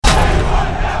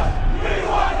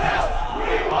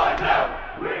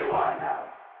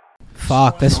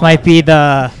Fuck, this might be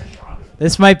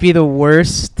the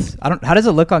worst. How does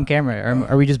it look on camera? Or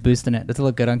are we just boosting it? Does it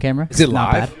look good on camera? Is it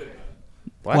Not live? bad.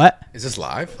 What? Is this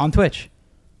live? On Twitch.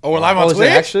 Oh, we're live on Is Twitch?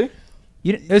 it actually?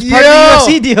 It was part of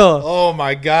the UFC deal. Oh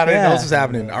my god, I didn't know Yeah. this was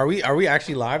happening. Are we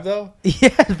actually live though? Yeah,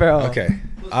 bro. Okay.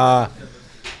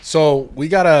 So we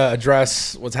gotta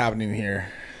address what's happening here.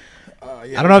 I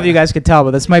don't know if you guys could tell,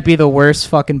 but this might be the worst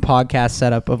fucking podcast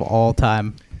setup of all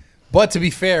time. But to be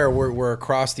fair, we're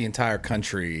across the entire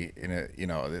country in a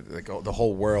the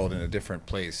whole world in a different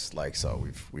place. Like so,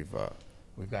 we've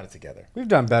got it together. We've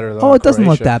done better though. Oh, in it doesn't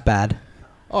look Croatia. that bad.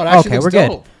 Oh, it actually Okay, looks we're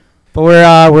dope. good. But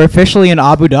we're officially in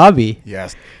Abu Dhabi.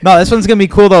 Yes. No, this one's gonna be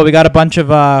cool though. We got a bunch of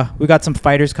we got some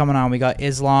fighters coming on. We got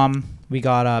Islam. We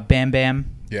got Bam Bam,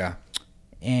 Yeah,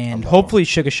 and I love hopefully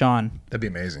Sugar Sean. that'd be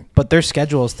amazing. But their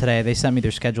schedules today, they sent me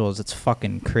their schedules. It's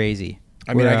fucking crazy.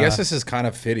 I mean, We're, I guess this is kind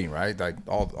of fitting, right? Like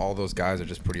all those guys are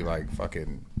just pretty like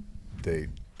fucking, they're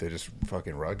just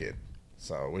fucking rugged.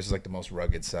 So which is like the most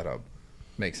rugged setup.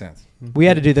 Makes sense. we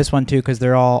had to do this one too because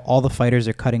they're all the fighters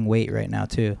are cutting weight right now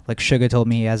too. Like Sugar told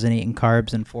me he hasn't eaten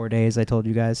carbs in 4 days. I told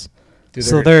you guys. Dude,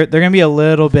 So they're gonna be a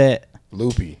little bit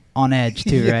loopy. on edge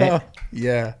too, Yeah. right?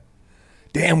 Yeah.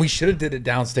 Damn, we should have did it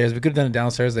downstairs. We could have done it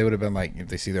downstairs. They would have been like, if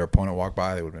they see their opponent walk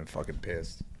by, they would have been fucking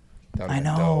pissed. That would've I been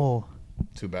know. dope.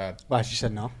 Too bad. Why she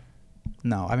said no?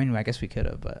 No, I mean I guess we could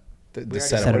have, but The already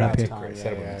setup set it would up have been here. too crazy. Yeah,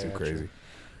 Setup would yeah, have been too yeah, crazy.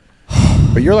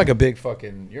 But you're like a big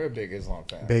Islam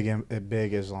fan.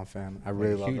 Big Islam fan. I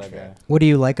really love huge that fan. guy. what do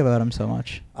you like about him so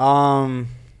much?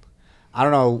 I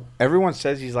don't know. Everyone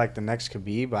says he's like the next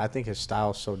Khabib, but I think his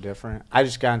style is so different. I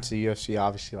just got into the UFC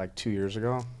obviously like 2 years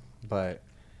ago, but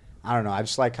I don't know. I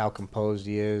just like how composed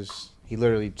he is. He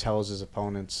literally tells his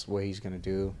opponents what he's gonna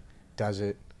do, does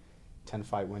it.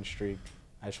 10-fight win streak.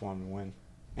 I just want him to win,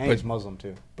 and But- he's Muslim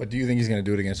too. But do you think he's going to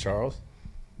do it against Charles?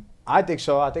 I think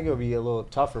so. I think it'll be a little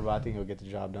tougher, but I think he'll get the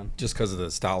job done. Just because of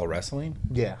the style of wrestling?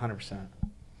 Yeah, 100%.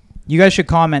 You guys should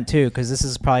comment too because this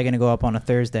is probably gonna go up on a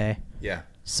Thursday. Yeah.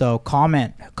 So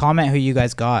comment who you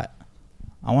guys got.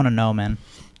 I want to know, man.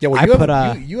 Yeah, well, I you, put,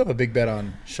 have, you have a big bet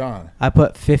on Sean. I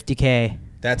put 50K.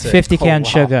 That's a 50K Oh, on wow.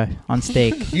 Sugar on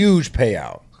stake. huge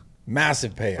payout.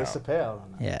 Massive What's the payout. payout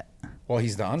on that? Yeah, Well,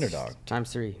 he's the underdog.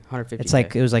 Times 3, 150. it's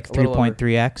like it was like A little over.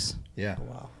 3.3x. Yeah.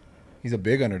 Wow. He's a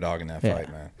big underdog in that Yeah.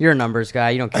 fight, man. You're a numbers guy.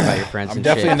 You don't care about your friends I'm and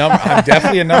definitely shit. I'm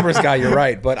definitely a numbers guy. You're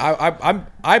right, but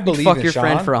I believe Fuck in your Sean.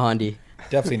 friend for a hundy.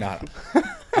 Definitely not.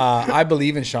 I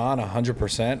believe in Sean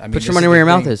 100%. I mean, Put your money where your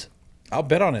mouth is. I'll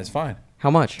bet on it. It's fine.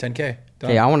 How much? 10K. Done.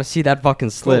 Okay, I want to see that fucking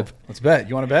Cool. slip. Let's bet.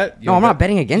 You want to bet? You No, wanna I'm not bet?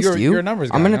 betting against you. You're a numbers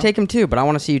guy. I'm gonna no? take him too, but I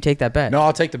want to see you take that bet. No,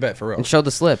 I'll take the bet for real. And show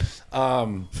the slip.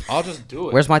 I'll just do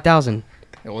it. Where's my 1,000?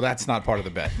 Well, that's not part of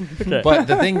the bet. But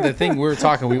the thing we were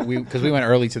talking, we because we went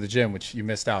early to the gym, which you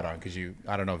missed out on because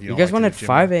I don't know if you. You don't guys like went to at the gym.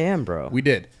 5 a.m., bro. We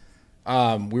did.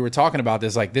 We were talking about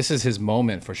this. Like, this is his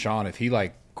moment for Sean. If he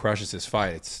like crushes his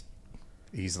fight,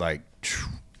 he's like.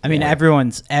 I mean, Yeah.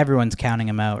 everyone's counting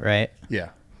him out, right? Yeah.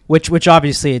 Which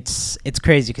obviously it's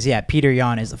crazy because Peter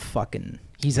Yan is a fucking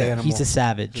he's Animal. a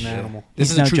savage. He's an animal. This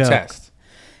He's is a no true joke. test.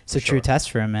 It's a For true sure.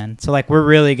 test for him, man. So like we're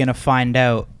really gonna find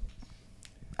out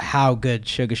how good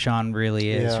Sugar Sean really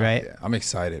is, Yeah. right? Yeah, I'm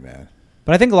excited, man.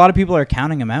 But I think a lot of people are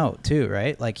counting him out too,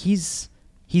 right? Like he's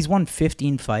won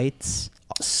 15 fights,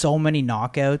 so many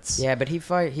knockouts. Yeah, but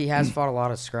he has fought a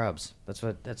lot of scrubs.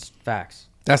 That's facts.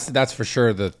 That's for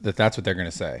sure. That's what they're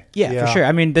gonna say. Yeah, Yeah. for sure.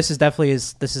 I mean, this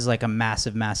is like a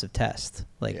massive, massive test.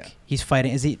 Like Yeah. he's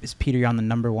fighting. Is Peter Yan the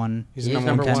number one? He's He's the number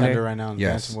one number one. contender right now in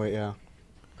Yes. bantamweight. Yeah.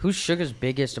 Who's Sugar's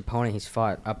biggest opponent he's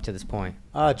fought up to this point?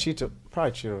 Probably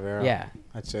Chito Vera. Yeah.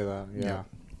 I'd say that. Yeah. Yeah.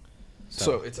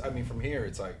 So it's. I mean, from here,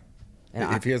 it's like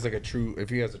And if he has a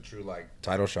true like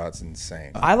title shot, it's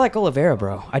insane. I like Oliveira,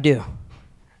 bro. I do.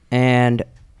 And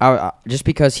just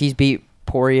because he's beat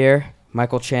Poirier,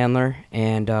 Michael Chandler,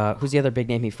 and who's the other big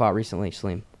name he fought recently,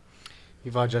 Slim? He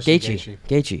fought Justin Gaethje.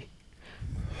 Gaethje.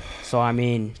 So, I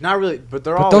mean, Not really, but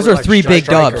they're But all. those really, are like, three big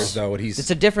strikers. dubs. Though, what he's it's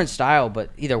a different style, but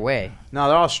either way. No,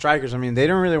 they're all strikers. I mean, they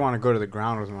don't really want to go to the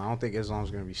ground with him. I don't think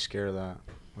Islam's going to be scared of that.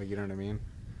 Like, you know what I mean?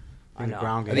 I In the know.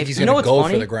 ground I game. think he's You know gonna what's go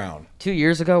funny? for the ground. 2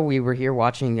 years ago, we were here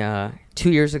watching. 2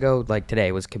 years ago, like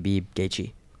today, was Khabib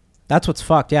Gaethje. That's what's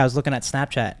fucked. Yeah, I was looking at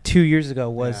Snapchat. 2 years ago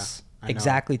was I know.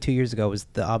 exactly 2 years ago was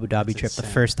the Abu Dhabi That's trip. The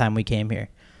insane. first time we came here.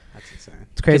 That's insane.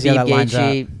 It's crazy how Khabib that lines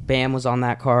Gaethje, up. Bam was on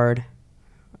that card,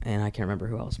 and I can't remember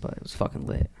who else, but it was fucking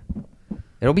lit.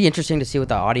 It'll be interesting to see what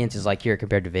the audience is like here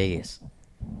compared to Vegas.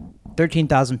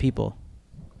 13,000 people.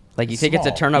 Like, you think it's a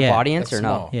Small. turn-up Yeah, audience that's or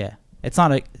no? small. Yeah, it's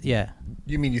not a yeah.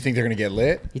 You mean you think they're gonna get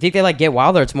lit? You think they like get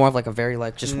wild, or it's more of like a very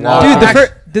like just No. wild? Dude,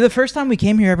 Act- the first time we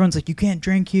came here, everyone's like, you can't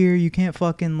drink here, you can't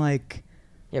fucking like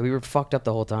Yeah, we were fucked up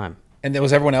the whole time. And there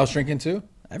was everyone else drinking too?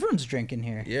 Everyone's drinking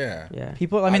here. Yeah. Yeah.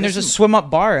 People, I mean, this there's a is- swim up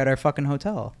bar at our fucking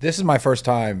hotel. This is my first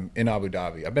time in Abu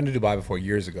Dhabi. I've been to Dubai before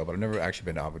years ago, but I've never actually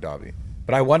been to Abu Dhabi.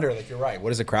 But I wonder, like, you're right.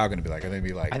 What is the crowd going to be like? Are they going to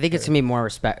be like? I think it's gonna be more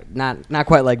respect. Not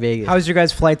quite like Vegas. How's your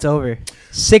guys' flights over?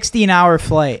 16-hour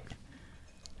flight.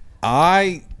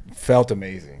 I felt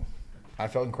amazing. I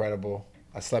felt incredible.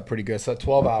 I slept pretty good. Slept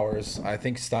 12 hours. I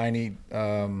think Steiny.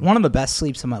 One of the best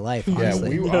sleeps of my life, Yeah, honestly.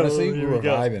 we were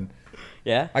vibing.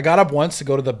 Yeah. I got up once to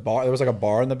go to the bar. There was like a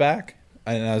bar in the back,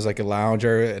 and I was like a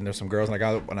lounger, and there's some girls. And I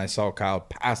got up when I saw Kyle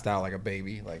passed out like a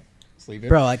baby, like sleeping.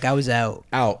 Bro, like I was out.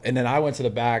 And then I went to the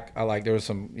back. There was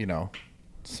some,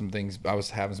 some things. I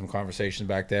was having some conversations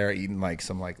back there, eating like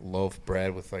some like loaf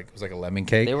bread with like it was like a lemon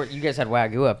cake. You guys had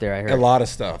Wagyu up there, I heard. A lot of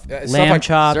stuff. Stuff Lamb like,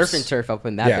 chops. Surf and turf up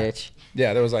in that Yeah. bitch.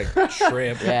 Yeah, there was like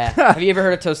shrimp. Yeah. Have you ever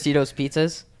heard of Tostitos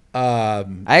pizzas? I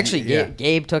actually, yeah.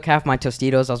 Gabe took half my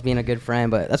Tostitos. I was being a good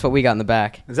friend, but that's what we got in the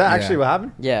back. Is that actually Yeah. what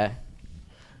happened? Yeah.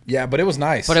 Yeah, but it was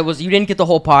nice. But you didn't get the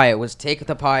whole pie. It was take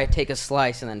the pie, take a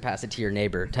slice, and then pass it to your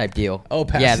neighbor type deal. Oh,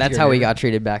 pass it yeah, to that's your how we neighbor. got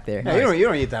treated back there. Yeah, you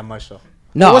don't eat that much though.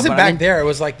 No, it wasn't but I back mean- there. It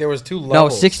was like there was two No,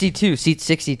 levels. 62, seat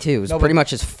 62. It was No, pretty but-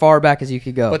 much as far back as you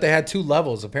could go. But they had two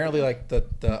levels. Apparently, like the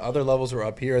other levels were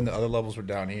up here and the other levels were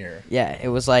down here. yeah, it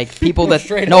was like people that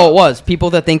Straight no, up. it was people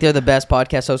that think they're the best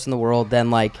podcast hosts in the world.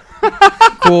 Then like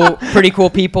pretty cool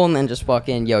people, and then just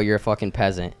fucking you're a fucking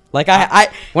peasant. Like I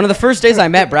one of the first days I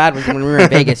met Brad was when we were in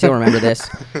Vegas. You'll remember this.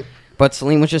 But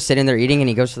Salim was just sitting there eating, and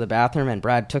he goes to the bathroom, and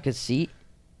Brad took his seat.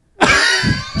 Do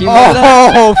you remember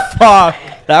that? Oh, fuck.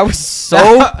 That was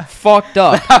so fucked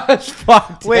up. That was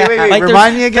fucked. Wait. Like,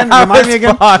 Remind me again. that Remind me was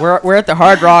again. fucked. We're at the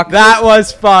Hard Rock. That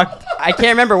was fucked. I can't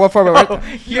remember what for, but we're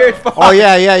You're fucked. Oh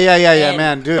yeah, And-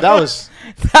 man, dude, that was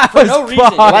That was no reason.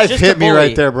 fucked. It was life just hit a me bully.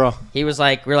 right there, bro. He was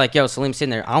like, we're like, yo, Salim's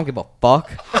sitting there. I don't give a fuck.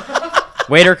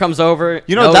 Waiter comes over.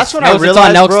 You know, knows- that's when I knows realized, it's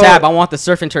on Nelk's bro. tab. I want the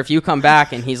surf and turf. You come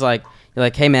back, and he's like, you're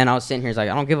like, hey man, I was sitting here. He's like,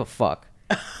 I don't give a fuck.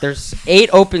 There's 8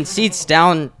 open seats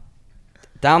down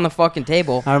the fucking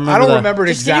table. I remember I don't that. remember it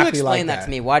Just can you exactly explain like that to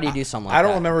me? Why do you do something like that? I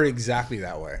don't remember it exactly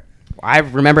that way. I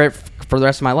remember it for the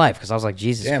rest of my life because I was like,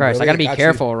 Jesus Damn, Christ, really? I gotta be Actually,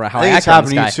 careful how I I think it's act on this happened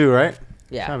to guy. you too, right? It's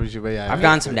Yeah, happened to you, but yeah. I've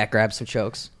gotten some neck grabs, some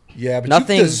chokes. Yeah, but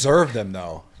Nothing- you deserve them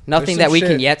though. Nothing There's that we some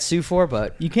can shit- yet sue for,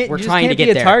 but You can't. we're you trying just to can't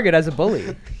get be there. a target as a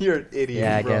bully. You're an idiot.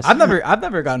 Yeah, I bro. guess. I've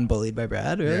never gotten bullied by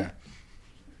Brad. Really. Yeah.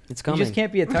 It's You coming. just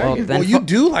can't be a Well, target. then Well, you fu-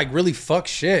 do like really fuck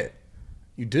shit.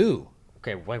 You do.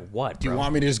 Okay, wait, what? Do you bro?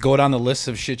 want me to just go down the list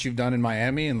of shit you've done in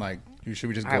Miami and like, should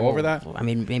we just go over that? I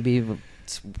mean, maybe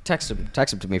text him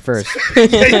to me first. Yeah,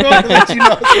 you want to let you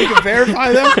know so we can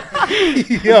verify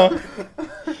them? Yo.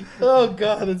 Oh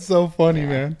god, it's so funny,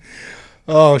 man.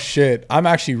 Oh shit. I'm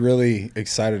actually really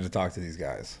excited to talk to these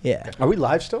guys. Yeah. Are we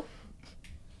live still?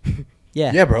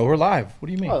 Yeah. Yeah, bro, we're live. What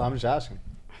do you mean? Oh, I'm just asking.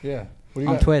 Yeah. What do you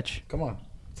On got? Twitch. Come on.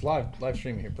 It's live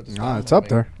streaming here. Put this Ah, on. it's up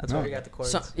there. That's why we got the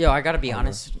cords. I gotta be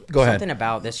honest. Go ahead. Something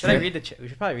about this. Should I trip- read the chat? We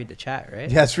should probably read the chat,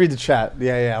 right? Yeah, let's read the chat.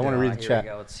 Yeah. I want to read the here chat. We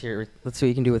go. Let's see what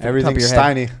you can do with Everything's the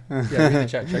top of your head. Steiny. Yeah, read the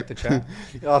chat. Check the chat.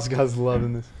 Us guys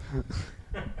loving this.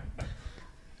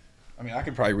 I mean, I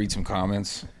could probably read some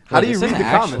comments. How do you This read isn't the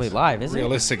actually comments? live, is it?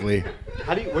 Realistically.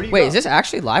 How do you? Where do you? Wait, go? is this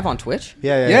actually live on Twitch?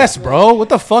 Yeah. Yes, bro. What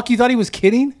the fuck? You thought he was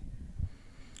kidding?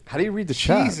 How do you read the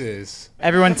chat? Jesus.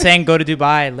 Everyone's saying go to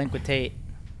Dubai. Link with Tate.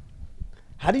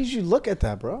 How did you look at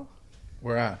that, bro?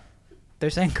 Where at? They're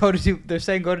saying go to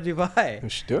Dubai. We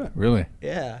should do it. Really?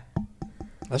 Yeah.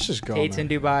 Let's just go. Tate's man.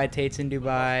 in Dubai. Tate's in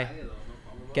Dubai.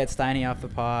 Get Steiny off the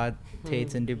pod.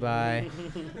 Tate's in Dubai.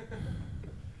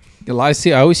 I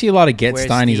always see a lot of get Where's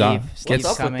Steiny's Steve? off. Steve's Get, What's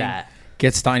up coming. with that?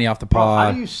 get Steiny off the Bro, how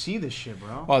pod. do you see this shit,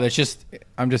 bro? Oh, that's just.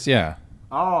 Yeah.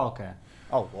 Oh, okay.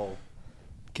 Oh, whoa.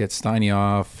 Get Steiny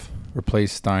off.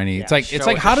 Replace Steiny. Yeah, It's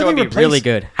like how do they be replace? really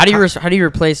good? How do you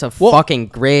replace a Well- fucking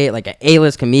great like an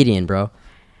A-list comedian, bro?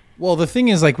 Well, the thing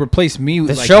is, like, replace me.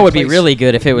 The like, show would be replace really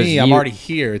good if it was me. you. I'm already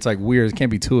here. It's like weird. It can't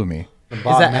be two of me.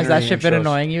 Has that shit been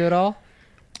annoying you at all?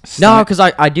 No, because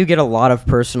I do get a lot of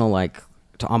personal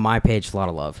on my page a lot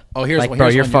of love. Oh, here's like, one. bro,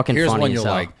 Here's you're one fucking here's funny one as you'll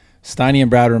hell. like. Steiny and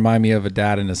Brad remind me of a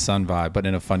dad and a son vibe, but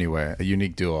in a funny way. A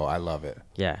unique duo. I love it.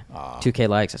 Yeah, 2K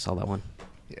likes. I saw that one.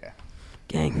 Yeah.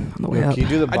 Gang on the way Yo, up. can you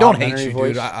do the I don't Bob hate Henry you, voice?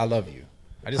 dude. I love you.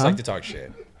 I just Huh? like to talk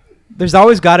shit. There's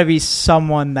always got to be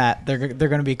someone that they're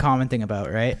going to be commenting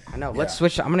about, right? I know. Let's Yeah.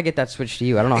 switch. I'm gonna get that switched to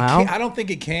you. I don't know It how. can't- I don't think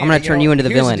it can. I'm gonna turn you into the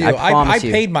here's villain. deal. I promise I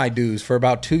you. paid my dues for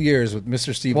about 2 years with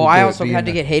Mr. Steve. Well, Will I Do It also being had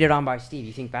to the- get hated on by Steve.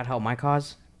 You think that helped my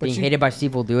cause? But Being you- hated by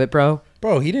Steve will do it, bro.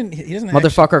 Bro, he didn't. He doesn't.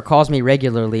 Motherfucker calls me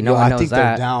regularly. No Yo, one I knows think that.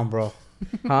 they're down, bro.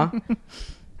 Huh?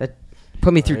 That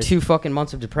put me through Alright. 2 fucking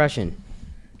months of depression.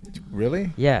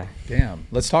 Really? Yeah. Damn.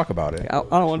 Let's talk about it. I don't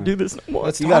want to do this no more.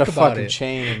 Let's You talk got a about fucking it.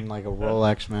 chain and like a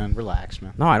Rolex, man. Relax,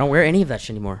 man. No, I don't wear any of that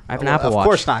shit anymore. I have an Well, Apple Watch. Of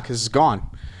course not, because it's gone.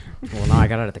 Well, no, I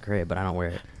got it at the crib, but I don't wear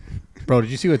it. Bro,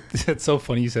 did you see what? It's so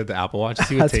funny you said the Apple Watch. Did you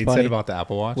see what That's Tate funny. said about the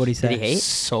Apple Watch? What he Did said? he hate?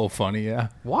 So funny, yeah.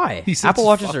 Why? He said Apple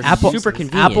it's Watches fucking are super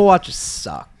convenient. Apple Watches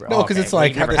suck, bro. No, because okay, it's well,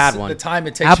 like you've never the, had one. the time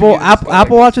it takes. you to Apple like-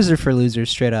 Watches are for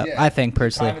losers, straight up. Yeah. I think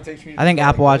personally. Time it takes me to I think just,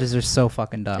 Apple like, Watches are so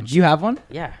fucking dumb. Do you have one?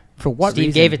 Yeah. For what Steve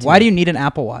reason? gave it to Why me. do you need an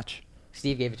Apple Watch?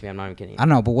 Steve gave it to me. I'm not even kidding. I don't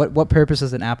know, but what purpose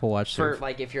does an Apple Watch For serve?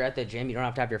 like if you're at the gym, you don't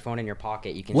have to have your phone in your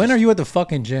pocket. You can. When just, are you at the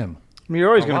fucking gym? I mean, you're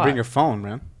always A going to lot. bring your phone,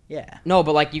 man. Yeah. No,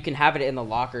 but like you can have it in the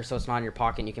locker, so it's not in your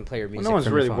pocket, and you can play your Well, music. no one's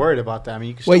from really your phone. worried about that. I mean,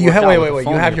 you can Wait, still you work have out wait, with wait, the wait.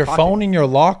 phone You in have your pocket. phone in your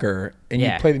locker and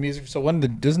Yeah. you play the music. So when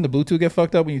doesn't the Bluetooth get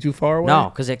fucked up when you're too far away? No,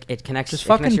 because it connects. Just it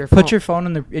connects fucking to your put phone. your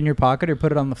phone in your pocket or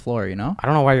put it on the floor. You know. I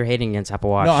don't know why you're hating against Apple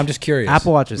Watch. No, I'm just curious.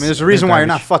 Apple I Watches. mean, there's a reason why you're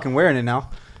not garbage. fucking wearing it now.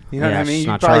 You know what I it's mean? You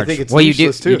not probably charged. think it's well,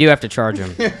 useless you too. do have to charge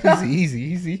them.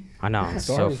 easy. I know. It's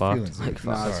Sorry so with fucked. feelings. Like,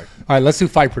 No, fuck. sorry. All right, let's do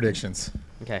fight predictions.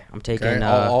 Okay, I'm taking. Okay,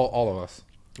 all of us.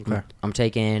 Okay. I'm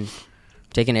taking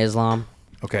Islam,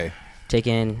 Okay.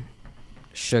 taking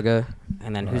Sugar,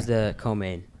 and then who's the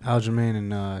co-main? Aljamain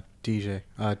and TJ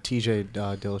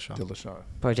Dillashaw. Dillashaw.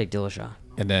 Probably take Dillashaw.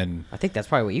 And then I think that's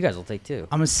probably what you guys will take too.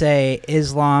 I'm gonna say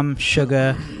Islam,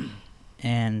 Sugar,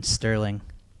 and Sterling.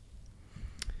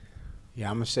 Yeah,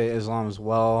 I'm gonna say Islam as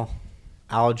well.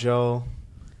 Aljo.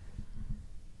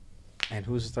 And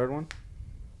who's the third one?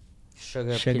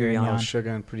 Sugar, Sugar Peter and Yan. Oh, Yan. Sugar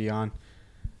and Pretty Yan.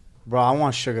 Bro, I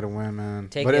want Sugar to win, man.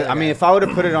 Take But the it, other I mean, guy. if I would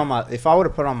have put it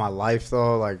on my life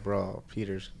though, like, bro,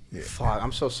 Peter's. Yeah. Fuck,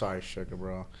 I'm so sorry, Sugar,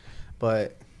 bro.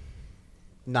 But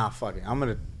nah, fuck it. I'm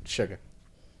gonna Sugar.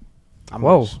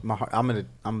 Whoa.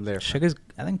 I'm there. Sugar's.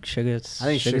 I think Sugar's. I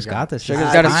think Sugar's Sugar. got this. Sugar's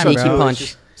Nah, got a time, sneaky bro. punch,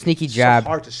 It's just- sneaky It's jab. so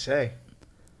hard to say.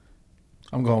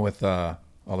 I'm going with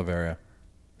Oliveira.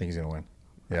 I think he's gonna win.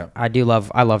 Yeah.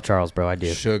 I love Charles, bro. I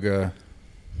do. Sugar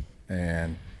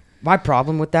and My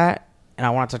problem with that, and I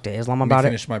want to talk to Islam let me about it.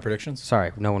 finish my predictions.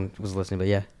 Sorry, no one was listening, but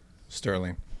yeah.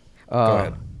 Sterling. Go Uh,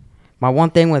 ahead. My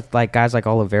one thing with like guys like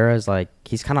Oliveira is like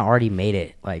he's kind of already made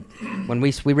it. Like when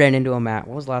we ran into him at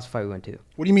what was the last fight we went to?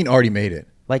 What do you mean already made it?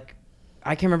 Like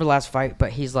I can't remember the last fight,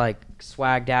 but he's like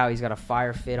swagged out. He's got a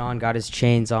fire fit on, got his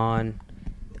chains on,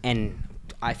 and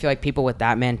I feel like people with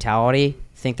that mentality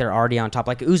think they're already on top.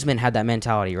 Like Usman had that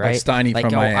mentality, right? Like Steiny from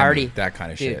yo, Miami, that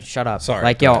kind of dude, shit. Shut up. Sorry,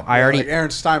 Like go yo, ahead. I already like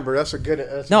Aaron Steinberg. That's a good.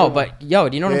 That's a no, good one. but yo,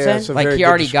 do you know what Yeah, I'm it's a saying? Like very he good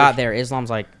already got description. there.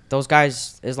 Islam's like those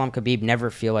guys. Islam Khabib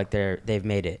never feel like they've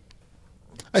made it.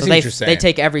 I So see what you're saying. they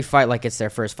take every fight like it's their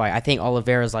first fight. I think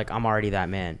Oliveira's like I'm already that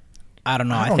man. I don't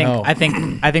know. I I don't think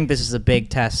know. I think this is a big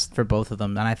test for both of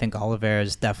them, and I think Oliveira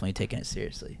is definitely taking it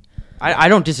seriously. I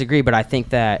don't disagree, but I think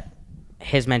that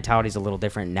his mentality is a little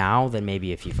different now than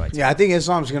maybe a few fights. Yeah, I think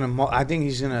Islam's gonna. I think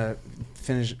he's gonna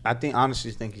finish.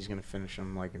 Honestly think he's gonna finish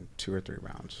him like in 2 or 3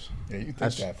 rounds. Yeah, you think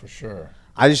That's- that for sure.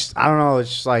 I don't know. It's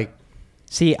just like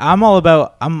See, I'm all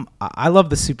about. I love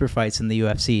the super fights in the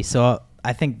UFC, so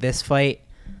I think this fight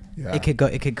Yeah. it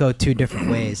could go 2 different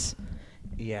ways.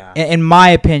 yeah. In my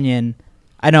opinion,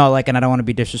 I know, like, and I don't want to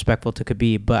be disrespectful to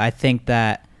Khabib, but I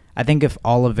think if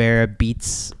Oliveira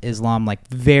beats Islam like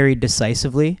very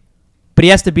decisively, but he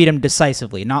has to beat him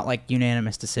decisively, not like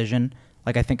unanimous decision.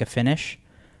 Like I think a finish.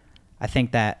 I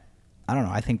think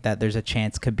that there's a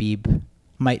chance Khabib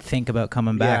might think about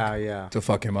coming back. Yeah. To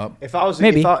fuck him up. If I was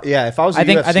Maybe. if I was I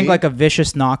think UFC, like a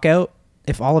vicious knockout.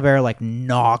 If Oliveira like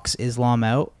knocks Islam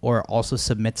out or also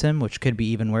submits him, which could be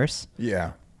even worse,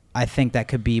 Yeah. I think that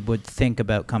Khabib would think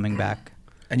about coming back.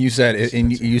 And you said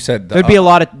you said There'd be a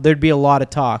lot of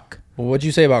talk. Well, what'd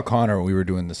you say about Connor when we were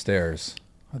doing the stairs?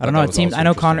 I don't know. It seems I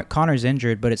know Connor's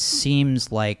injured, but it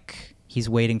seems like he's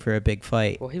waiting for a big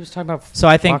fight. Well, he was talking about. So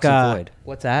I think Fox and Floyd,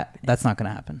 what's that? That's not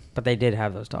gonna happen. but they did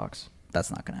have those talks. That's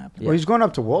not gonna happen. well, he's going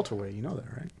up to welterweight. You know that,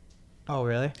 right? Oh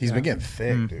really? He's been getting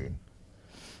thick, dude.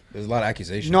 There's a lot of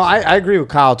accusations. No, I agree with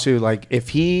Kyle too. Like if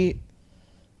he,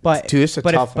 But Dude, it's a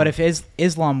but tough if but one. if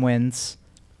Islam wins,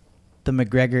 the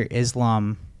McGregor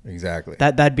Islam Exactly.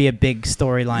 that'd be a big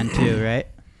storyline too, right?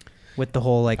 With the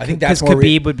whole like, I think that's because more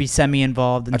Khabib would be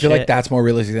semi-involved. And I feel shit. like that's more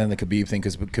realistic than the Khabib thing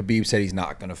because Khabib said he's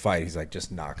not going to fight. He's like, just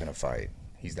not going to fight.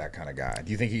 He's that kind of guy.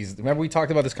 Do you think he's? Remember we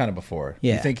talked about this kind of before.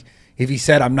 Yeah. You think if he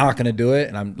said I'm not going to do it,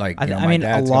 and I'm like, I you know, I my mean, a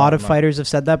dad's lot going, of fighters have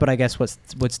said that, but I guess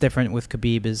what's different with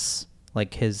Khabib is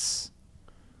like his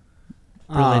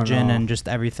I don't religion know. and just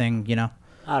everything. You know,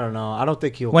 I don't know. I don't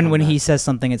think he'll. when come he back. says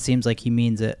something, it seems like he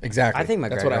means it. Exactly. I think McGregor.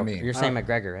 That's what I mean. You're saying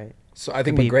McGregor, right? So I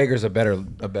think Khabib. McGregor's a better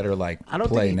like I don't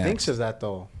play think he next. thinks of that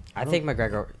though. I think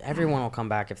McGregor. Everyone will come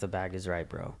back if the bag is right,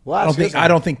 bro. Well, I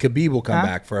don't think Khabib will come Huh?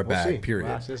 back for a bag.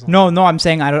 Period. No, I'm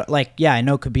saying I don't like. Yeah, I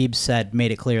know Khabib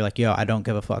made it clear like, yo, I don't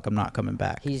give a fuck. I'm not coming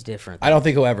back. He's different. I don't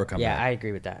think he'll ever come Yeah, back. I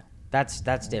agree with that. That's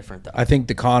different though. I think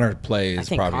the Conor play I is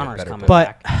think probably Conor's a better coming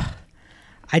play. But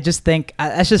I just think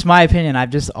that's just my opinion. I've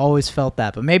just always felt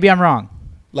that, but maybe I'm wrong.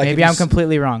 Like Maybe if I'm he's-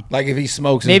 completely wrong. Like if he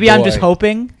smokes, his Maybe I'm just boy,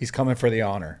 hoping, he's coming for the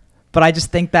honor. but I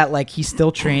just think that like he's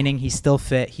still training, he's still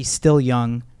fit, he's still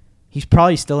young, he's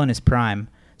probably still in his prime.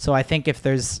 So I think if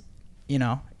there's,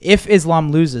 if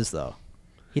Islam loses though,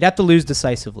 he'd have to lose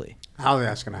decisively. I don't think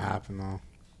that's gonna happen though.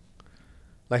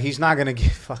 Like he's not gonna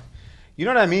get, you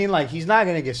know what I mean? Like he's not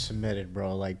gonna get submitted,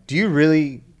 bro. Like, do you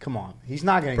really? Come on, he's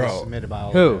not gonna get Bro. submitted by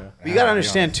Who? Oliveira. But you gotta Be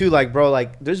understand honest. too, like, bro,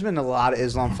 like there's been a lot of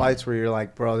Islam fights where you're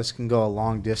like, bro, this can go a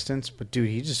long distance, but dude,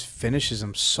 he just finishes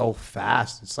him so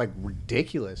fast. It's like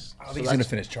ridiculous. I don't So think he's gonna that's-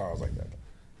 finish Charles like that.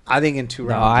 I think in 2 No,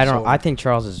 rounds. I it's don't. over. I think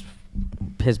Charles is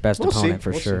his best We'll see. opponent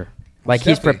for We'll see. sure. Like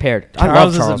he's Definitely. prepared. I love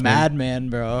Charles Charles, is a man. madman,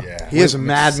 bro. Yeah, He is a I'm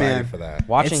madman. excited for that.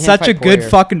 Watching It's him such a fight good Poirier-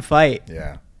 fucking fight.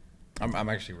 Yeah, I'm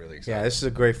actually really excited. Yeah, this is a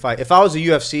great fight. If I was a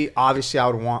UFC, obviously I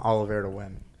would want Oliveira to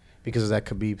win because of that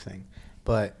Khabib thing.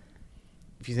 But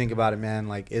if you think about it, man,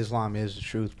 like Islam is the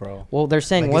truth, bro. Well, they're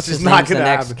saying Like, what's this his is not name's the gonna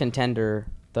next happen. contender,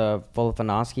 the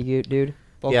Volkanovski dude.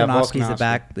 Yeah, Volkanovski's the Volkanovski.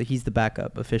 back. He's the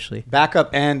backup officially. Backup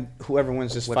and whoever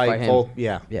wins this Would fight, fight him. both.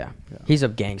 Yeah. Yeah, he's a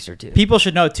gangster too. People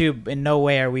should know too. In no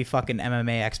way are we fucking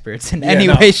MMA experts in Yeah, any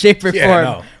no. way, shape, or Yeah, form.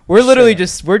 no. We're literally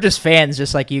Shut up. we're just fans,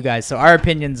 just like you guys. So our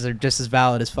opinions are just as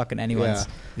valid as fucking anyone's.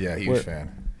 Yeah, huge We're-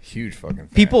 fan. Huge fucking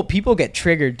fan. People get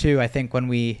triggered too. I think when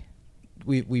we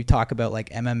talk about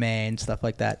like MMA and stuff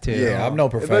like that too. Yeah, I'm no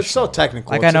But professional. it's so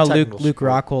technical. Like It's I a know technical Luke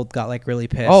sport. Rockhold got like really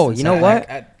pissed. Oh, and you know said- what?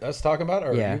 At us talking about it?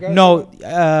 Or Yeah. you guys? No,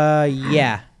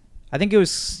 yeah, I think it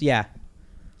was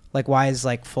Like why is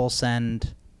like Full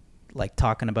Send like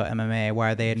talking about MMA?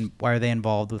 Why are they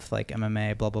involved with like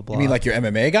MMA? Blah blah blah. You mean like your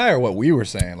MMA guy or what we were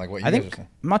saying? Like what you I guys think were saying?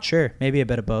 I'm not sure. Maybe a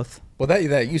bit of both. Well,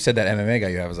 that you said that MMA guy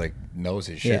you have is like knows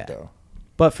his shit Yeah. though.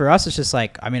 But for us, it's just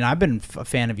like I mean, I've been a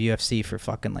fan of UFC for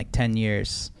fucking like 10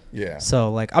 years. Yeah.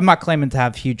 So like, I'm not claiming to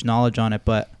have huge knowledge on it,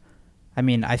 but I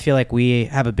mean, I feel like we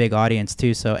have a big audience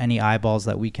too. So any eyeballs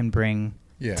that we can bring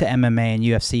Yeah. to MMA and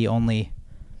UFC only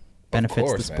benefits Of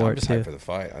course, the man. I'm sport just too. hyped for the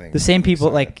fight. I think The same I'm people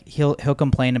excited. like he'll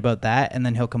complain about that, and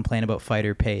then he'll complain about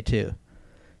fighter pay too.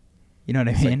 You know what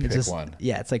I It's like mean? pick just one.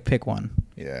 yeah, it's like pick one.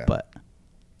 Yeah. But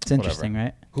it's interesting,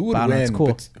 right? Who would But I don't know, win?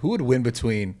 It's cool. Who would win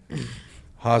between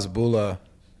Hasbulla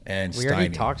and We already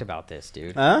Steiny? talked about this,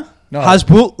 dude. Huh? No.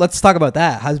 Hasbulla. Let's talk about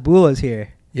that. Hasbulla's here.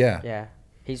 Yeah. Yeah,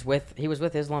 he was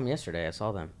with Islam yesterday. I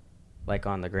saw them, like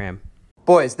on the gram.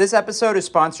 Boys, this episode is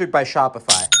sponsored by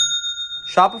Shopify.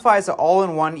 Shopify is an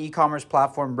all-in-one e-commerce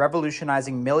platform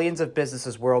revolutionizing millions of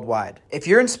businesses worldwide. If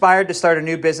you're inspired to start a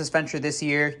new business venture this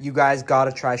year, you guys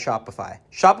gotta try Shopify.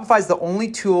 Shopify is the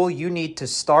only tool you need to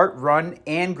start, run,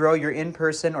 and grow your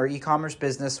in-person or e-commerce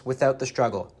business without the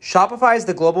struggle. Shopify is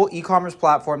the global e-commerce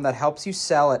platform that helps you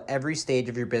sell at every stage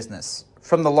of your business.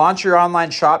 From the launch your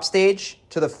online shop stage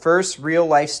to the first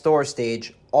real-life store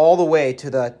stage, all the way to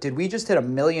the did we just hit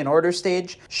 1 million order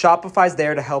stage, Shopify's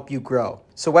there to help you grow.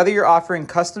 So whether you're offering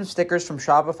custom stickers from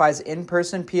Shopify's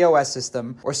in-person POS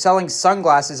system or selling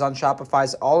sunglasses on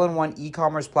Shopify's all-in-one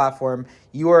e-commerce platform,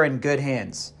 you are in good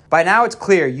hands. By now it's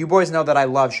clear, you boys know that I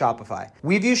love Shopify.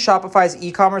 We've used Shopify's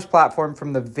e-commerce platform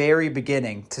from the very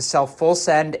beginning to sell Full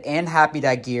Send and Happy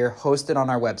Dad gear hosted on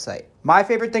our website. My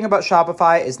favorite thing about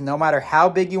Shopify is no matter how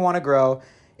big you want to grow,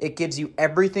 it gives you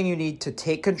everything you need to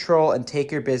take control and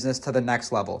take your business to the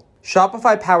next level.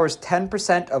 Shopify powers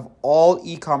 10% of all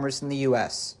e-commerce in the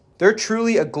US. They're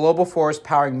truly a global force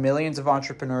powering millions of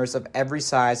entrepreneurs of every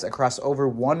size across over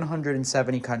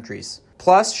 170 countries.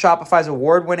 Plus, Shopify's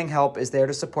award-winning help is there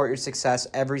to support your success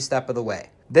every step of the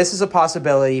way. This is a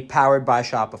possibility powered by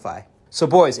Shopify. So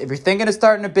boys, if you're thinking of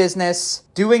starting a business,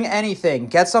 doing anything,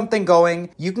 get something going,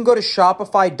 you can go to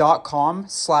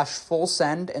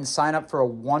shopify.com/fullsend and sign up for a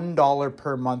 $1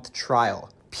 per month trial,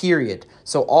 period.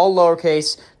 So all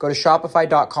lowercase, go to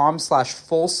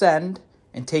shopify.com/fullsend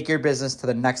and take your business to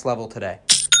the next level today.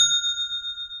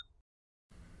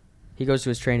 He goes to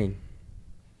his training.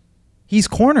 He's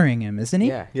cornering him, isn't he?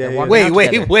 Yeah. Yeah, they're yeah. walking Wait, out wait,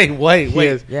 together. wait. He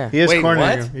is. Yeah. He is Wait,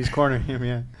 cornering what? him. He's cornering him.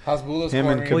 Yeah. Hasbulla's Him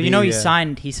and cornering. Khabib. Well, you know he Yeah.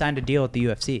 signed a deal with the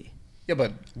UFC. Yeah,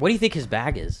 but What do you think his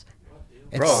bag is?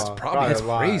 bro, it's probably a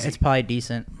lot. crazy. It's probably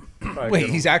decent. Wait,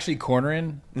 he's actually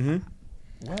cornering.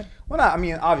 What? Well, not, I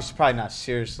mean, obviously, probably not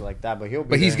seriously like that, but he'll be.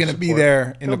 But there he's and gonna be support.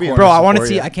 there in He'll the be corner. Bro, I want to support,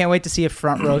 see. yeah. I can't wait to see a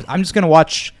front row. I'm just gonna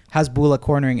watch Hasbulla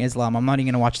cornering Islam. I'm not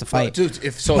even gonna watch the fight. Dude,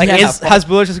 if so, Like yeah,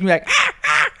 Hasbulla's just gonna be like,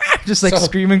 Just like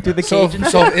screaming through the cage. and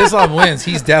So if Islam wins,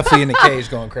 he's definitely in the cage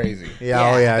going crazy. Yeah,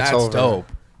 oh yeah, it's That's over. dope.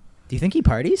 Do you think he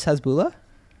parties, Hasbullah?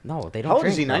 No, they don't. How old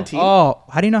drink, is he? bro. 19? Oh,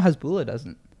 how do you know Hasbullah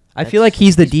doesn't? I feel That's- like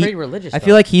he's the pretty deep. religious. I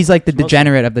feel like he's like the Muslim.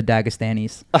 degenerate of the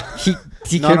Dagestanis.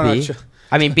 he No, could no, no, be. chill.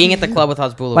 I mean, being at the club with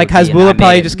Hasbullah. Like would be, and I Hasbullah made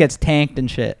probably it. just gets tanked and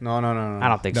shit. No. I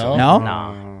don't think No? so. No?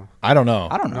 No. I don't know.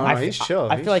 I don't know. No, he's chill.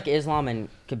 I feel like Islam and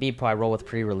Khabib probably roll with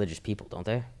pretty religious people, don't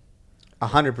they?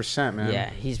 100%, man. Yeah,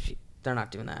 they're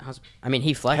not doing that. I mean,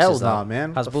 he flexes. Hell though. nah,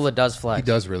 man. Hasbullah does flex. He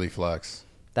does really flex.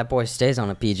 That boy stays on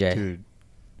a PJ. Dude,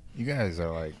 you guys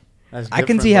are like... That's I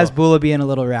can different, see bro. Hasbullah being a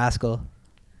little rascal.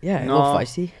 Yeah, a No. little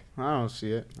feisty. I don't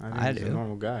see it. I think I he's do. a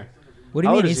normal guy. What do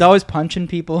How you old mean? is He's he? always punching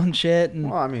people and shit. And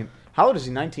Well, I mean, how old is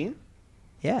he? 19?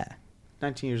 yeah.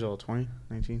 19 years old. 20?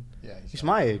 19? Yeah, He's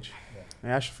my age.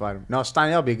 Yeah, I should fight him. No, Steiny,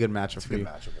 that'll be a good matchup It's a for good you.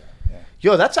 matchup. Yeah.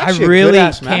 Yo, that's I actually a really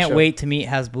good-ass can't matchup. wait to meet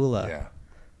Hasbullah. Yeah.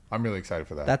 I'm really excited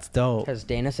for that. That's dope. Has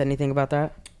Dana said anything about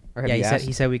that? Or have Yeah, you asked?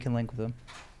 he said we can link with him.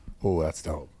 Oh, that's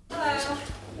dope. Hello.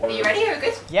 Are you ready? Are we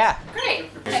good? Yeah. Great.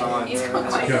 He's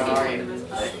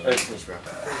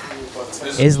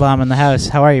Islam in the house.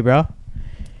 How are you, bro?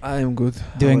 I am good.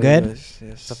 Doing How are you good? guys? Yes.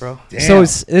 What's up, bro? Damn. So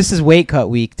this is weight cut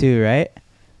week too, right?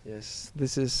 Yes.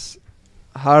 This is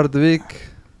hard week,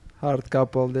 hard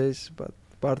couple days, but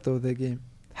part of the game.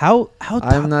 How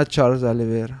I'm not Charles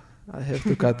Oliveira. I have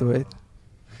to cut weight.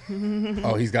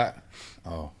 Oh, he's got...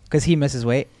 Oh. because he misses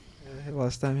weight.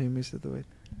 Last time he missed the weight.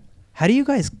 How do you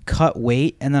guys cut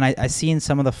weight? And then I see in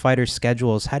some of the fighters'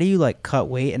 schedules, how do you like cut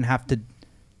weight and have to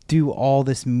do all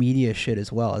this media shit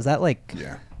as well? Is that like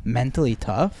Yeah. mentally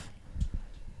tough?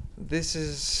 This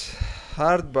is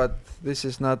hard, but this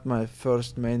is not my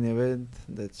first main event.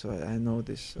 That's why I know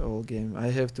this whole game. I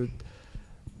have to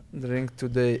drink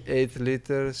today 8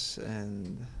 liters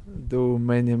and do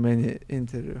many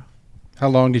interview. How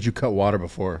long did you cut water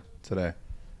before today?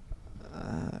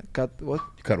 Cut what?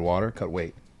 You cut water? Cut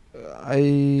weight?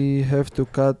 I have to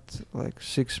cut like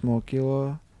 6 more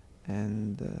kilo,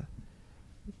 and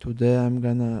today I'm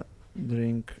gonna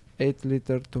drink 8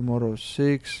 liter. Tomorrow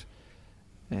 6,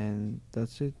 and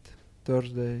that's it.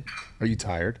 Thursday, Are you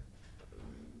tired?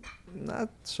 not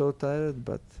so tired,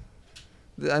 but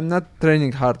I'm not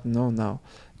training hard. No, now,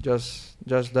 just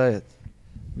diet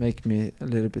make me a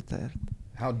little bit tired.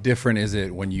 How different is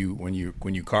it when you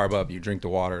carb up, you drink the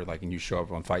water, like, and you show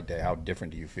up on fight day? How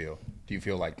different do you feel? Do you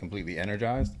feel like completely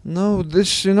energized? No,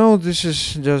 this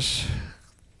is just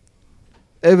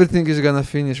everything is gonna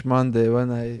finish Monday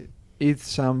when I eat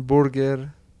some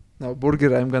burger. No,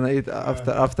 burger I'm gonna eat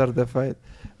after the fight.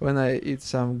 When I eat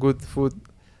some good food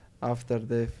after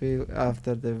the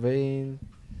vein,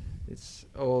 it's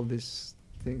all these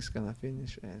things gonna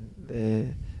finish,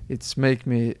 and it's make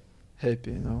me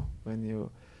happy, when you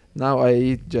now I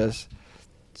eat just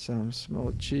some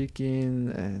small chicken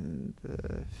and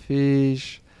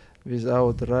fish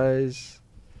without rice.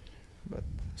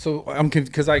 So I'm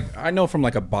because I know from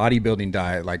like a bodybuilding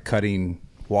diet, like cutting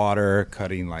water,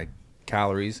 cutting like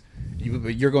calories,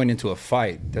 you're going into a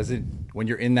fight. Does it, when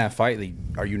you're in that fight, like,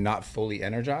 are you not fully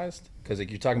energized? Because like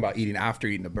you're talking about eating after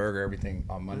eating the burger, everything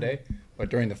on Monday, but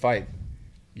during the fight,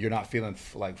 you're not feeling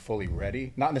like fully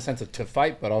ready. Not in the sense of to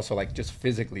fight, but also like just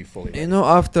physically fully ready.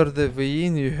 After the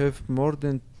weigh-in, you have more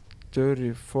than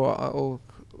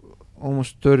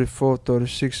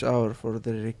 36 hours for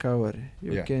the recovery.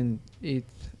 You Yeah. can eat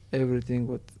everything,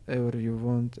 whatever you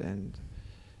want, and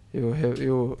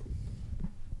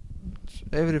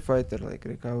every fighter like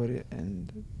recovery,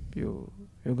 and you're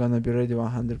gonna be ready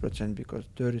 100% because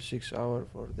 36 hours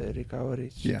for the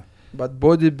recovery. Yeah. But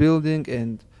bodybuilding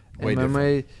and Way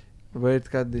MMA weight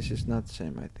cut, this is not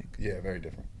same, I think. Yeah, very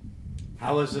different.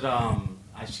 How was it?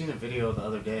 I seen a video the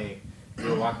other day. You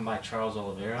were walking by Charles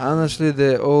Oliveira. Honestly,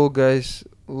 the all guys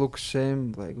look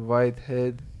same, like white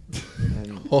head.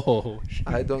 And Oh,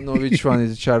 I don't know which one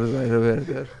is Charles Oliveira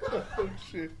there.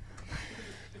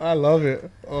 I love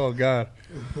it. Oh God.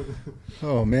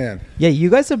 Oh man. Yeah, you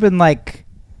guys have been like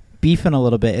beefing a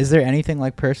little bit. Is there anything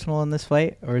like personal in this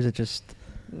fight, or is it just?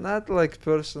 Not like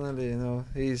personally,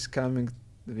 he's coming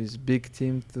with big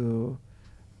team to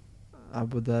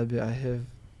Abu Dhabi. I have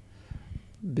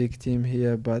big team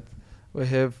here, but we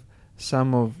have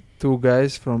some of 2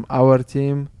 guys from our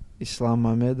team, Islam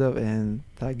Mamedov and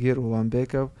Tagir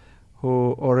Ulanbekov,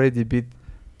 who already beat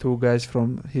 2 guys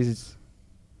from his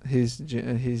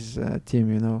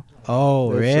team.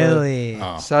 Oh, That's really?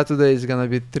 Oh, Saturday is gonna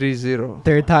be 3-0.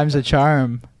 Third time's a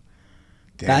charm.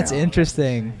 damn. That's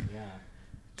interesting. Yeah.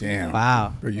 Damn.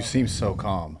 Wow. Bro, you seem so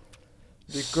calm.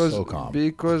 Because so calm.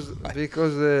 because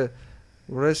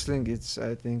wrestling, it's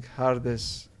I think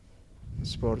hardest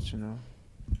sport.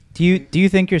 Do you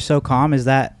think you're so calm? Is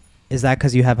that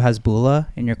because you have Hasbullah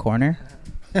in your corner?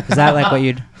 Is that like what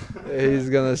you'd? He's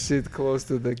gonna sit close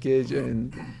to the cage,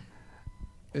 and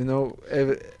you know,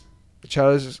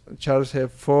 Charles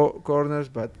have 4 corners,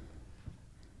 but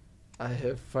I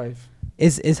have 5.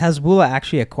 Is Hasbullah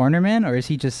actually a cornerman, or is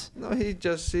he just? No, he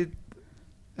just sit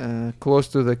close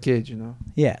to the cage, you know.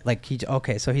 Yeah, like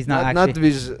okay, so he's not Not actually.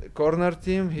 with corner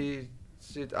team. He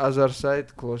sit other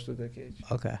side close to the cage.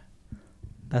 Okay.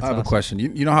 That's I have a awesome. question.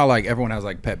 You know how like everyone has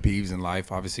like pet peeves in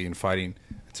life. Obviously, in fighting,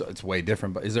 it's way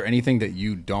different. But is there anything that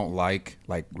you don't like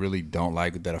really don't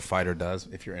like, that a fighter does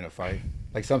if you're in a fight?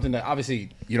 Like something that obviously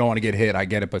you don't want to get hit. I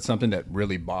get it, but something that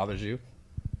really bothers you.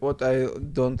 What I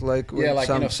don't like when like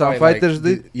in a some fight, fighters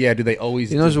like, did. do they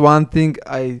always? You know, one thing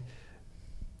I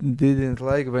didn't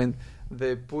like when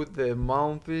they put the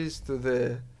mouthpiece to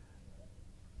the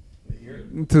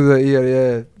ear.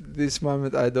 Yeah, this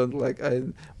moment I don't like.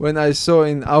 When I saw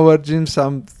in our gym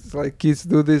some like kids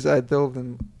do this, I told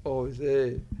them always,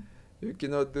 hey, you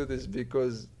cannot do this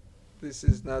because this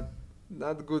is not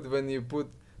good when you put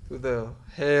to the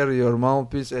hair your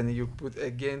mouthpiece and you put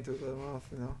again to the mouth.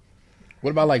 You know,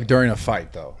 What about like during a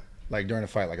fight though? Like during a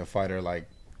fight, like a fighter like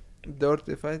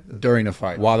dirty fight. during a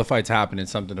fight while the fight's happening,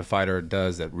 something the fighter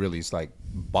does that really is like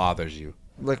bothers you.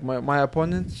 Like my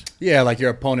opponents. Yeah, like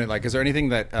your opponent. Like, is there anything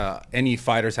that any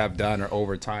fighters have done or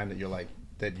over time that you're like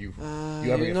that you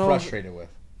ever get frustrated with?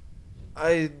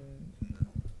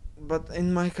 But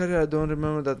in my career I don't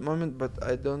remember that moment. But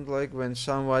I don't like when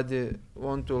somebody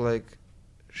want to like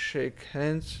shake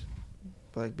hands,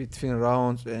 like between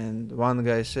rounds, and one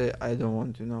guy say I don't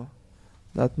want to know.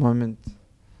 That moment,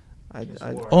 I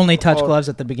Only touch or- gloves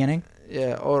at the beginning.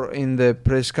 yeah. Or in the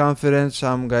press conference,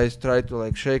 some guys try to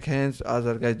like shake hands,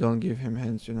 other guys don't give him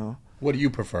hands. You know. What do you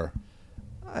prefer?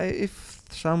 If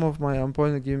some of my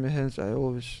opponent give me hands, I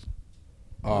always.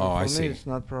 Oh, for I me, see. it's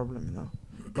not problem, you know.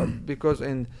 But because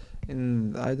in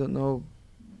I don't know,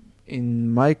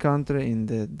 in my country, in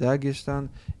the Dagestan,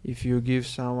 if you give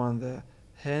someone the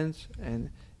hands and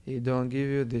he don't give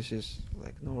you, this is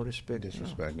like no respect.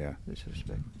 Disrespect, yeah.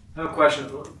 Disrespect. I have a question.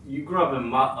 You grew up in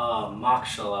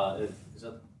Makhshala. Is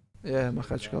that Yeah,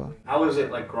 Makhachkala. how was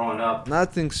it like growing up?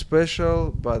 Nothing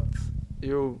special, but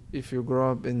if you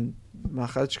grow up in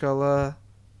Makhachkala,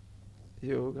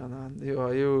 you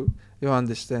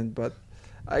understand. But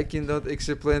I cannot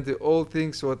explain the all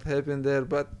things what happened there.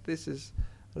 But this is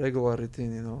regular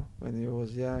routine, you know. When you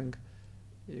was young,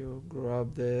 you grew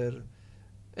up there.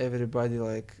 Everybody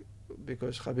like,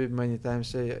 because Khabib many times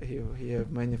say he have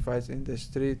many fights in the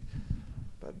street,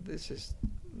 but this is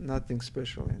nothing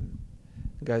special in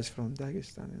guys from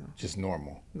Dagestan, you know. Just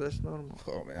normal. That's normal.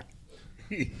 Oh man,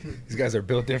 these guys are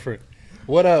built different.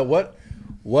 What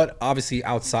obviously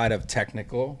outside of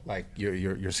technical, like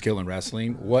your skill in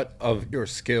wrestling, what of your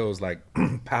skills like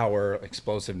power,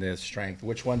 explosiveness, strength,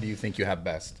 which one do you think you have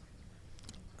best?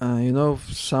 You know,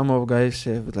 some of guys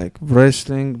have like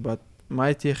wrestling, but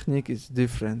my technique is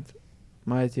different.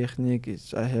 My technique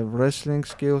is I have wrestling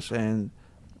skills and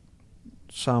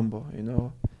sambo, you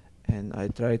know, and I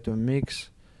try to mix,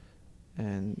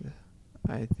 and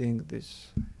I think this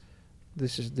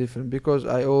is different because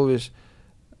I always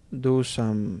do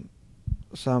some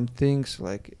things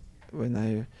like when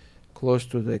I close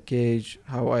to the cage,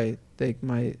 how I take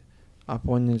my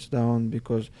opponents down,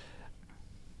 because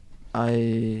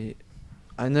I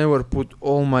never put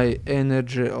all my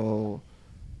energy, or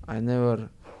I never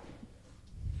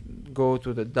go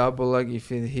to the double leg. If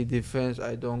he defends,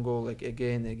 I don't go like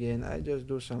again. I just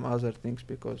do some other things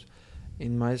because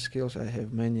in my skills I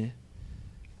have many.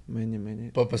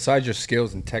 But besides your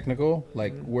skills and technical,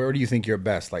 like where do you think you're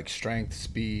best? Like strength,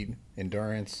 speed,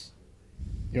 endurance.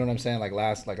 You know what I'm saying? Like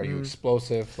are you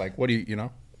explosive? Like what do you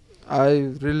know?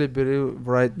 I really believe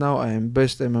right now I am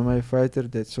best MMA fighter.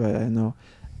 That's why I know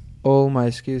all my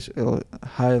skills are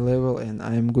high level and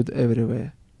I am good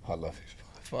everywhere. I love it.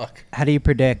 Fuck. How do you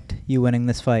predict you winning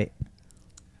this fight?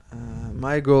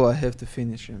 My goal, I have to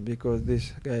finish him because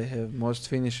this guy have most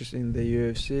finishes in the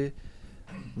UFC.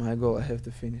 My goal, I have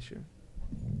to finish him.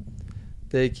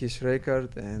 Take his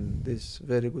record, and this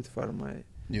very good for my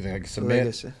You think I can submit?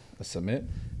 legacy. A submit?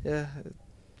 Yeah,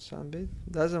 some bit.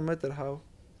 Doesn't matter how.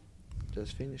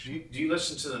 Just finish. Do you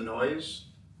listen to the noise?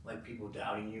 Like people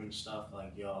doubting you and stuff?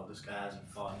 Like, yo, this guy hasn't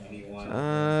fought anyone.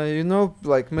 You know,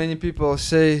 like many people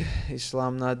say,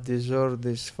 Islam not deserve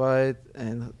this fight,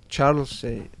 and Charles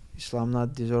say Islam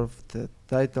not deserve the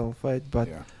title fight. But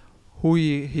Yeah. who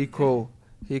he call?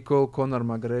 He call Conor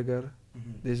McGregor.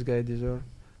 This guy deserve.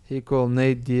 He call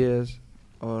Nate Diaz,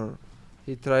 or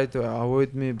he tried to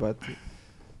avoid me, but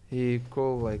he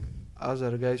call like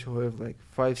other guys who have like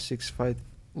 5-6 fight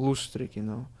lose streak, you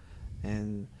know.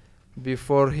 And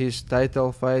before his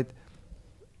title fight,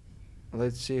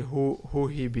 let's see who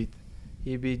he beat.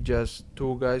 He beat just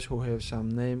two guys who have some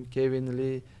name, Kevin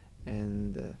Lee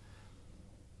and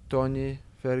Tony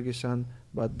Ferguson.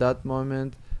 But that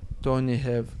moment, Tony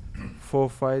have 4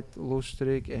 fight lose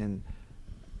streak, and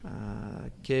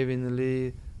Kevin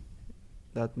Lee,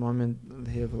 that moment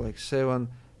he have like 7.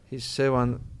 His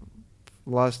 7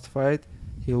 last fight,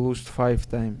 he lost 5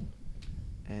 times.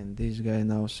 And this guy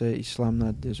now say Islam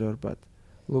not deserve, but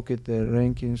look at the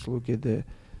rankings, look at the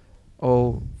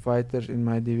all fighters in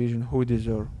my division who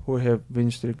deserve, who have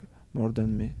win streak more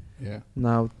than me. Yeah.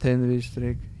 Now 10 win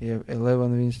streak, he have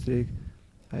 11 win streak.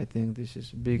 I think this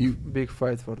is big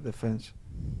fight for the fans.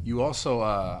 You also,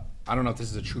 I don't know if this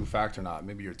is a true fact or not.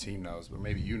 Maybe your team knows, but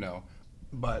maybe you know.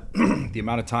 But the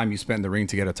amount of time you spent in the ring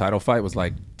to get a title fight was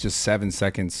like just 7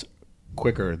 seconds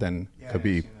quicker than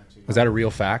Khabib. Was that a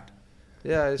real fact?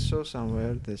 Yeah, I saw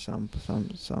somewhere there's some.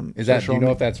 Is that? Do social you know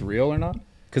me- if that's real or not?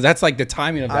 Because that's like the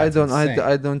timing of that.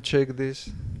 I don't check this.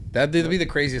 That'd be the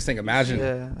craziest thing. Imagine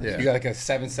Yeah. you got like a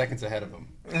 7 seconds ahead of him.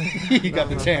 You got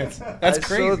the chance. That's I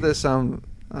crazy. saw there's some.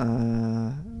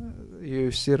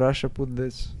 You see Russia put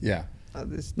this. Yeah,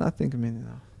 It's nothing mean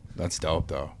now. that's dope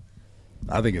though.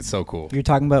 I think it's so cool. You're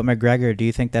talking about McGregor. Do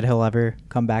you think that he'll ever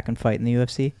come back and fight in the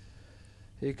UFC?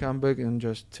 He come back and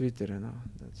just Twitter, you know.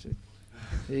 That's it.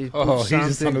 He Oh, put he's just on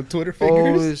the something Twitter figures.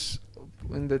 always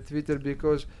in the Twitter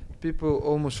because people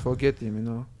almost forget him, you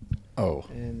know. Oh,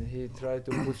 And he tried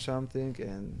to put something,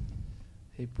 and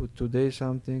he put today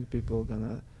something. People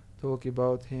gonna talk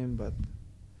about him, but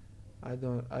I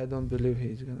don't believe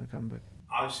he's gonna come back.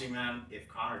 Obviously, man, if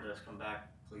Connor does come back,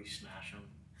 please smash him.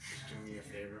 Just do me a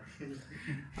favor.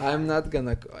 I'm not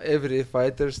gonna. Every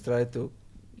fighters try to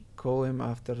call him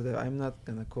after the. I'm not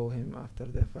gonna call him after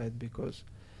the fight because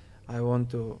I want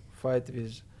to fight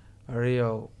with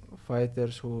real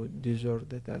fighters who deserve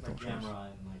the title. Like Gamrot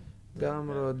and like.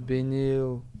 Gamrot,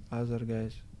 Benil, other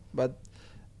guys. But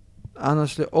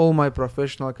honestly, all my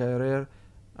professional career,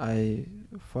 I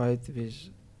fight with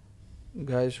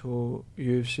guys who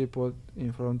UFC put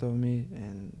in front of me,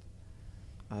 and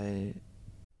I.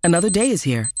 Another day is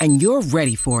here, and you're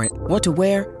ready for it. What to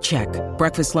wear? Check.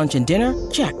 Breakfast, lunch, and dinner?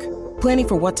 Check. Planning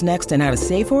for what's next and how to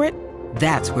save for it?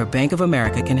 That's where Bank of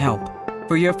America can help.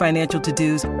 For your financial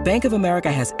to-dos, Bank of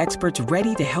America has experts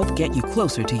ready to help get you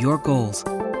closer to your goals.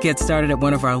 Get started at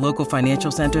one of our local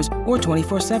financial centers or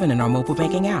 24/7 in our mobile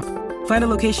banking app. Find a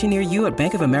location near you at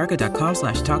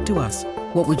bankofamerica.com/talktous.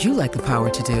 What would you like the power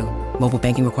to do? Mobile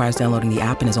banking requires downloading the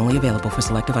app and is only available for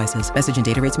select devices. Message and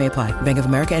data rates may apply. Bank of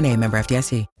America NA, member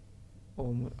FDIC.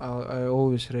 I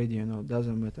always ready, you know.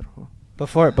 Doesn't matter who.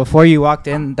 Before you walked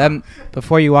in, them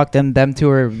two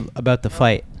were about to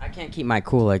fight. I can't keep my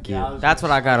cool like you. Yeah, I was That's what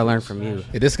gonna I gotta say, learn from you.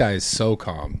 yeah, this guy is so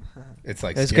calm. It's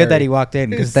like It's scary. good that he walked in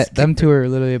because them two were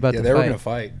literally about Yeah, to they were fight. gonna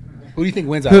fight. Who do you think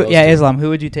wins out of those two? Islam. Who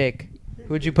would you take?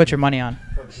 Who would you put your money on?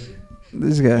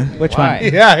 This guy. Which Why?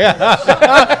 one? Yeah.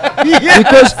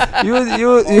 Because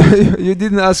you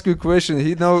didn't ask a question.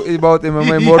 He know about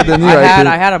MMA more than you.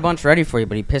 I had a bunch ready for you,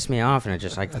 but he pissed me off, and it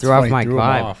just like That's threw off funny, my threw him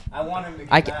vibe. off. I want him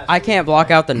to. I can't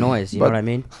block out the noise. You know But- what I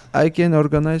mean? I can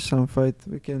organize some fight.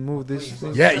 We can move this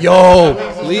thing. Yeah, yo,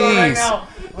 please,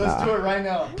 Let's do it right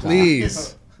now.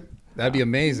 please. That'd be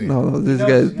amazing. No, this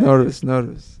guy is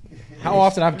nervous. How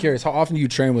often? I'm curious. How often do you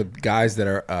train with guys that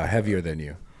are heavier than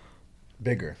you,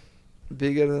 bigger?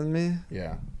 Bigger than me.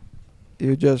 Yeah.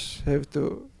 You just have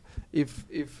to. If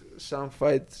some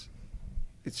fights,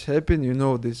 it's happen. You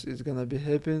know this is gonna be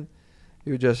happen.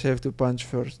 You just have to punch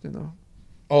first. You know.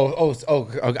 Oh.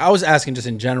 I was asking just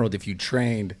in general if you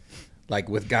trained like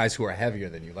with guys who are heavier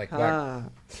than you, like. I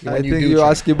when you think do you train.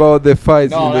 ask about the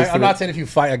fights. No, in the I'm street. not saying if you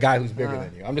fight a guy who's bigger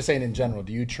than you. I'm just saying in general.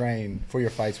 Do you train for your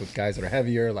fights with guys that are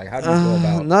heavier? Like, how do you go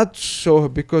about? Not so,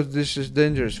 because this is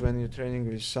dangerous when you're training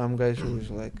with some guys who is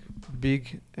like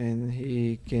big and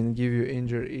he can give you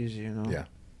injury easy, you know. Yeah.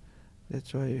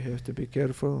 That's why you have to be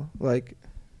careful. Like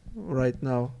right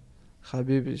now,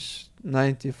 Khabib is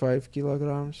 95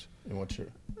 kilograms And what's your?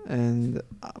 and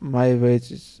my weight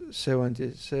is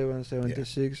 77,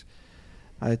 76.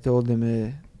 I told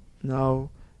him,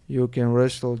 now you can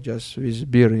wrestle just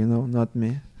with beer, you know, not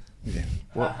me. Yeah.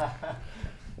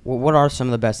 What are some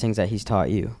of the best things that he's taught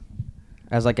you,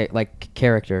 as like a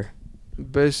character?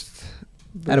 Best,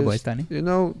 Attaboy, Stanley. you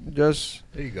know, just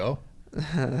There you go.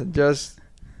 just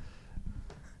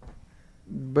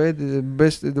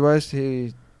best advice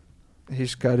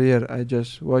his career. I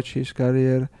just watch his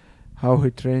career, how he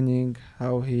training,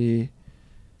 how he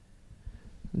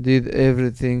did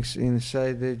everything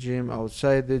inside the gym,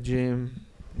 outside the gym.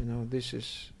 You know, this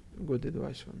is good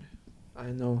advice for me. I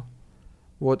know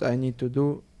what I need to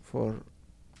do for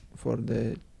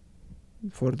the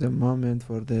moment,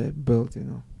 for the build. You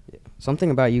know.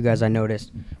 Something about you guys I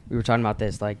noticed. We were talking about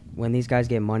this. Like when these guys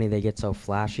get money, they get so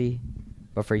flashy.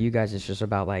 But for you guys, it's just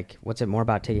about like, what's it more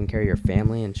about taking care of your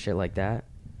family and shit like that?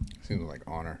 Seems like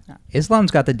honor.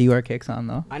 Islam's got the Dior kicks on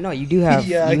though. I know you do have.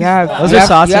 Yeah, you he's have. fly. You Those are have,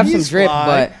 saucy. you have some He's drip,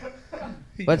 fly.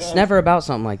 but it's never about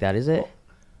something like that, is it?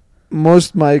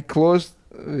 Most my clothes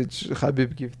which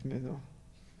Habib gifted me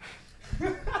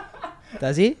though.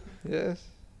 Does he? Yes.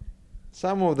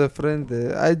 Some of the friends,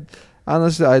 I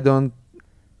honestly I don't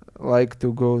like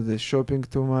to go the shopping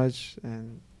too much,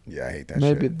 and Yeah, I hate that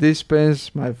maybe shit. these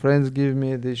pants my friends give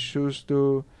me, these shoes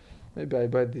too. Maybe I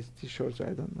buy these t-shirts.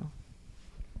 I don't know.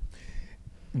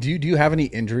 Do you have any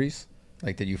injuries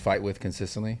like that you fight with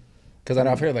consistently? Because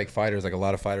I've heard like fighters, like a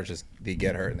lot of fighters, just they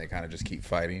get hurt and they kind of just keep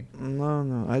fighting.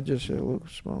 No. I just look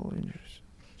small injuries.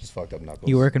 Just fucked up knuckles.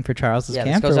 You working for Charles's Yeah,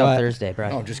 this camp goes or out what? Thursday, bro.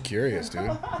 No, I'm just curious, dude.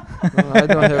 No, I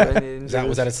don't have any injuries.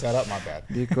 Was that a setup? My bad.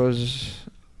 because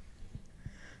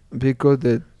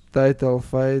the title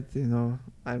fight, you know,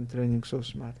 I'm training so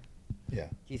smart. Yeah.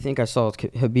 Do you think I saw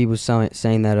Habib was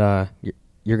saying that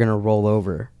you're gonna roll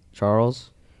over Charles?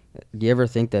 Do you ever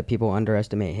think that people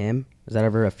underestimate him? Is that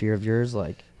ever a fear of yours?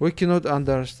 Like, We cannot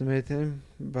underestimate him,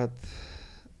 but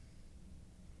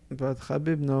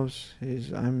Habib knows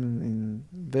I'm in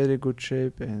very good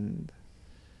shape, and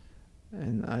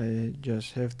I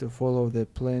just have to follow the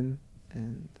plan,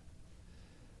 and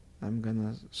I'm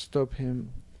gonna stop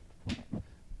him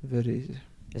very easy.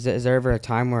 is there ever a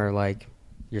time where like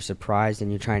you're surprised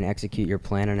and you're trying to execute your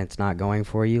plan and it's not going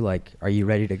for you? Like, are you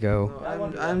ready to go?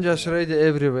 No, I'm just ready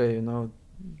every way, you know.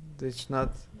 It's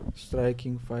not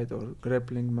striking fight or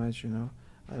grappling match, you know.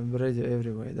 I'm ready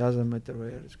every way. Doesn't matter where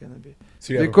it's gonna be.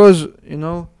 So you have Because you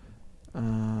know,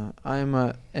 I'm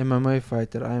a MMA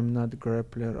fighter. I'm not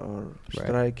grappler or Right.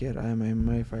 striker. I'm a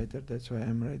MMA fighter. That's why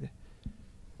I'm ready.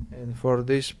 And for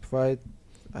this fight,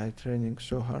 I'm training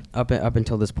so hard. Up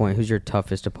until this point, who's your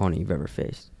toughest opponent you've ever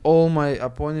faced? All my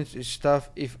opponents is tough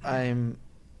if I'm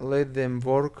let them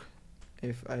work,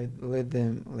 if I let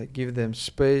them like give them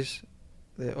space,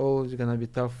 they always gonna be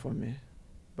tough for me.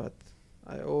 But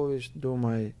I always do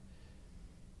my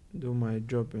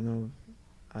job, you know.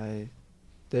 I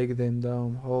take them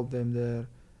down, hold them there,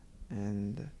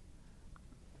 and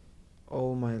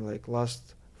all my like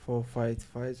last 4 fights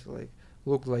like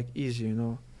look like easy, you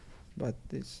know, but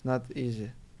it's not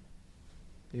easy.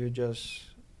 You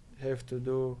just have to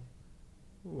do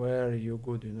where you're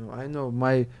good, you know. I know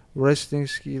my wrestling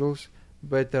skills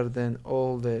better than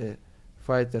all the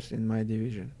fighters in my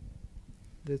division.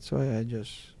 That's why I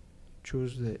just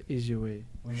choose the easy way.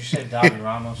 Would you say Davi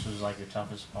Ramos was like your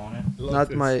toughest opponent?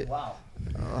 Not my Wow.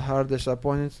 hardest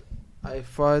opponent. I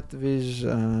fought with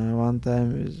one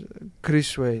time with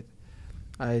Chris Wade.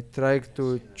 I tried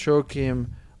to choke him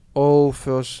all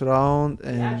first round,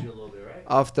 and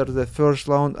after the first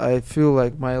round I feel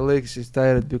like my legs is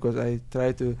tired because I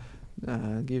tried to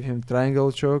give him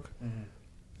triangle choke,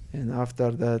 and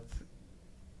after that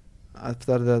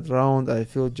round I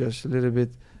feel just a little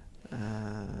bit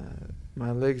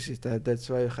my legs is tired. That's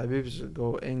why Habib's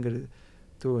go angry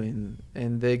too,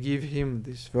 and they give him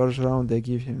this first round, they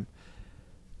give him,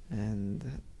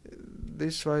 and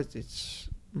this fight it's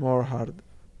more hard.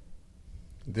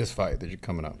 this fight that you're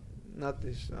coming up. Not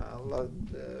this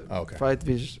Okay. fight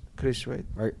with Chris Wade.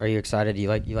 Are you excited? You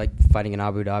like fighting in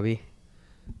Abu Dhabi?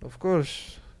 Of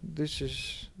course, this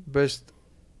is best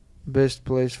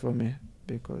place for me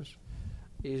because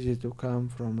easy to come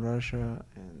from Russia,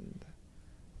 and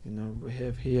you know we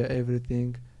have here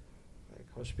everything, like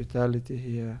hospitality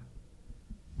here.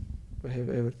 We have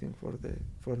everything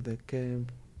for the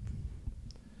camp,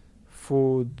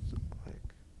 food, like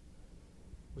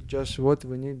just what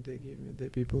we need. They give me. The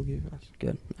people give us.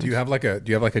 Good. Do you have like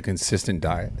a consistent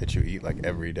diet that you eat like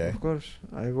every day? Of course,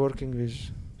 I working with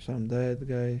some diet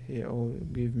guy. He always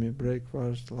give me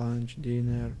breakfast, lunch,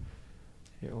 dinner.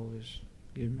 He always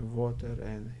give me water,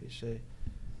 and he say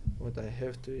what I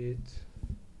have to eat.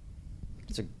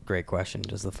 It's a great question.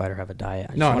 Does the fighter have a diet?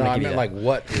 I just No, wanna I give you meant that. like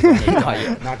what is on the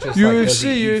diet, not just like does he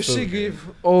eat UFC food?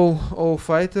 give all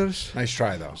fighters. Nice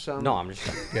try though. Some No, I'm just.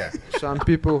 Yeah. some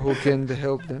people who can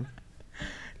help them.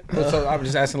 So I'm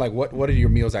just asking like what do your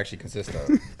meals actually consist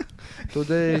of?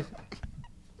 Today,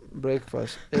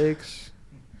 breakfast eggs.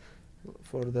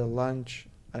 For the lunch,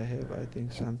 I have I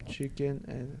think some chicken,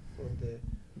 and for the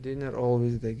dinner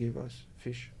always they give us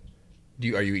fish.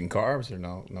 Are you eating carbs or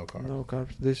no carbs? No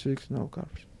carbs. This week no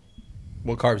carbs.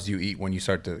 What carbs do you eat when you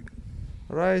start to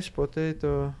Rice,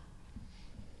 potato,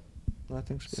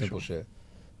 nothing special. simple shit?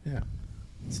 Yeah.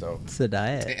 So It's the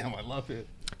diet. damn, I love it.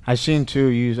 I seen too.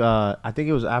 Use I think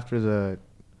it was after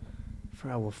I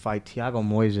forgot what fight, Thiago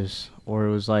Moises, or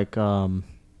it was like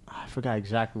I forgot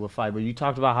exactly what fight. But you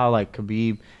talked about how like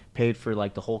Khabib paid for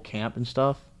like the whole camp and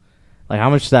stuff. Like, how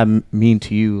much does that mean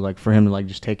to you? Like, for him to like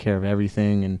just take care of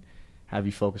everything and have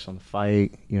you focus on the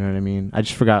fight. You know what I mean? I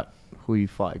just forgot who you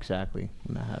fought exactly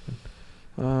when that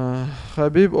happened.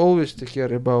 Habib always take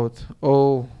care about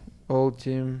all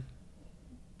team.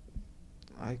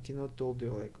 I cannot told you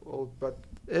like all, but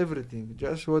everything.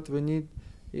 Just what we need.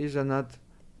 He's a not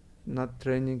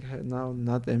training now,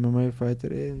 not MMA fighter,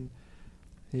 and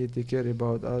he take care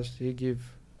about us. He give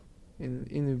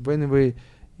in when we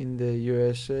in the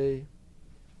USA.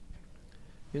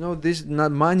 You know, this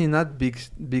not money, not big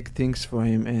things for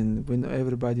him, and when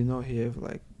everybody know he have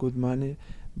like good money,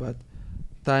 but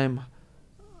time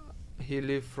he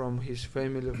lived from his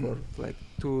family for like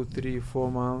 2, 3,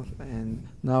 4 months, and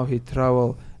now he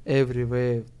travel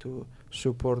everywhere to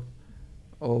support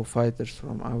all fighters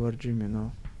from our gym. You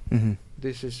know, Mm-hmm.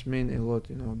 this is mean a lot.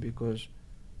 You know, because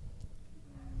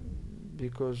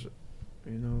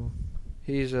you know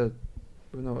he's a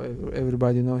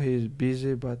everybody know he's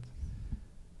busy, but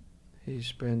he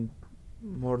spent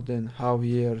more than half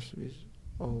years with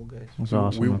all guys. That's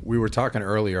awesome. We were talking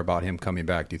earlier about him coming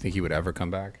back. Do you think he would ever come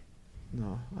back?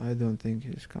 No, I don't think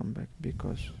he's come back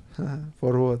because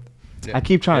for what? Yeah. I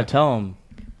keep trying to tell him.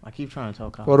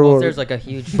 Kyle. For Well, what? if there's like a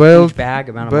huge Belt- bag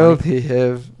amount of Belt money. he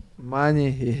have,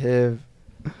 money he have,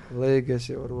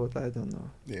 legacy or what? I don't know.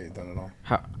 Yeah, done it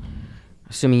all.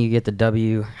 Assuming you get the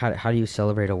W, how do you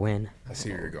celebrate a win? I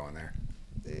see where you're going there.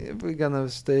 We're gonna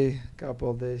stay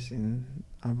couple days in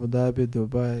Abu Dhabi,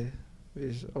 Dubai,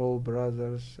 with all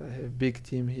brothers. I have big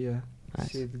team here.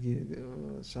 Nice. Sit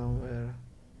somewhere,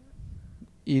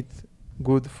 eat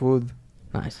good food.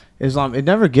 Nice. Islam, it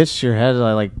never gets to your head.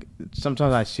 Like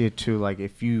sometimes I see it too. Like,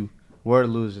 if you were to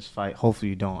lose this fight, hopefully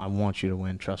you don't. I want you to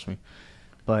win, trust me.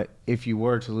 But if you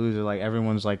were to lose it, like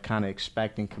everyone's like kind of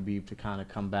expecting Khabib to kind of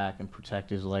come back and protect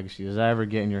his legacy. Does that ever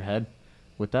get in your head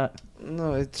with that?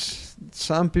 No, it's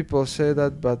some people say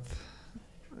that, but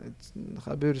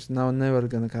Khabib is now never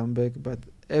gonna come back. But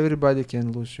everybody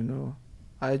can lose, you know.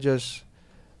 I just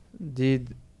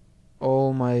did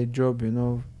all my job, you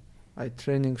know. I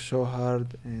training so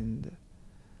hard, and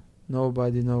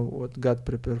nobody know what God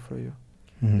prepared for you.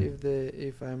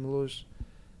 If I'm lose,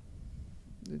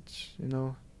 it's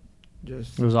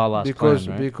just It was all last because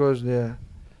plan, right? because yeah,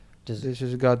 Does this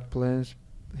is God plans.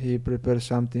 He prepares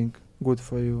something good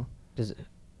for you. does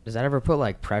that ever put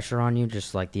like pressure on you?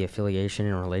 Just like the affiliation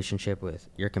and relationship with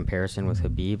your comparison with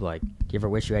Khabib. Like, do you ever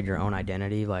wish you had your own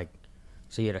identity? Like,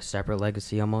 so you had a separate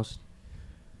legacy almost.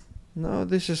 No,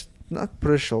 this is not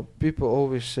pressure. People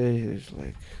always say it's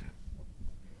like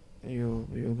you're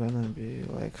gonna be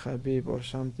like Khabib or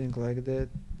something like that,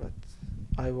 but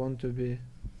I want to be.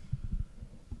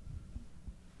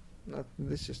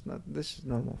 This is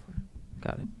normal for me.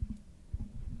 Got it.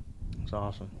 It's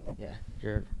awesome. Yeah,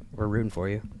 we're rooting for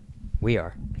you. We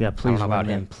are. Yeah, please know win, about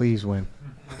man. him. Please win.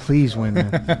 Please win,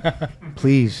 man.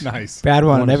 Please. Nice. Brad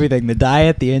wanted Honest- everything: the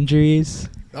diet, the injuries.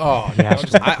 Oh, Yeah.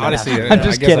 I honestly, I'm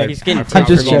just kidding. He's kidding. forgot I'm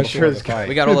just we're going joking. before the fight.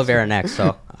 We got Oliveira next,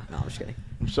 so no, I'm just kidding.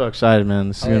 I'm so excited, man.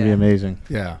 This is Oh, going to be yeah. amazing.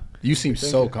 Yeah, you seem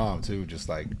so calm too. Just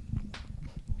like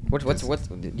What's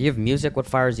do you have music? What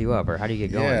fires you up, or how do you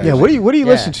get going? Yeah. Yeah, what do you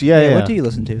Yeah. listen to? Yeah. What do you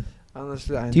listen to?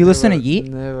 Honestly, I Do you listen to never- Yeet?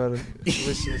 Never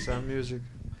listen to some music,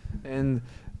 and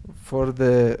for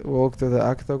the walk to the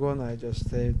octagon, I just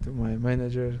say to my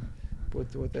manager,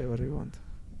 put whatever you want.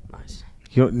 Nice.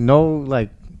 You know, like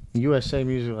USA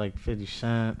music, like 50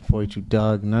 Cent, 42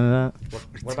 Doug, none of that?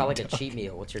 What about like a cheat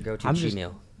meal? What's your go-to I'm cheat just-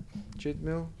 meal? Cheat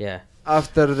meal. Yeah.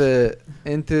 After the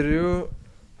interview,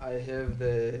 I have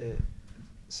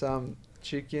some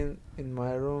chicken in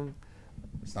my room.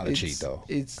 it's not a cheat though.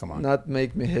 It's Come on. not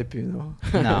make me happy, you know.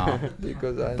 No.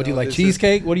 Because I But do you know like this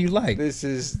cheesecake? What do you Is, like? this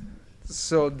is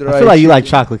so dry. I feel like you like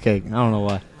chicken. chocolate cake. I don't know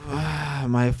why.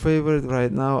 My favorite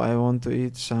right now, I want to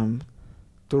eat some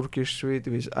Turkish sweet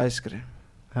with ice cream.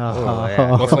 Oh,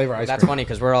 yeah. What flavor ice That's cream? funny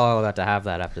because we're all about to have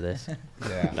that after this.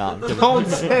 Yeah. No, I'm kidding. Don't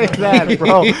say that,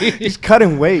 bro. He's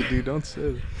cutting weight, dude. Don't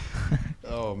say that.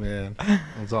 Oh man.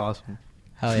 That's awesome.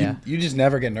 Hell yeah. You just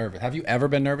never get nervous. Have you ever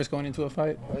been nervous going into a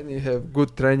fight? When you have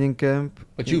good training camp,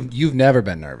 But you've never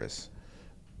been nervous.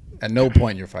 At no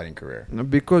point in your fighting career.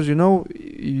 because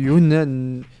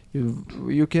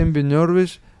you can be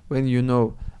nervous when you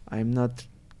know I'm not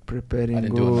preparing I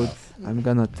didn't do good. enough. I'm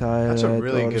gonna tire That's a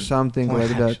really or good something point,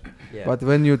 like that. Yeah. But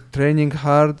when you're training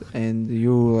hard and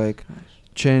you like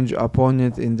change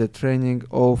opponent in the training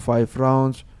all 5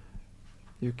 rounds,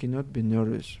 you cannot be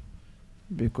nervous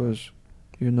because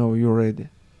you know you're ready.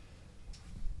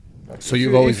 So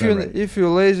you've always if been you ready. if you're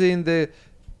lazy in the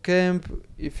camp,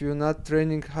 if you're not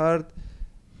training hard,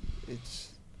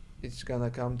 it's gonna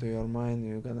come to your mind.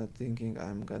 You're gonna thinking,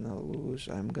 I'm gonna lose,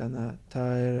 I'm gonna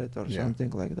tired or Yeah.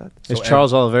 something like that. Is So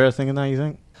Charles Oliveira thinking that, you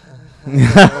think?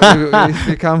 If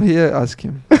you come here, ask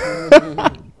him.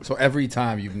 So every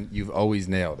time you've always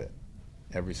nailed it,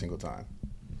 every single time.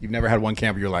 You've never had one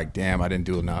camp where you're like, damn, I didn't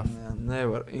do enough.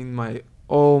 Never in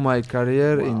all my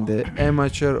career in the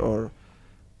amateur or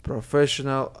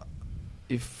professional.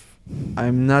 If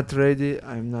I'm not ready,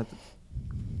 I'm not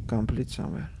complete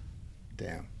somewhere.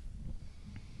 Damn.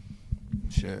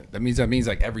 Shit. That means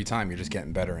like every time you're just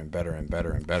getting better and better and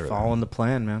better and better. Following the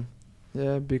plan, man.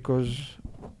 Yeah, because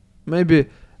maybe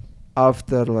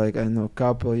after like I know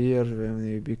couple years when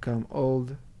you become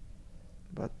old,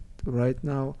 but right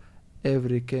now,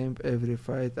 every camp, every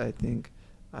fight, I think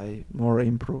I more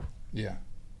improve. Yeah.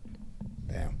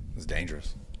 Damn. It's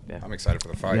dangerous. Yeah. I'm excited for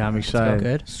the fight. Yeah, I'm man. excited.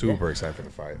 Good. Super excited for the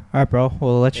fight. All right, bro.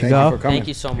 We'll let you Thank go. you for coming. Thank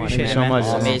you so much. Appreciate man. it, man. much.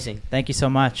 It's amazing. Thank you so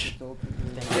much.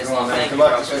 Thank Good you,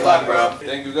 luck, bro.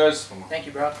 Thank you, guys. Thank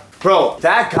you, bro. Bro,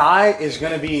 that guy is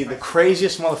gonna be the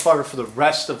craziest motherfucker for the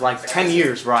rest of like 10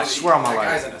 years, bro. I swear on my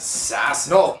life. an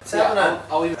assassin. No.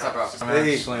 I'll leave it up,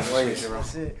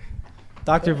 bro.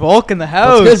 Dr. Volk in the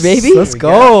house. good, baby? Let's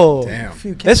go. Damn.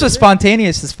 This was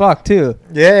spontaneous as fuck, too.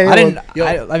 Yeah, I didn't.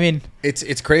 yo. I mean,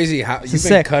 It's crazy how you've been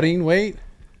sick. cutting weight.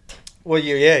 Well,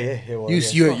 yeah. Well,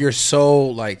 You're so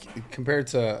like compared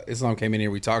to Islam came in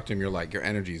here. We talked to him. You're like your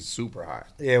energy is super high.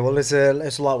 Yeah, well,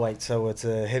 it's lightweight, so it's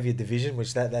a heavier division,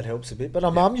 which that helps a bit. But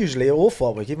I'm usually all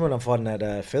fight week, even when I'm fighting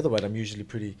at featherweight, I'm usually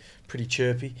pretty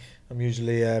chirpy. I'm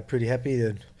usually pretty happy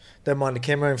and don't mind the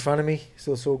camera in front of me.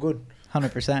 So it's all good.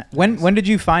 100%. When did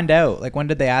you find out? Like, when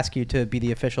did they ask you to be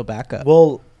the official backup?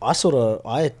 Well, I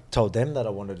told them that I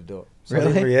wanted to do it. So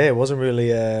Really? it wasn't really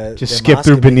Just them skip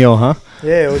through asking me. Benil, huh?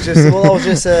 Yeah, it was just. Well, I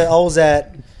was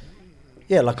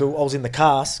I was in the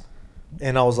cast,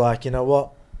 and I was like, you know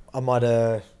what, I might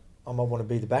want to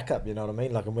be the backup. You know what I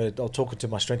mean? Like I was talking to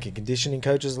my strength and conditioning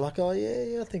coaches, like, oh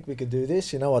yeah, I think we could do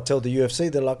this. You know, I tell the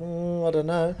UFC, they're like, I don't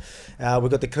know. We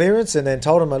got the clearance, and then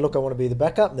told them, look, I want to be the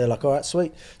backup. And they're like, all right,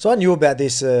 sweet. So I knew about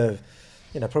this.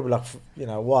 Probably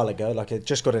a while ago, like it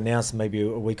just got announced maybe a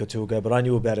week or two ago, but I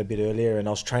knew about it a bit earlier, and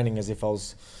I was training as if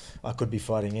I could be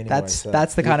fighting anyway.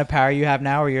 That's the kind of power you have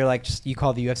now, where you're like, you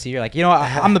call the UFC, you're like, you know what,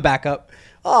 I'm the backup.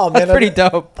 Oh man, That's pretty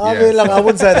dope. I mean, like, I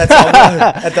wouldn't say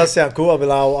that does sound cool. I'll be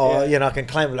like, I can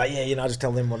claim like, I just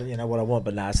tell them what I want,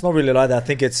 but nah, it's not really like that. I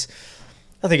think it's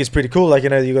pretty cool. Like,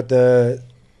 you got the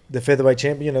featherweight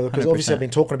champion, because obviously 100%. I've been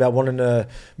talking about wanting to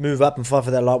move up and fight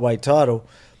for that lightweight title.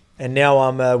 And now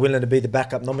I'm willing to be the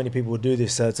backup. Not many people would do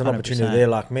this, so it's an 100%. opportunity there.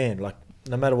 Like, man, like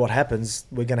no matter what happens,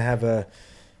 we're gonna have a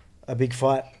big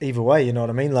fight either way. You know what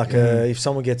I mean? Like, if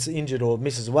someone gets injured or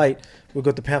misses weight, we've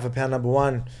got the pound for pound number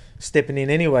one stepping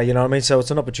in anyway. You know what I mean? So it's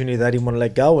an opportunity they didn't want to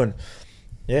let go. And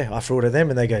yeah, I threw it at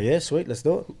them, and they go, yeah, sweet, let's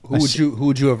do it. Who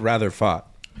would you have rather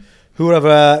fought? Who would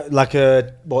have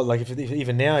if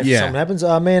even now if something happens,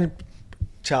 man.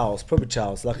 Probably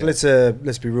Charles. Like, let's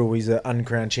be real. He's an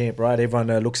uncrowned champ, right? Everyone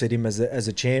looks at him as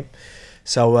a champ.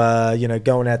 So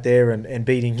going out there and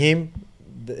beating him,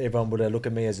 everyone would look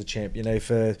at me as a champ.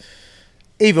 For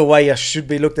either way, I should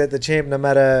be looked at the champ, no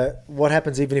matter what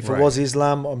happens. Even if it was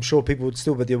Islam, I'm sure people would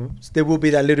still. But there will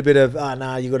be that little bit of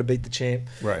you got to beat the champ,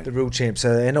 Right. the real champ.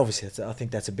 So, and obviously, I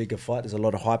think that's a bigger fight. There's a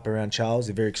lot of hype around Charles.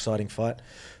 A very exciting fight.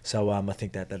 So I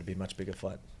think that'll be a much bigger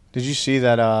fight. Did you see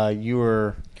that you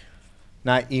were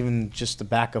not even just the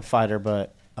backup fighter,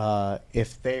 but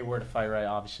if they were to fight, right,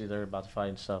 obviously they're about to fight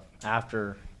and stuff,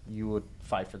 after you would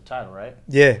fight for the title, right?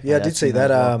 Yeah, I did that's see in that.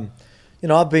 there as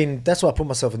well. That's why I put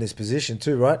myself in this position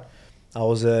too, right?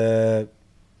 I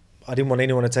didn't want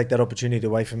anyone to take that opportunity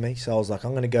away from me, so I was like,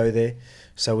 I'm going to go there.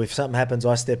 So if something happens,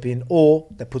 I step in, or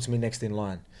that puts me next in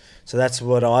line. So that's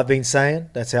what I've been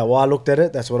saying. That's how I looked at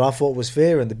it. That's what I thought was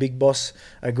fair, and the big boss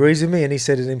agrees with me, and he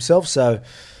said it himself. So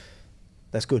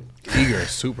that's good.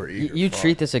 Super eager. You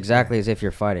treat this exactly as if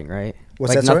you're fighting, right? What's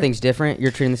like that, sorry? nothing's different.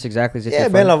 You're treating this exactly as if Yeah, you're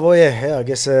man. fighting. I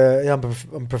guess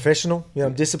I'm professional.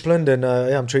 I'm disciplined, and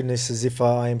I'm treating this as if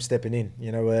I am stepping in.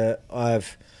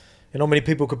 Many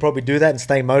people could probably do that and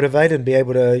stay motivated and be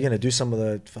able to do some of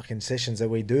the fucking sessions that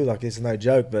we do. Like, it's no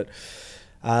joke, but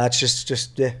it's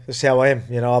just that's how I am.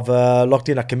 I've locked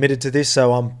in. I committed to this,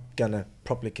 so I'm gonna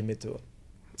properly commit to it.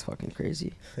 It's fucking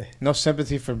crazy. No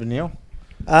sympathy for Benil?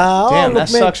 Damn, Damn, that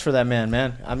sucks for that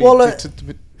man. I mean, Well,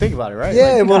 Think about it, right?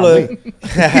 Yeah, Like, well, golly.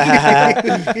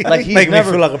 like he's making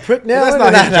never- me feel like a prick now. That's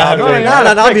not his job, man. No,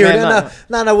 I'm Prick, hearing man, it.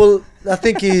 No. Well, I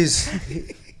think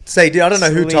I don't know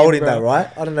who Sweet, told him bro. that, right?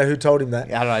 I don't know who told him that.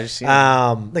 Yeah, I don't know. I just seen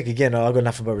Like again, I got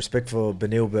nothing but respect for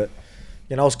Benil, but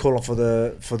you know, I was calling for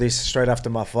this straight after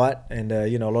my fight, and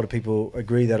you know, a lot of people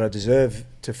agree that I deserve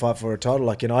to fight for a title.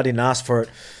 Like, you know, I didn't ask for it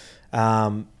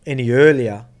any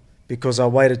earlier because I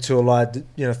waited till I,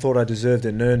 you know, thought I deserved it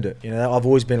and earned it. You know, I've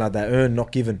always been like that, earned,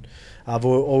 not given. I've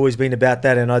always been about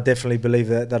that, and I definitely believe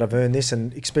that I've earned this,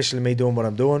 and especially me doing what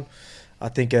I'm doing. I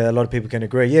think a lot of people can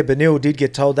agree. Yeah, Benil did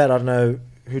get told that. I don't know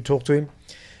who talked to him.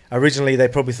 Originally, they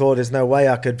probably thought there's no way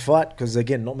I could fight because,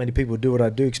 again, not many people do what I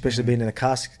do, especially being in a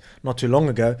cask not too long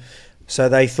ago. So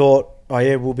they thought, oh,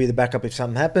 yeah, we'll be the backup if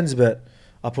something happens. But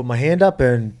I put my hand up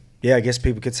and, yeah, I guess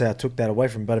people could say I took that away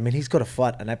from him. But, I mean, he's got to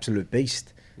fight an absolute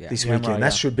beast this Gamrot, weekend.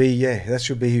 That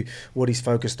should be what he's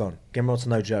focused on. Gamrot's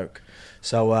no joke.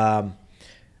 So,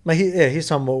 his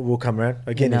time will come around.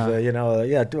 Again,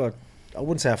 I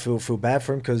wouldn't say I feel bad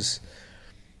for him because,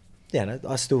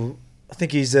 I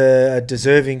think he's a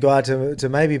deserving guy to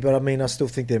maybe, but I mean, I still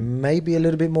think there may be a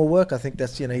little bit more work. I think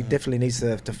that's, he definitely needs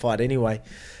to fight anyway.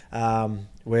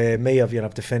 Where me, I've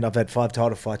had 5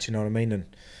 title fights, you know what I mean?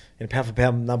 And pound for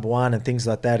pound number 1 and things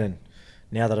like that. And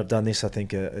now that I've done this, I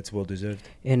think it's well deserved.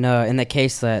 In the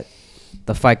case that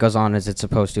the fight goes on as it's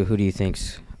supposed to, who do you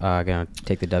think's gonna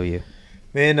take the W?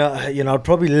 Man, I'd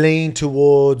probably lean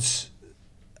towards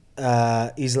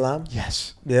Islam.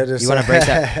 Yes. Yeah, You want to break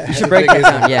that? You should break that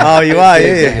down. Yeah. Oh, you are.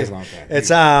 Big Yeah. Islam fan.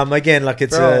 It's again like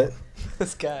it's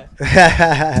This guy.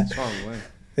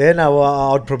 yeah. No,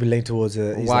 I'd probably lean towards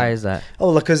Islam. Why is that?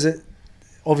 Oh, because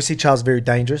obviously Charles is very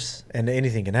dangerous and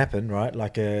anything can happen, right?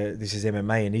 Like this is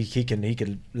MMA and he can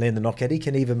land the knockout. He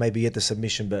can even maybe get the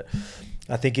submission, but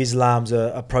I think Islam's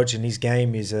approach in his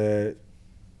game is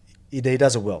he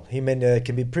does it well. Him and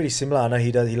can be pretty similar. I know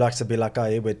he likes to be like, oh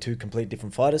yeah, we're 2 complete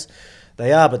different fighters.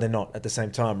 They are, but they're not at the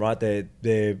same time, right?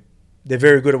 They're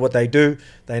very good at what they do.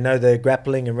 They know their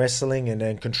grappling and wrestling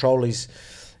and control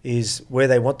is where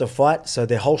they want to fight. So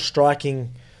their whole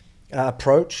striking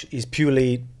approach is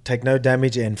purely take no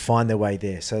damage and find their way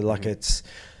there. So like it's,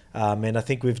 and I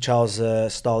think with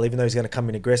Charles' style, even though he's going to come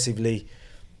in aggressively,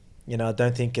 I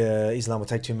don't think Islam will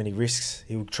take too many risks.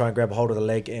 He will try and grab a hold of the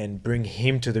leg and bring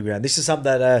him to the ground. This is something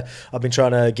that I've been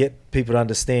trying to get people to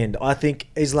understand. I think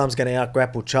Islam's going to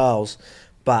out-grapple Charles,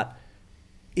 but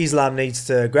Islam needs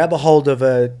to grab a hold of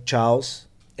Charles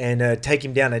and take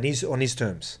him down on his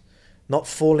terms. Not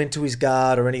fall into his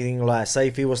guard or anything like that. Say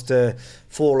if he was to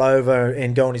fall over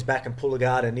and go on his back and pull a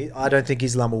guard, I don't think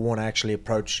Islam will want to actually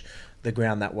approach the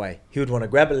ground that way. He would want to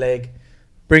grab a leg,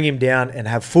 bring him down and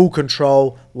have full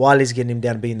control while he's getting him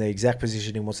down and be in the exact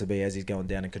position he wants to be as he's going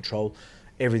down and control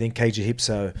everything, cage your hips,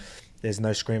 so there's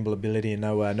no scramble ability and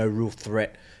no real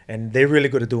threat. And they're really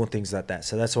good at doing things like that.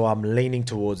 So that's why I'm leaning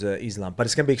towards Islam. But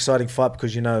it's going to be an exciting fight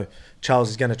because, Charles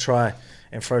is going to try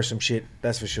and throw some shit,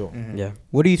 that's for sure. Mm-hmm. Yeah.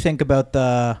 What do you think about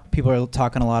people are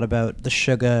talking a lot about the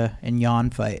Sugar and Jan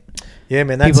fight? Yeah,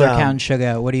 man, that's... People are counting Sugar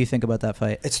out. What do you think about that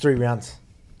fight? It's 3 rounds.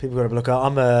 People got to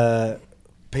look.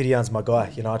 Peter Yan's my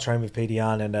guy. I train with Peter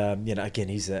Yan and, again,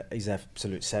 he's an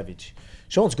absolute savage.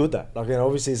 Sean's good, though. Like,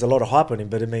 obviously there's a lot of hype on him,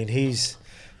 but, I mean, he's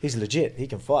legit. He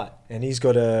can fight. And he's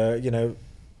got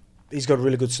he's got a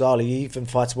really good style. He even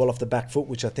fights well off the back foot,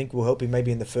 which I think will help him maybe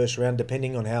in the first round,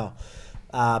 depending on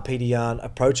how Peter Yan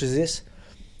approaches this.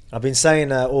 I've been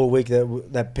saying all week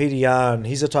that Peter Yan,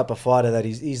 he's the type of fighter that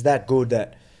he's that good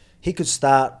that he could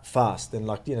start fast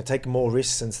and take more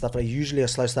risks and stuff. Usually a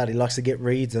slow start. He likes to get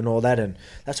reads and all that, and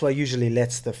that's why he usually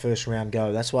lets the first round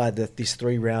go. That's why this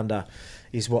 3-rounder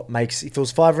is what makes. If it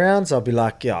was 5 rounds, I'd be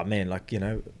like, yeah, man,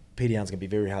 Peter Yan's gonna be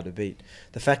very hard to beat.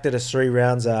 The fact that it's 3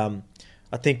 rounds,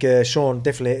 I think Sean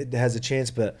definitely has a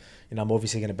chance, but I'm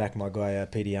obviously going to back my guy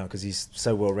Peter Yan because he's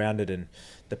so well rounded and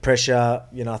the pressure.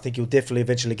 I think he'll definitely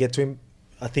eventually get to him.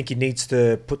 I think he needs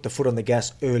to put the foot on the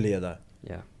gas earlier though.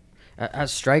 Yeah.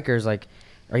 As strikers, are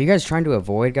you guys trying to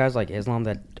avoid guys like Islam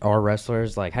that are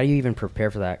wrestlers? How do you even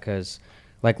prepare for that? Because,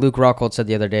 Luke Rockhold said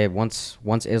the other day, once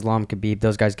Islam could beat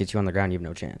those guys, get you on the ground, you have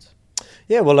no chance.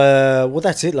 Yeah, well,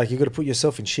 that's it. You got to put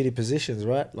yourself in shitty positions,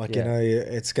 right? Yeah.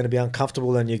 It's going to be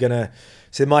uncomfortable, and you're going to.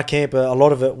 So my camp, a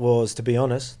lot of it was, to be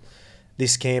honest,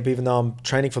 this camp. Even though I'm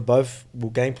training for both,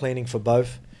 game planning for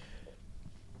both,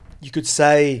 you could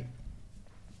say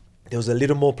there was a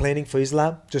little more planning for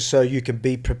Islam, just so you can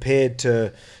be prepared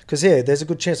to. Because there's a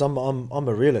good chance I'm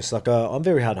a realist. I'm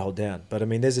very hard to hold down, but I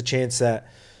mean, there's a chance that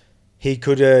he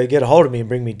could get a hold of me and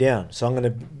bring me down. So I'm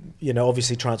going to,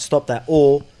 obviously try and stop that,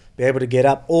 or be able to get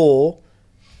up, or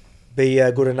be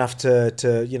good enough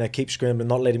to keep scrambling,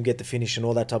 not let him get the finish and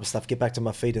all that type of stuff. Get back to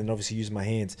my feet and obviously use my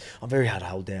hands. I'm very hard to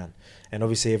hold down, and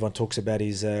obviously everyone talks about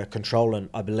his control, and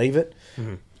I believe it.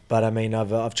 Mm-hmm. But I mean,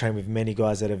 I've trained with many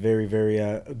guys that are very very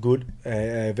good,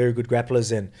 very good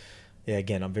grapplers, and yeah,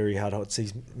 again, I'm very hard. It's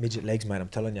these midget legs, mate. I'm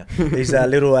telling you, these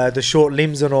little the short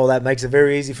limbs and all that makes it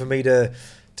very easy for me to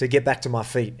get back to my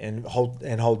feet and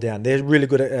hold down. They're really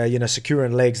good at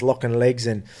securing legs, locking legs,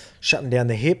 and shutting down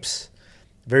the hips.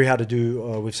 Very hard to do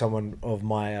with someone of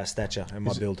my stature and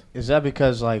my build. Is that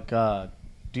because, like,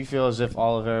 do you feel as if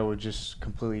Oliveira would just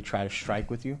completely try to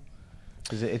strike with you?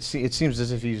 Because it seems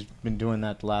as if he's been doing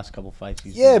that the last couple fights.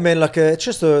 Yeah, man. Like, it's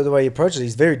just the way he approaches it.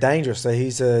 He's very dangerous. So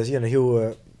he's,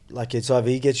 he'll like it's either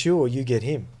he gets you or you get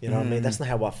him. You know what I mean? That's not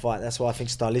how I fight. That's why I think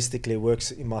stylistically it works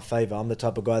in my favor. I'm the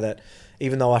type of guy that,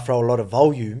 even though I throw a lot of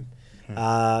volume,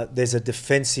 there's a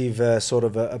defensive sort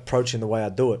of approach in the way I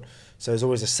do it. So there's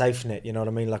always a safe net, you know what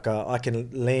I mean? Like I can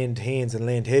land hands and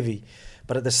land heavy,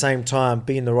 but at the same time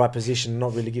be in the right position and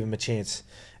not really give him a chance.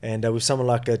 And with someone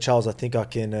like Charles, I think I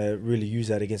can really use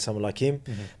that against someone like him.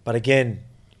 But again,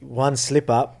 one slip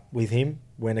up with him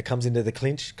when it comes into the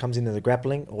clinch, comes into the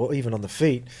grappling, or even on the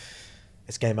feet,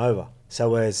 it's game over.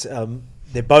 So as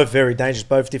they're both very dangerous,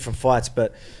 both different fights,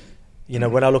 but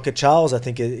when I look at Charles, I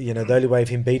think the only way of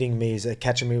him beating me is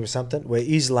catching me with something. Where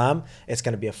Islam, it's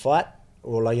going to be a fight.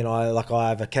 Or I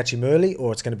either catch him early,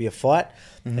 or it's going to be a fight,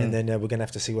 and then we're going to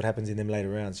have to see what happens in them later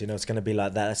rounds. It's going to be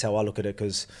like that. That's how I look at it.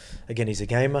 Because again, he's a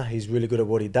gamer. He's really good at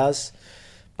what he does,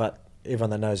 but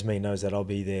everyone that knows me knows that I'll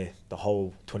be there the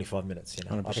whole 25 minutes.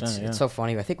 100%, It's so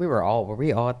funny. I think were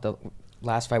we all at the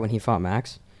last fight when he fought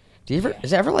Max? Is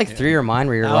it ever like through your mind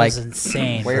where you're That like was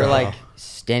insane, where you're bro. like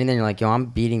standing there and you're like, yo, I'm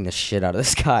beating the shit out of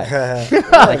this guy.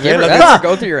 Like, you ever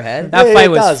go through your head? That Yeah, fight it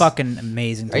was does. fucking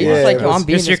amazing. Are you just like, yo, I'm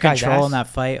beating Just your this guy's control ass? in that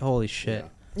fight. Holy shit.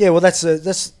 Yeah, well, that's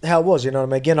how it was. You know what I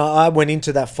mean? Again, I went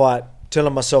into that fight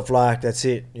telling myself like, that's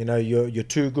it. You're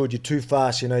too good. You're too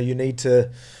fast. You need to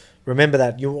remember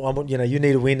that. You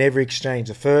need to win every exchange.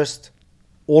 The first,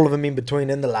 all of them in between,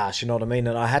 and the last. You know what I mean?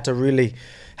 And I had to really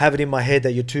have it in my head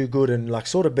that you're too good and like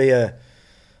sort of be a,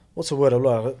 what's the word?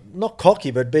 Not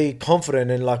cocky, but be confident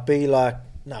and like be like,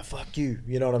 no, fuck you.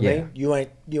 You know what I mean? You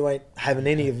ain't having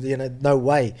any of no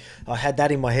way. I had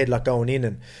that in my head like going in,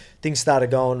 and things started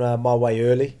going my way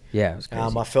early. Yeah, it was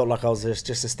crazy. I felt like I was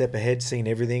just a step ahead, seeing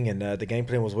everything, and the game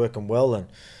plan was working well, and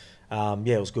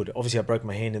it was good. Obviously, I broke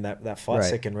my hand in that fight, Right.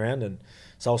 second round, and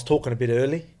so I was talking a bit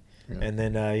early. And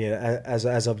then, as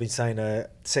I've been saying,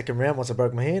 second round, once I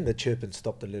broke my hand, the chirping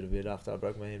stopped a little bit after I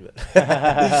broke my hand. But, but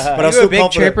I Are was you still a big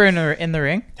confident. chirper in the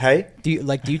ring? Hey? Do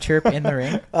you chirp in the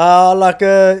ring?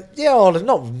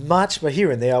 Not much, but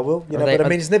here and there I will. Are they- But I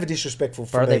mean, it's never disrespectful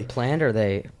for Are me. they planned or are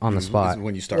they on the spot?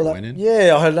 When you start winning.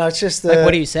 It's just. Like,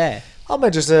 what do you say? I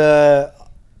mean, just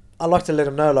I like to let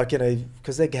them know, like,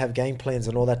 because they have game plans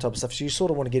and all that type of stuff. So you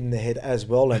sort of want to get in their head as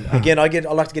well. And again, I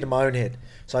like to get in my own head.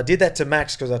 So I did that to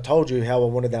Max because I told you how I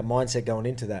wanted that mindset going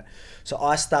into that. So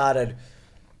I started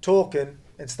talking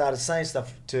and started saying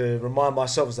stuff to remind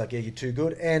myself, it's like, yeah, you're too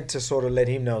good, and to sort of let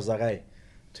him know, I was like, hey,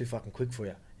 too fucking quick for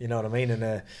you. You know what I mean?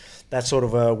 And that's sort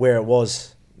of where it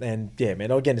was. And yeah, man,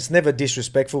 again, it's never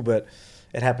disrespectful, but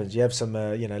it happens. You have some,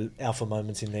 alpha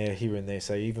moments in there, here and there.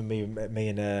 So even me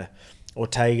and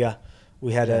Ortega,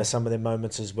 we had some of their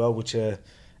moments as well, which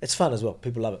it's fun as well.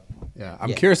 People love it. Yeah,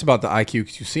 I'm curious about the IQ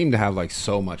because you seem to have like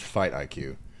so much fight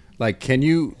IQ. Like, can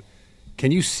you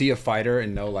see a fighter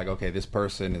and know like, okay, this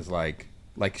person is like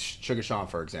Sugar Sean,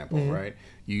 for example, right?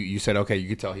 You said, okay, you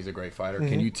could tell he's a great fighter.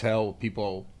 Can you tell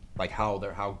people like how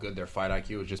good their fight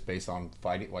IQ is just based on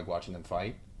fighting, like watching them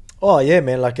fight? Oh yeah,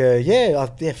 man. Like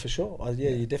for sure.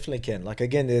 You definitely can. Like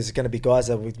again, there's going to be guys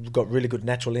that we've got really good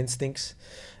natural instincts,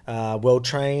 well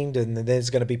trained, and then there's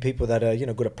going to be people that are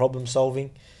good at problem solving,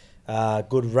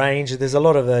 good range. There's a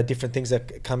lot of different things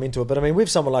that come into it. But I mean, with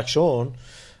someone like Sean,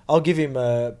 I'll give him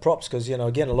props because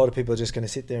again, a lot of people are just going to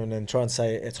sit there and then try and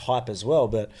say it's hype as well,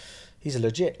 but he's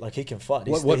legit. Like he can fight.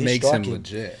 What He's makes him striking.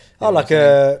 legit?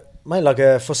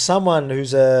 For someone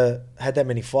who's had that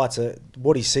many fights,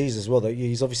 what he sees as well, that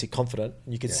he's obviously confident.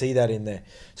 You can see that in there.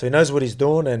 So he knows what he's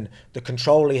doing and the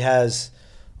control he has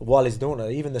while he's doing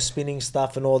it. Even the spinning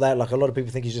stuff and all that. Like a lot of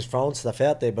people think he's just throwing stuff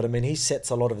out there, but I mean, he sets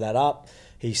a lot of that up.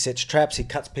 He sets traps. He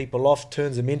cuts people off,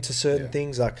 turns them into certain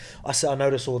things. Like I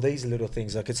notice all these little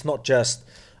things. Like it's not just,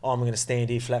 I'm going to stand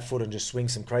here flat foot and just swing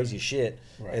some crazy shit.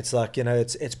 Right. It's like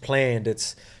it's planned.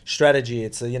 It's strategy.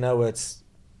 It's it's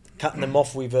cutting them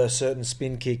off with certain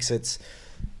spin kicks. It's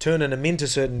turning them into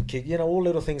certain kick. All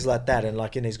little things like that. And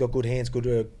like he's got good hands,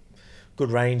 good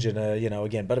range, and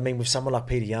again. But I mean, with someone like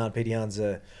Peter Yan, Peter Yan's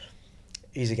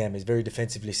he's a game. He's very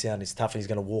defensively sound. He's tough, and he's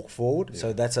going to walk forward.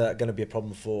 So that's going to be a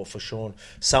problem for Sean.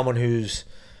 Someone who's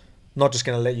not just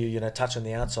going to let you touch on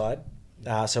the outside.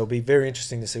 So it'll be very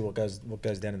interesting to see what goes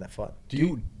down in that fight. Do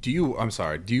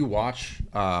you watch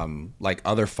like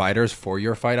other fighters for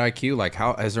your fight IQ? Like,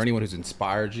 how is there anyone who's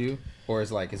inspired you, or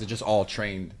is it just all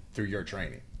trained through your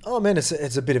training? Oh man,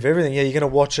 it's a bit of everything. Yeah, you're going to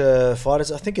watch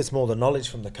fighters. I think it's more the knowledge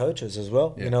from the coaches as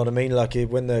well. Yeah. You know what I mean? Like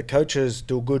when the coaches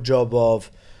do a good job of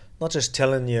not just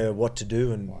telling you what to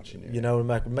do and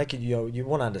making you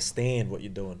want to understand what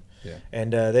you're doing. Yeah.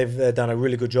 And they've done a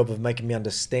really good job of making me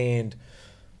understand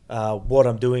what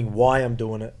I'm doing, why I'm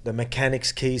doing it, the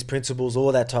mechanics, keys, principles,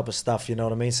 all that type of stuff. You know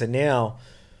what I mean? So now,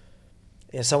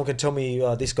 someone can tell me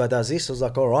this guy does this. I was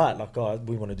like, all right,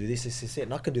 we want to do this, it,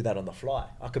 and I can do that on the fly.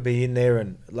 I could be in there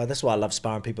and that's why I love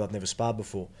sparring people I've never sparred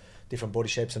before, different body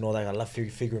shapes and all that. I love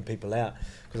figuring people out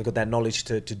because I've got that knowledge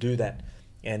to do that.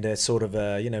 And it's sort of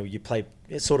you play.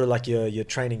 It's sort of like you're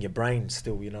training your brain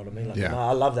still. You know what I mean?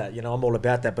 I love that. I'm all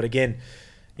about that. But again,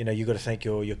 you got to thank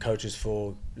your coaches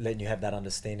for letting you have that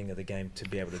understanding of the game to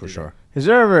be able to do that. Is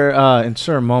there ever in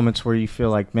certain moments where you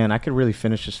feel like, man, I could really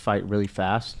finish this fight really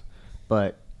fast,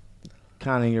 but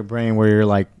kind of in your brain where you're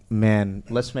like, man,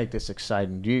 let's make this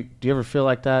exciting? Do you ever feel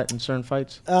like that in certain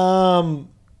fights?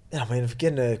 I mean,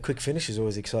 getting a quick finish is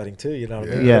always exciting too. You know what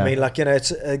I mean? Yeah. I mean, I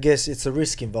guess it's a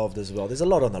risk involved as well. There's a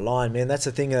lot on the line, man. That's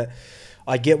the thing that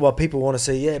I get. What people want to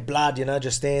see, blood.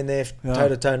 Just stand there toe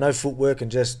to toe, no footwork,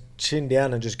 and just chin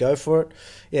down and just go for it.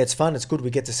 Yeah, it's fun. It's good. We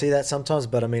get to see that sometimes.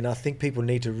 But I mean, I think people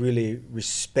need to really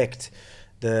respect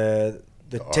the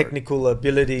technical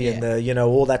ability and the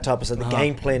all that type of stuff, the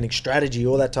game planning, strategy,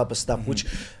 all that type of stuff. Which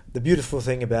the beautiful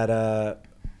thing about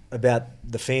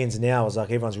the fans now is like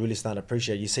everyone's really starting to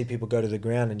appreciate. You see people go to the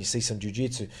ground and you see some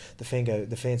jiu-jitsu, the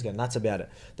fans go nuts about it.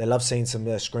 They love seeing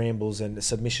some scrambles and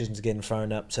submissions getting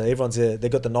thrown up. So everyone's they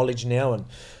got the knowledge now, and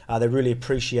they really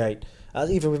appreciate.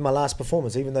 Even with my last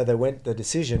performance, even though they went the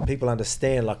decision, people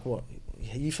understand like what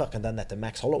you fucking done that to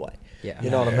Max Holloway. Yeah, you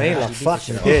know what I mean? Like fuck,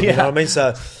 you did. You know what I mean?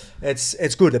 So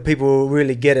it's good that people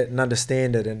really get it and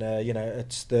understand it, and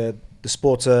it's the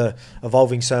sports are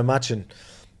evolving so much, and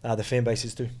the fan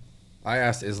bases too. I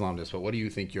asked Islam this, but what do you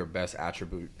think your best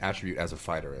attribute as a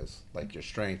fighter is? Like your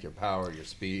strength, your power, your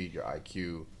speed, your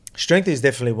IQ? Strength is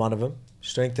definitely one of them.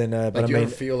 Strength and but you ever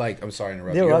feel like, I'm sorry to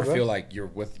interrupt. You ever feel like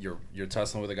you're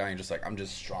tussling with a guy and you're just like, I'm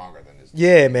just stronger than this.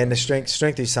 Yeah, man. The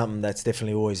strength is something that's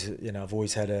definitely always I've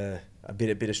always had a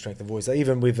bit of strength. I've always,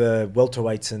 even with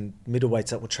welterweights and middleweights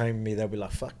that will train with me, they'll be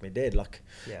like, fuck me, Dad. Like,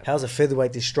 how's a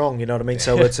featherweight this strong? You know what I mean?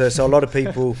 So it's so a lot of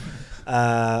people.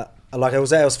 Like it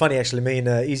was funny actually. Me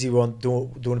and Easy were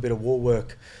doing a bit of war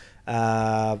work.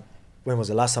 When was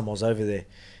the last time I was over there?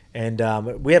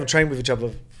 And we haven't trained with each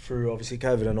other through obviously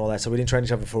COVID and all that, so we didn't train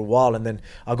each other for a while. And then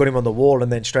I got him on the wall,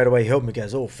 and then straight away he helped me. He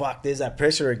goes, "Oh fuck, there's that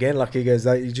pressure again." Like he goes,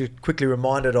 "You just quickly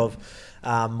reminded of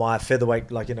my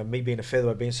featherweight, like me being a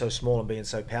featherweight, being so small and being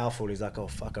so powerful." He's like, "Oh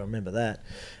fuck, I remember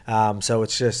that." So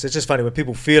it's just funny when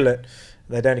people feel it,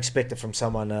 they don't expect it from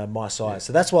someone my size.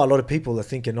 So that's why a lot of people are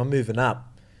thinking I'm moving up.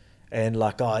 And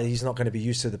like, oh, he's not going to be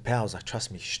used to the powers. Like,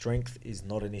 trust me, strength is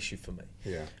not an issue for me.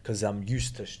 Yeah. Because I'm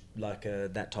used to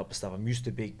that type of stuff. I'm used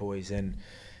to big boys, and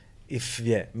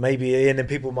maybe. And then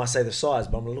people might say the size,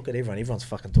 but I'm gonna look at everyone. Everyone's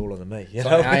fucking taller than me. You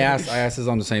know? I asked this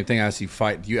on the same thing. I asked you,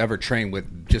 do you ever train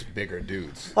with just bigger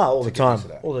dudes? Oh, all the time.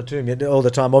 All the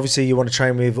time. Obviously, you want to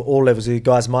train with all levels of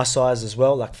guys my size as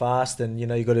well, like fast, and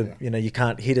you got to, you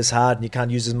can't hit as hard and you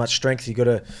can't use as much strength. You got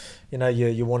to.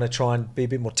 You want to try and be a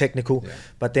bit more technical,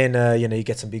 but then you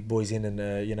get some big boys in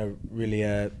and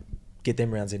really get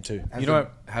them rounds in too.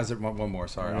 Has there one more?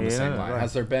 Sorry, on the same line. Right.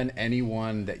 Has there been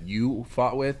anyone that you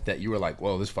fought with that you were like,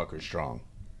 "Whoa, this fucker's strong"?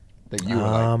 That you were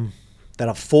like, that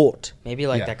I've fought. Maybe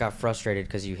that got frustrated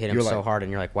because you hit him so hard,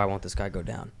 and you're like, "Why won't this guy go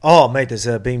down?" Oh, mate, there's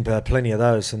been plenty of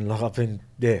those, and I've been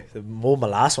all my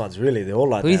last ones really. They're all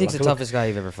like. Who do you think's the toughest guy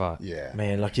you've ever fought? Yeah,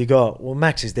 man,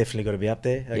 Max has definitely got to be up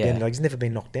there again. He's never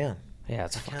been knocked down. Yeah,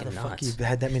 it's fucking nuts. You've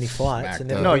had that many fights.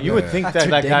 You would think that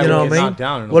guy would get knocked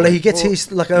down. Well, he gets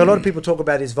his, like a lot of people talk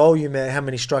about his volume, how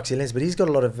many strikes he lands, but he's got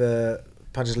a lot of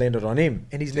punches landed on him,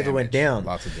 and he's never went down.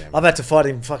 Lots of damage. I've had to fight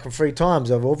him fucking 3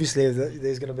 times. Obviously,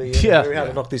 there's going to be very hard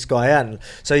to knock this guy out. And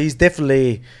so he's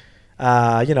definitely,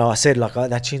 I said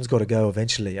that chin's got to go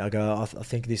eventually. I go, I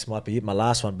think this might be it, my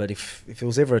last one. But if it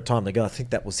was ever a time to go, I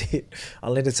think that was it. I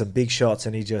landed some big shots,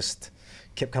 and he just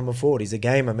kept coming forward. He's a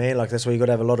gamer, man. Like, that's why you got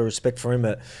to have a lot of respect for him.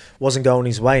 It wasn't going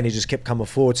his way, and he just kept coming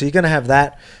forward. So you're going to have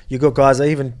that. You got guys,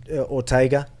 even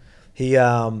Ortega. He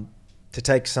to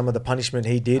take some of the punishment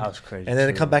he did, that was crazy, and then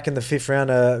to come back in the 5th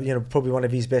round, probably one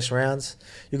of his best rounds.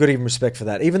 You got to give him respect for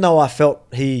that. Even though I felt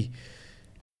he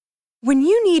When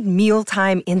you need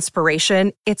mealtime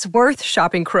inspiration, it's worth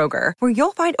shopping Kroger, where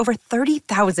you'll find over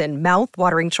 30,000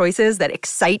 mouth-watering choices that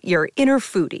excite your inner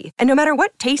foodie. And no matter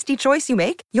what tasty choice you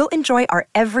make, you'll enjoy our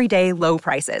everyday low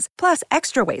prices, plus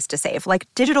extra ways to save, like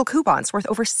digital coupons worth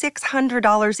over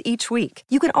 $600 each week.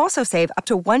 You can also save up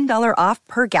to $1 off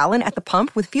per gallon at the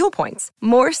pump with fuel points.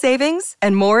 More savings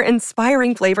and more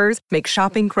inspiring flavors make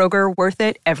shopping Kroger worth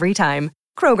it every time.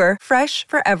 Kroger, fresh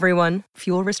for everyone.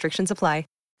 Fuel restrictions apply.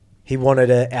 He wanted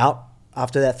it out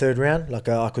after that third round. Like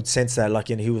I could sense that.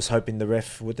 Like, and he was hoping the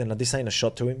ref would. And this ain't a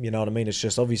shot to him. You know what I mean? It's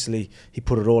just obviously he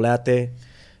put it all out there.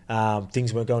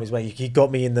 Things weren't going his way. He got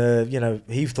me in the. You know,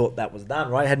 he thought that was done.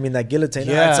 Right? Had me in that guillotine.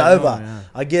 Yeah, It's I know, over. yeah.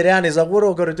 I get out and he's like, "What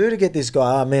do I got to do to get this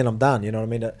guy?" Oh man, I'm done. You know what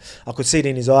I mean? I could see it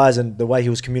in his eyes and the way he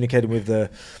was communicating with the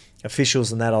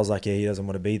officials and that. I was like, yeah, he doesn't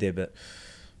want to be there, but.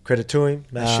 Credit to him.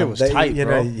 That shit was tight, you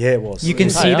bro. know, yeah, it was. You can It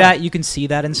was see tight. that. You can see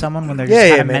that in someone when they're just Yeah,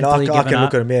 kind yeah, of man. mentally I giving can up.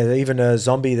 look at him. Yeah, even a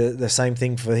zombie, the same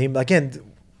thing for him. Again,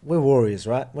 we're warriors,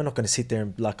 right? We're not going to sit there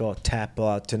and like, tap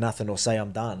to nothing or say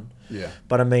I'm done. Yeah.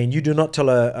 But I mean, you do not tell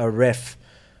a ref,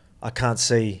 I can't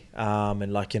see,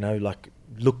 and like, you know, like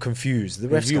look confused. The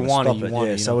If ref's you going to want it, stop you it. want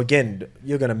Yeah. it, you So know. again,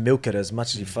 you're going to milk it as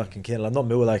much as you fucking can. Like not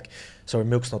milk, like sorry,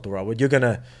 milk's not the right word. You're going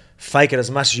to fake it as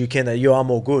much as you can that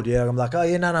I'm all good. Yeah. I'm like, oh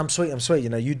yeah, no, I'm sweet. You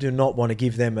know, you do not want to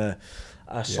give them a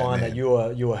sign that you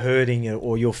are hurting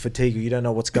or you're fatigued or you don't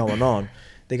know what's going on.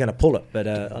 They're going to pull it. But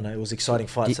I know it was an exciting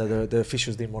fight, so the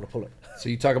officials didn't want to pull it. So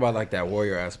you talk about like that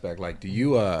warrior aspect. Like, do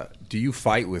you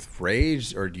fight with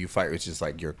rage or do you fight with just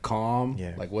like you're calm?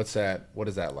 Yeah. Like, what's that? What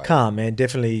is that like? Calm, man.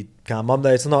 Definitely calm.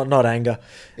 It's not anger.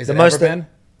 Is the it most ever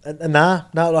been? Nah.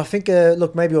 I think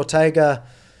look, maybe Ortega.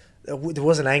 There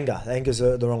wasn't anger. Anger's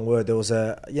the wrong word. There was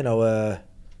there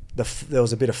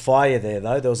was a bit of fire there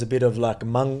though. There was a bit of like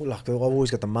I've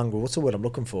always got the mongrel. What's the word I'm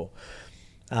looking for?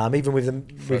 Even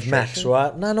with Max,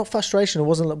 right? No, not frustration. It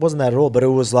wasn't that at all. But it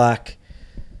was like,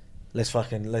 let's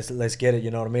get it.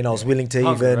 You know what I mean? I was willing to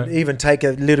Hunger, even take a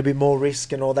little bit more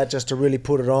risk and all that just to really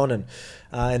put it on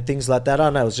and things like that. I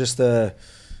don't know. It was just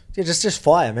just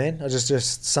fire, man. I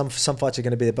just some fights are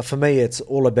going to be there. But for me, it's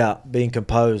all about being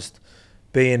composed.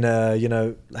 Being,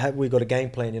 we got a game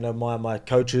plan. You know, my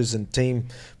coaches and team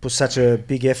put such a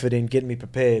big effort in getting me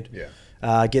prepared.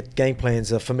 Yeah. Get game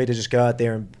plans for me to just go out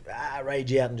there and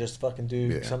rage out and just fucking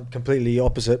do something completely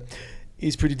opposite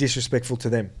is pretty disrespectful to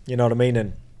them. You know what I mean?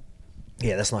 And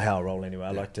yeah, that's not how I roll anyway.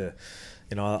 I like to,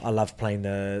 you know, I love playing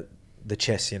the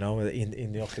chess, you know,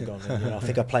 in the octagon. And, you know, I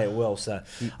think I play it well. So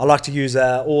I like to use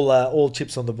all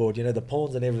chips on the board, you know, the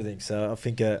pawns and everything. So I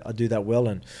think I do that well.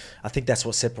 And I think that's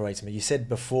what separates me. You said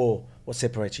before, what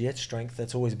separates you? Yeah, strength.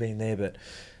 That's always been there. But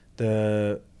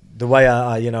the way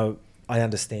I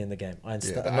understand the game. I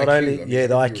understand the not IQ, only I mean,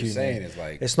 the what you IQ. were saying Man. is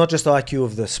like- It's not just the IQ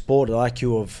of the sport, the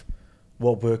IQ of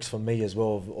what works for me as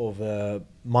well, of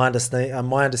my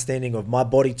understanding of my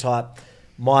body type,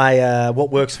 my what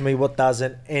works for me, what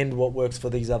doesn't, and what works for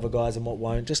these other guys and what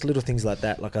won't. Just little things like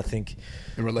that. Like I think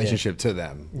in relationship to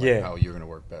them. Like Yeah. how you're gonna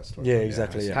work best. Yeah,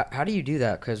 exactly. Yeah. How do you do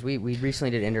that? Because we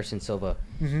recently did Anderson Silva,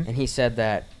 Mhm. and he said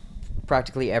that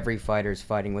practically every fighter is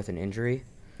fighting with an injury.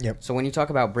 Yep. So when you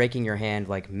talk about breaking your hand,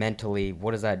 like mentally,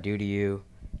 what does that do to you?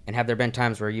 And have there been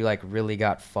times where you like really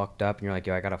got fucked up and you're like,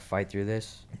 yo, I gotta fight through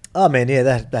this? Oh man, yeah,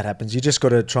 that happens. You just got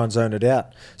to try and zone it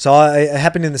out. So it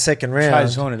happened in the second round. Try to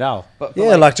zone it out. But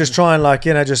Yeah, like just try and like,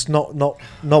 you know, just not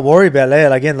worry about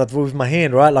that. Again, like with my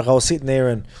hand, right? Like I was sitting there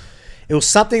and it was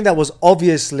something that was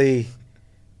obviously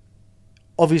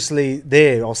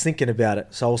there. I was thinking about it.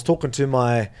 So I was talking to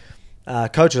my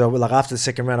coaches. Like after the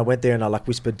second round, I went there and I like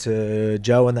whispered to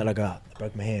Joe and they're like, I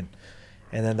broke my hand.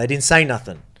 And then they didn't say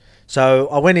nothing. So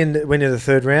I went into the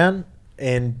third round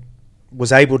and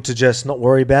was able to just not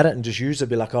worry about it and just use it.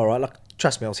 Be like, all right, like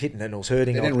trust me, I was hitting it and it was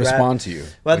hurting. They I didn't would grab. respond to you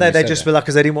Well, when they you said just that. feel like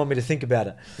because they didn't want me to think about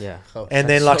it. Yeah. And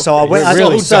then That's like so so I went. crazy. I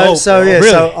Really so dope, so bro. yeah. Really?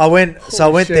 So I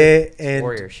went shit. there and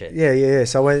Warrior shit. Yeah.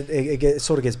 So I went. It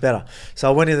sort of gets better. So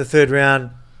I went in the third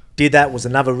round. Did that, was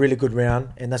another really good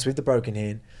round, and that's with the broken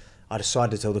hand. I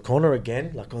decided to tell the corner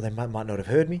again, like, oh, they might not have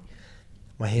heard me.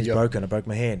 My hand's broken. I broke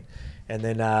my hand. And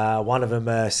then one of them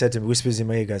said to me, whispers in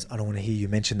my ear, he goes, I don't want to hear you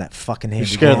mention that fucking hand.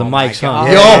 You're scared of the again." mics, huh?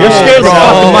 Yeah. You're scared of the Bro.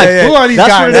 fucking mics. Yeah. Who are these That's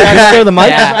guys? what it You're is. scared of the mics?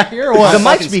 Yeah. The I'm mics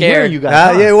fucking be hearing scared. you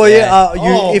guys. Yeah, well,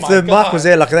 Yeah. if the mic was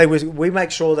there, like we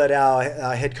make sure that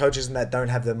our head coaches and that don't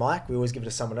have the mic, we always give it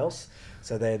to someone else,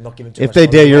 so they're not giving too If much. they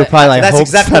noise. did, you're probably like, That's hope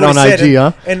exactly that what on he said. IG,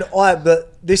 huh?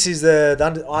 But this is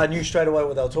I knew straight away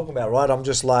what they were talking about, right? I'm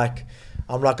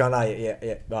like going, oh,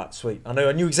 yeah, right, sweet. I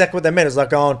knew exactly what they meant. It's like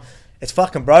going, it's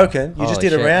fucking broken. You just Holy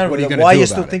did a shit. round What with are you it. gonna Why are do you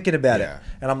about still it? thinking about Yeah. it?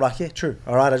 And I'm like, yeah, true.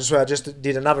 All right, I just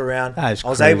did another round. That is I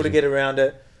was able to crazy. get around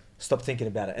it. stopped thinking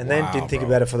about it, and Wow, then didn't think bro.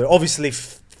 about it for the. Obviously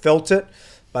felt it,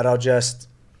 but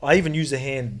I even use the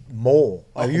hand more.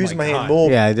 I Oh use my my hand God.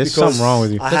 more. Yeah, there's because something wrong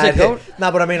with you. I Does it had go-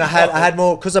 no, but I mean, I had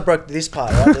more because I broke this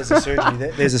part. Right, there's a surgery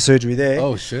there. There's a surgery there.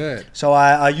 Oh shit. So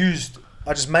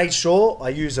I just made sure I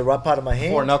used the right part of my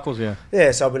hand. 4 knuckles, yeah.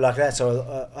 Yeah, so I'll be like that.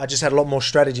 So I just had a lot more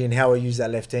strategy in how I use that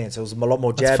left hand. So it was a lot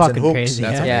more That's jabs and fucking hooks. crazy.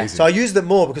 That's Yeah. amazing. So I used it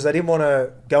more because I didn't want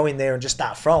to go in there and just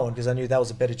start throwing because I knew that was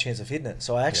a better chance of hitting it.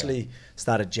 So I actually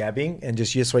started jabbing and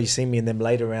just that's why you see me in them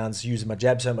later rounds using my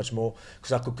jab so much more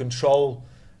because I could control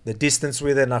the distance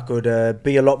with it and I could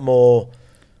be a lot more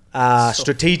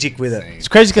strategic with it. It's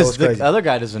crazy So because it's the crazy. other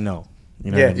guy doesn't know. You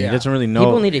know Yeah. what I mean? Yeah. He doesn't really know.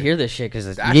 People need to hear this shit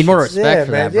because That you need more shit's- respect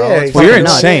for that, bro. It's Well, you're fucking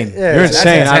nuts. insane. You're that's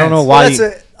insane. I don't know intense. why.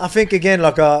 Well, I think again,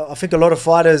 like I think a lot of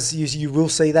fighters, you will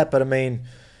see that, but I mean,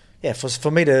 yeah,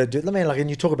 for me to do, I mean, like, and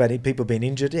you talk about people being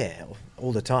injured, yeah,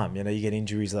 all the time. You know, you get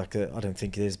injuries. Like, I don't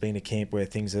think there's been a camp where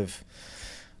things have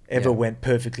ever went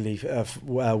perfectly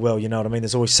well. You know what I mean?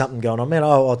 There's always something going on. Man,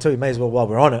 I'll tell you, may as well while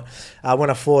we're on it. When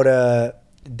I fought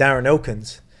Darren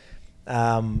Elkins,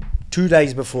 2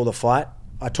 days before the fight,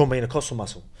 I tore my intercostal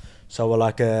muscle. So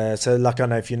I don't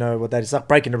know if you know what that is. Like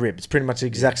breaking a rib. It's pretty much the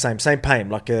exact same pain,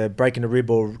 like breaking a rib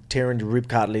or tearing the rib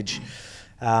cartilage.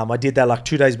 I did that like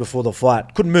 2 days before the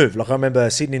fight. Couldn't move. Like I remember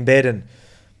sitting in bed and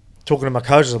talking to my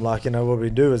coaches. I'm like, what we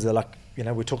do is they're like,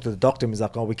 we talk to the doctor and he's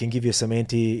like, we can give you some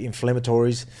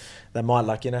anti-inflammatories that might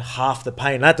half the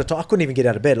pain. And at the time, I couldn't even get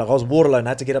out of bed. Like I was waterlogged. I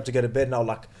had to get up to go to bed and I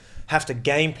would have to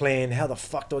game plan. How the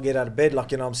fuck do I get out of bed?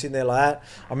 I'm sitting there like that.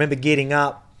 I remember getting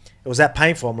up. It was that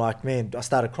painful. I'm like, man, I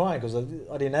started crying because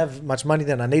I didn't have much money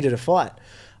then. I needed a fight.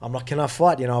 I'm like, can I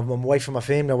fight? I'm away from my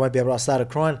family. I won't be able to. I started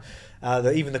crying.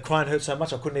 Even the crying hurt so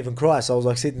much I couldn't even cry. So I was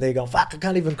like sitting there going, fuck, I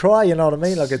can't even cry. You know what I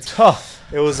mean? Like it's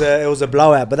it was a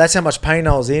blowout. But that's how much pain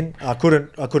I was in. I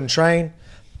couldn't train.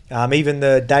 Even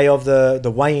the day of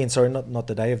the weigh-in, sorry, not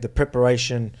the day of the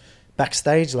preparation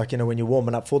backstage, when you're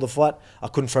warming up for the fight, I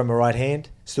couldn't throw my right hand.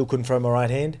 Still couldn't throw my right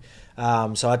hand.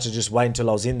 So I had to just wait until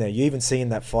I was in there. You even see in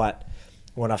that fight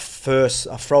when I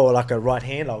throw a right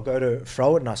hand, I'll go to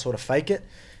throw it and I sort of fake it.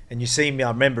 And you see me,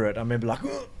 I remember it. I remember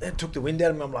it took the wind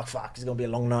out of me. I'm like, fuck, it's going to be a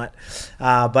long night.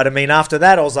 But I mean, after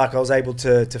that, I was able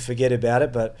to forget about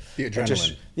it. But The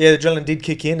adrenaline. the adrenaline did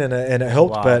kick in and it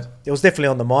helped. Wow. But it was definitely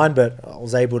on the mind. But I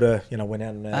was able to, went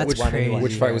out and That's won crazy. anyway.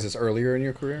 Which fight was this earlier in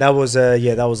your career? That was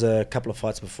a couple of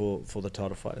fights before the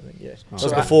title fight, I think. Yeah, it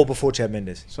was before Chad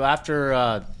Mendes. So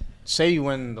after, say you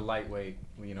win the lightweight,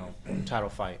 title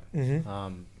fight,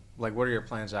 what are your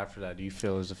plans after that? Do you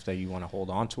feel as if you want to hold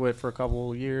on to it for a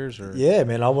couple of years, or? Yeah,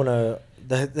 man, I want to.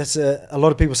 That's a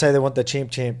lot of people say they want the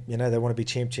champ. They want to be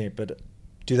champ, but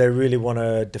do they really want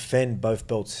to defend both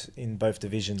belts in both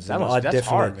divisions? That's definitely,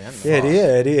 hard, man. It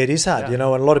is hard. Yeah. And a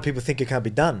lot of people think it can't be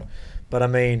done, but I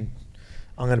mean,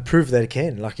 I'm going to prove that it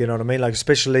can. You know what I mean?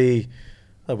 Especially,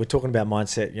 we're talking about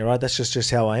mindset. You're right. That's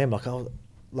just how I am. I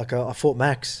fought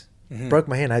Max, broke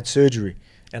my hand, I had surgery.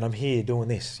 And I'm here doing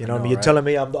this, you know what I mean? You're telling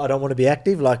me I don't want to be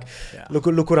active. Look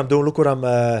what I'm doing. Look what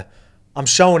I'm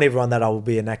showing everyone that I will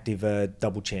be an active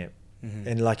double champ.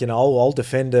 And I'll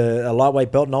defend a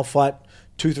lightweight belt and I'll fight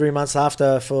 2-3 months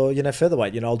after for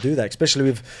featherweight. I'll do that, especially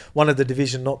with one of the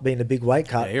division not being a big weight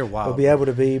cut. Yeah, you're wild, I'll be able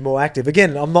to be more active.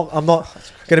 Again, I'm not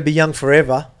going to be young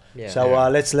forever. Yeah. So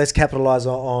let's capitalize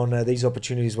on these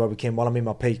opportunities while we can. While I'm in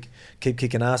my peak, keep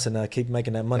kicking ass and keep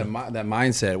making that money. That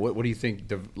mindset. What do you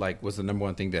think? Was the number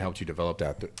one thing that helped you develop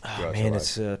that? Throughout your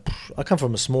life? It's I come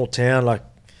from a small town.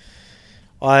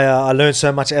 I learned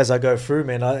so much as I go through,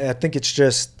 man. I think it's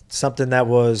just something that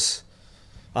was,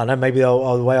 I don't know, maybe the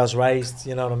way I was raised,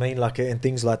 you know what I mean, and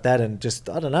things like that, and just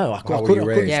I don't know. How were you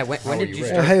raised? Yeah, when How did were you raised?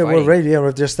 start Hey, well,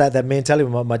 fighting? just that mentality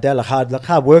with my dad,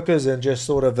 hard workers, and just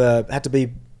sort of had to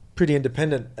be pretty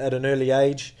independent at an early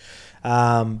age.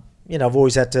 I've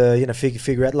always had to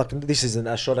figure out. This isn't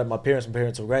a shot at my parents. My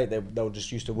parents were great. They were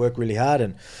just used to work really hard,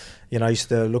 and I used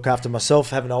to look after myself.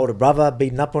 Having an older brother,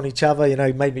 beating up on each other, he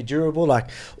made me durable.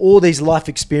 All these life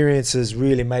experiences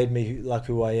really made me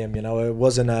who I am. It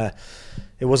wasn't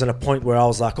a point where I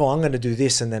was like, oh, I'm going to do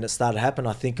this, and then it started to happen.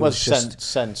 I think it was just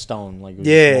set in stone.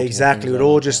 yeah, exactly. It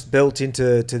all just built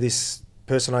into this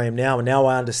person I am now, and now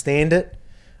I understand it.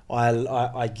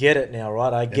 I get it now,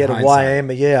 right? I get why I am.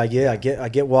 Yeah, I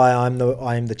get why I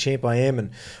am the champ I am,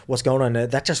 and what's going on.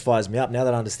 That just fires me up. Now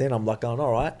that I understand, I'm going,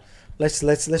 all right, let's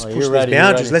push these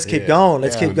boundaries. Let's keep going.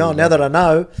 Let's keep going. Now that I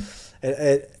know,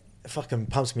 it fucking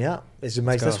pumps me up. It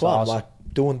makes that's why I'm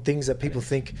doing things that people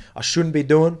think I shouldn't be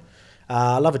doing.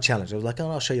 I love a challenge. I was like,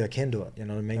 oh, I'll show you I can do it. You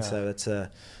know what I mean? So it's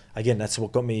again, that's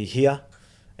what got me here.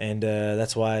 and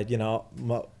that's why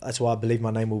that's why I believe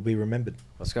my name will be remembered.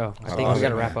 Let's go. I think we got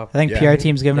to wrap up. I think PR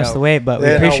team's giving us Yo. the weight, but we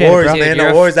Yeah, appreciate no worries, it, bro. man. Dude,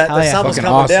 No worries. That hell the yeah. sun was Fucking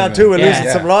coming awesome, down man. too. We're Yeah. losing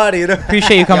Yeah. some light, you know.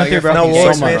 Appreciate you coming through, bro. No Thank you so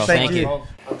worries, much, man. bro. Thank you. you.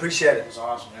 I appreciate it.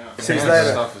 Awesome, yeah. See you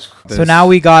later. So now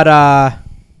we got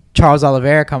Charles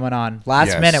Oliveira coming on last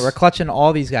Yes. minute. We're clutching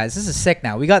all these guys. This is sick.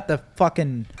 Now we got the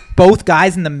fucking both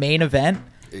guys in the main event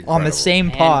on Incredible. the same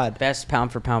And pod. best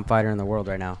pound for pound fighter in the world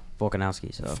right now,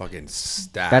 Volkanovski. So Fucking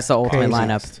stacked. that's the ultimate Crazy.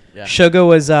 lineup. Yeah. Sugar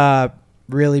was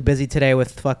really busy today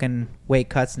with fucking weight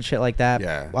cuts and shit like that.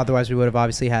 Yeah. Otherwise, we would have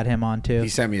obviously had him on too. He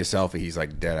sent me a selfie. He's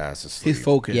like dead ass asleep. He's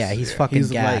focused. Yeah, he's Yeah. fucking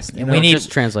He's gassed, like, and you we know, need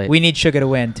just translate. We need Sugar to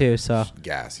win too. So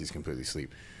Gas. He's completely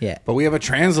asleep. yeah. But we have a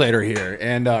translator here,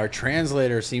 and our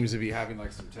translator seems to be having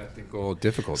like some technical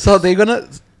difficulties. So they're gonna.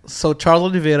 So Charles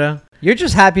Oliveira. You're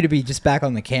just happy to be just back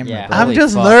on the camera. Yeah. bro. I'm Holy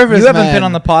just fuck. nervous. You haven't man. been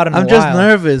on the pod in a I'm just while.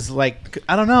 nervous. Like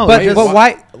I don't know. But I just- but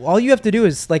why? All you have to do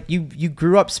is like you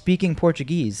grew up speaking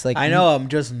Portuguese. Like I know. I'm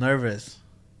just nervous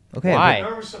Okay. Why?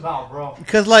 Nervous about, bro.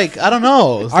 because like I don't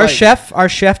know. It's Our like- our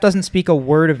chef doesn't speak a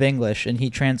word of English, and he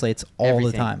translates all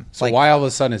Everything. the time. So why all of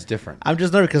a sudden it's different? I'm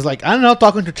just nervous because like I don't know.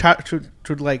 Talking to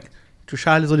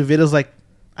Charles Oliveira's like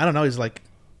I don't know. He's like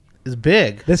is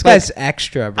big. This Like, guy's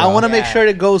extra, bro. I want to make Yeah. sure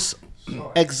it goes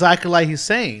exactly like he's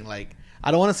saying. Like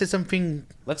I don't want to say something.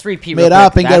 Let's repeat. Made real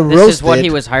up quick. and get This is what roasted. he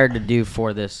was hired to do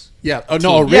for this. Yeah. Oh team.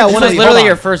 no. Yeah, Originally, when This I- was hold literally on.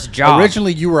 your first job.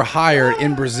 Originally, you were hired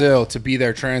in Brazil to be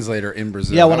their translator in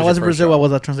Brazil. Yeah, when That I was in your first Brazil, I job.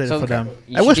 was a translator So for them.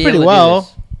 you I should was be pretty able to do well.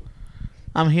 this.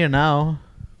 I'm here now,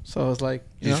 so I was like,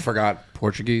 You just forgot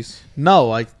Portuguese.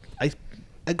 no,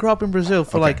 I grew up in Brazil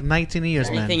for Okay. like 19 years,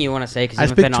 man. Anything you want to say? Because I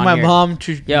speak to my mom,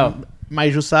 to Yo. my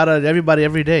Jusara, everybody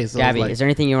every day. So Gabby, like, is there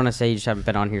anything you want to say? You just haven't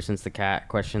been on here since the cat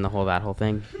question, that whole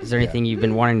thing. Is there anything you've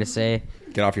been wanting to say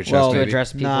Get off your chest, Well, to baby.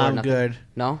 address people? nah, or I'm nothing? good.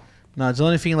 No. No, it's the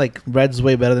only thing like Red's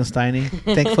way better than Steiny.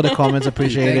 Thanks for the comments,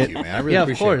 appreciate Thank it. you, man. I really Yeah, of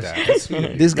appreciate course. that. That's sweet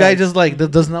of you. This guy just like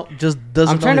doesn't know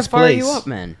I'm trying his to fire place. you up,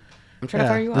 man. I'm trying to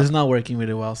fire you This is up. not working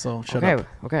really well, so shut Okay. up.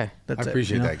 Okay. That's I it,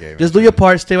 appreciate you know? that, Gabe. Just do your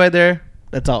part. Stay right there.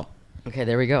 That's all. Okay.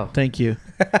 There we go. Thank you.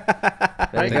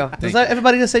 There we go. Does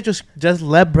everybody just say just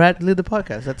let Brad lead the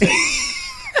podcast? That's it.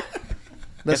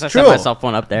 That's Guess I true. set myself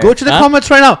one up there. Go to the Huh? comments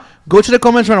right now. Go to the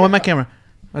comments right now. Where's my camera?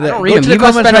 I don't read them. to the You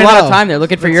must comments spend a right lot of now. time there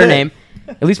looking for That's your it. name.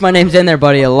 At least my name's in there,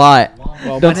 buddy. A lot.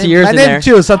 Well, Don't my see name- yours my in name there.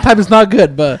 too. Sometimes it's not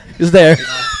good, but it's there.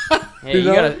 Hey, you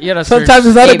gotta Sometimes search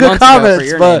it's not a 8 good months ago for comments,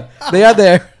 your but name. they are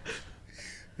there.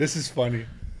 This is funny.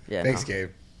 Yeah, Thanks, no. Gabe.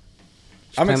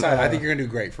 I'm excited. I think you're gonna do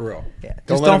great for real. Yeah. Don't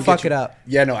Just let him don't get fuck you- it up.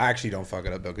 Yeah, no, actually, don't fuck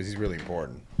it up though, because he's really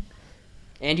important.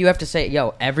 And you have to say,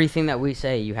 yo, everything that we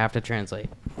say, you have to translate.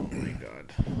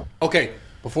 Okay,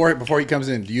 before he comes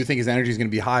in, do you think his energy is gonna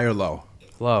be high or low?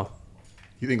 Low.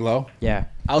 You think low? Yeah.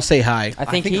 I'll say hi. I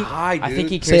think high, I think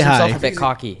he dude. Say carries himself hi. a bit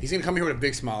cocky. He's gonna come here with a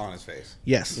big smile on his face.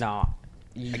 Yes. No.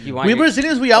 You want We your-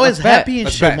 Brazilians, we always Let's bet. happy and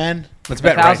Let's shit, bet. man. Let's the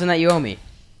bet, right? 1,000 that you owe me.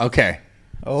 Okay.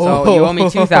 So you owe me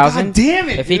 2,000. God damn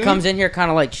it, If he dude. comes in here kind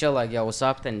of like chill, like, yo, what's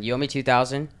up? Then you owe me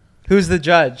 2,000. Who's the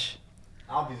judge?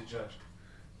 I'll be the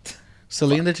judge.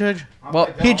 Celine the judge?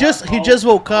 Well, He just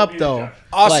woke up though.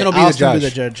 Austin will be the Austin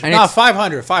judge. And No, it's-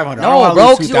 500. I don't No, wanna bro,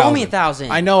 lose 'cause you owe me 2,000.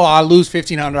 1,000. I know I'll lose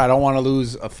 1,500. I don't want to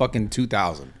lose a fucking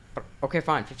 2,000. Okay,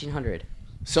 fine, 1,500.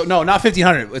 So no, not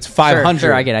 1,500. It's 500.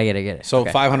 Sure, I get it. So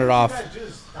Okay. 500 off.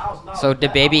 So the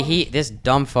baby, this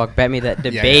dumb fuck bet me that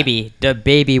the Yeah,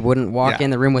 baby wouldn't walk Yeah. in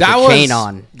the room with That a was- chain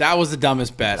on. That was the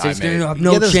dumbest bet So I he's gonna made. have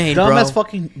no that's chain, dumb bro. as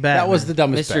fucking bad. That was man. the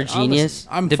dumbest Mr. bet. Genius.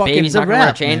 I'm the fucking baby's the not gonna wear a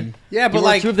rap, chain. man. Yeah, but You were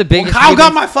like, two of the biggest Kyle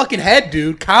got Cubans. my fucking head,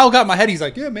 dude. Kyle got my head. He's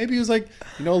like, yeah, maybe he was like,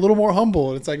 a little more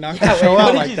humble. And it's like not gonna show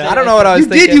out like that. I don't know what I was You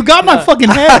thinking. did. You got my fucking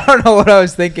I head. don't know what I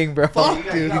was thinking, bro. Fuck,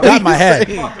 dude. You got my head.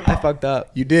 I fucked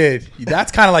up. You did.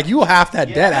 That's kind of like you will half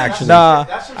that debt actually. Nah.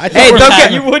 I Hey, think we're- don't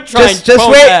get. You would try Just and wait.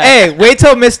 phone that. Hey, wait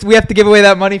till we have to give away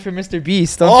that money for Mr.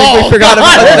 Beast. Don't think Oh, we forgot God,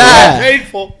 about that's that. so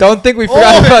painful. Don't think we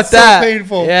forgot Oh, about it's so that.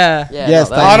 painful. Yeah. Yeah, Yes,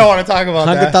 no, that- I don't want to talk about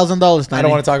that. $100,000. I don't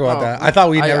want to talk about that. I thought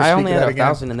we'd never I speak only of had that again.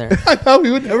 1,000 in there. I thought we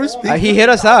would never speak. He hit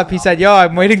us up. He said, "Yo,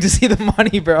 I'm waiting to see the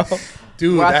money, bro."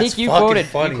 Dude, Well, I that's think you fucking quoted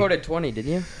funny. you quoted 20,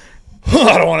 didn't you?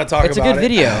 I don't want to talk It's a about good it.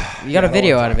 video. You got a I don't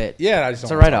video wanna out of talk- it. Yeah, I just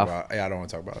It's a don't wanna talk write-off. about it. Yeah, I don't want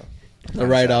to talk about it. The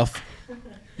write off.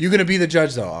 You're gonna be the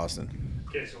judge though, Austin.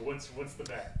 Okay, so what's the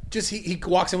bet? Just he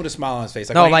walks in with a smile on his face.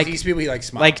 Like No, when like- he sees people, he like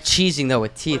smiles. Like cheesing though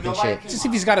with teeth and shit. just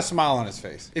if he's got a smile on his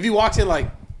face. If he walks in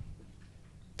like,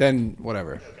 then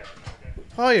whatever.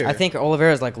 Fire. I think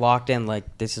Oliveira's like locked in.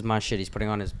 Like this is my shit. He's putting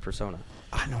on his persona.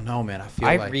 I don't know, man. I feel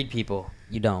I like. read people.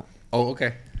 You don't. Oh,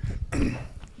 okay.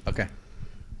 Okay.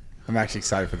 I'm actually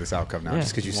excited for this outcome now,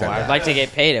 just because you said Well, that. I'd like to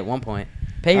get paid at one point.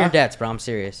 Pay your Huh? debts, bro. I'm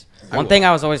serious. I One will. thing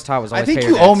I was always taught was I always think pay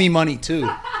you your owe debts. me money too.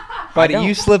 Buddy, don't.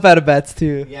 you slip out of bets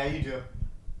too. Yeah, you do.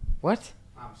 What?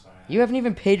 I'm sorry. You haven't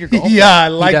even paid your golf. Yeah, I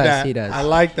bill. like He does, that. he does. I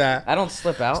like that. I don't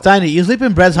slip out. Steiny, you sleep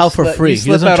in Brad's house for slip- free. you He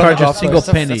slip doesn't out on the charge a golf single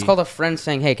course. penny. That's called a friend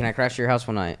saying, "Hey, can I crash your house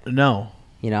one night?" No.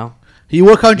 You know. You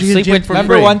work out You your sleep gym with- for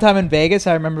Remember free. one time in Vegas?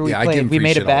 I remember we Yeah, I give played. him We free made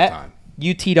a shit all the bet. time.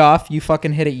 You teed off. You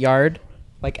fucking hit it yard,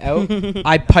 like out.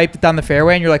 I piped it down the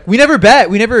fairway, and you're like, "We never bet.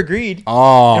 We never agreed."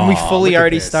 Oh, And we fully look at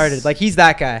already this. started. Like he's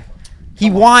that guy. He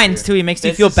whines too. He makes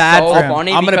you This feel is bad so for him.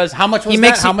 funny I'm gonna. because How much was he that?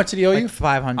 makes How you- much did he owe you? Like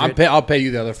 500. I'll pay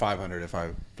you the other 500 if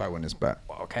I win this bet.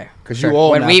 Okay. Because Sure. you owe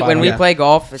When him we that when we 500. play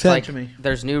golf, it's Send it like to me.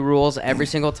 there's new rules every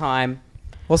single time.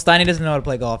 Well, Steiny doesn't know how to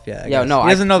play golf yet. I Yeah, guess. no, he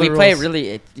doesn't know the we rules.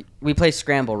 play we play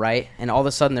scramble, right? And all of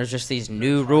a sudden, there's just these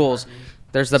new rules.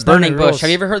 There's the It's not burning new bush. rules. Have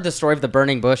you ever heard the story of the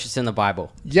burning bush? It's in the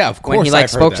Bible. Yeah, of course. When he like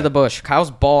I've heard spoke to that. the bush, Kyle's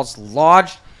balls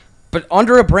lodged, but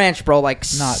under a branch, bro, like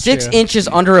Not 6 true. inches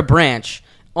under a branch,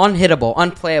 unhittable,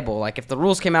 unplayable. Like if the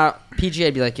rules came out,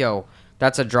 PGA'd be like, "Yo,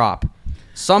 that's a drop."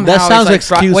 Somehow, That it's sounds like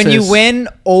excuses. When you win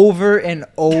over and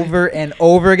over and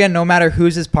over again, no matter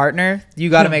who's his partner, you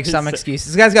got to make some excuse.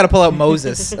 This guy's got to pull out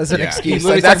Moses as an Yeah, excuse. he's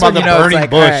Like, literally that's talking when you about know the it's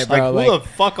burning like, all bush. right, bro, Like, who the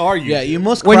fuck are you? Yeah, you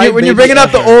must. when you're bringing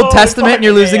up the Old Testament and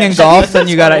you're losing in golf, then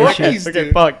you got to issue.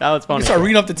 Okay, fuck, that was You funny. start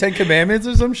reading up the 10 Commandments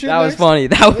or some shit. That was next? funny.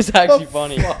 That was actually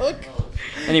funny.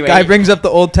 Anyway, Guy brings up the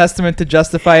Old Testament to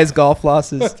justify his golf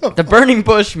losses. the burning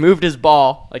bush moved his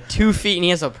ball like 2 feet, and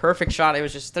he has a perfect shot. It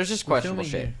was just there's just questionable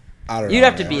shit. I don't You'd know,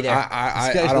 have to man. be there.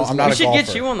 I This guy's don't, I'm not We a should golfer.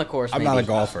 get you on the course. I'm maybe. not a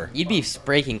golfer. You'd be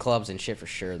breaking clubs and shit for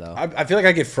sure, though. I feel like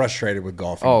I get frustrated with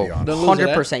golfing. Oh, to be honest. Don't lose it,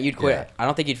 eh? 100%. You'd quit. Yeah. I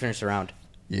don't think you'd finish the round.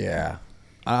 Yeah,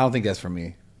 I don't think that's for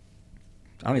me.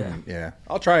 I don't even. Yeah,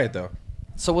 I'll try it though.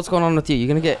 So what's going on with you? You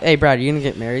gonna get? Hey, Brad, you gonna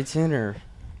get married soon or?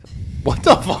 What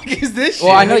the fuck is this shit?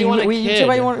 Well, I know you you want a you kid?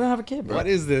 said you want to have a kid, bro. What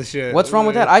is this shit? What's wrong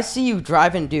with that? I see you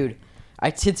driving, dude. I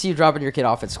did see you dropping your kid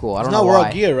off at school. I don't know We're all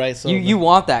why. gear, right? So You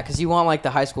want that because you want like the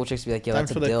high school chicks to be like, yo, time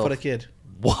that's a for the deal. kid.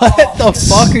 What the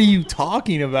fuck are you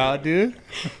talking about, dude?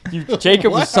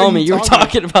 Jacob What was telling are me you were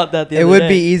talking about that the It other would day.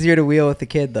 be easier to wheel with the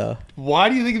kid, though. Why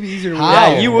do you think it'd be easier to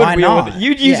Yeah, wheel? you would Why wheel. not?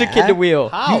 You'd use a kid Yeah. to wheel.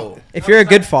 How? If you're a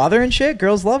good father and shit,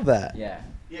 girls love that. Yeah.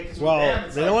 Well,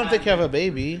 they don't want to take care of a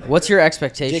baby. What's your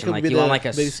expectation? Jacob Like, be do you want the like a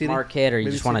babysitting- smart kid, or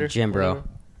you just want a babysitter, gym bro? whatever.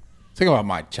 Think about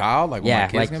my child, like what Yeah, my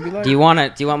kid's like, gonna be like. do you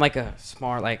want like a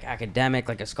smart, like academic,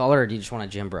 like a scholar, or do you just want a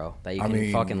gym bro that you I can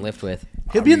mean, fucking lift with?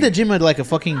 He'll be in the gym at like a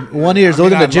fucking 1 year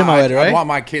old in the gym already, I right? want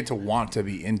my kid to want to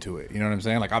be into it. You know what I'm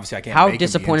saying? Like obviously I can't. How make him be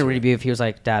disappointed into would he it. be if he was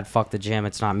like, "Dad, fuck the gym,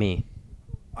 it's not me"?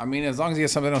 I mean, as long as he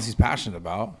has something else he's passionate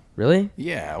about. Really?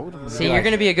 Yeah. I wouldn't See, be you're like-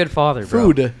 gonna be a good father, bro.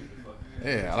 Food.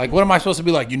 Yeah. Like, what am I supposed to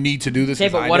be like? You need to do this. Okay,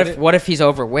 'cause but I what did if it? what if he's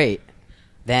overweight?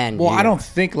 Then Well, you- I don't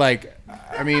think like.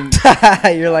 I mean,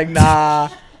 You're like, nah.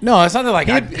 no, it's not that like.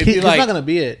 It'd be He's like not gonna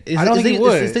be it. I don't think he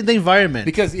would. It's the environment.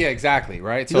 because yeah, exactly,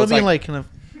 right. You know what I mean? like Like kind of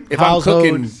if I'm household.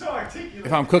 cooking,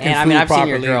 if I'm cooking And I food mean, I've seen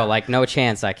properly. your girl. Like, no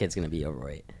chance that kid's gonna be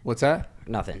overweight. What's that?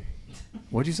 Nothing.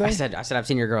 What'd you say? I said I've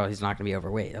seen your girl. He's not gonna be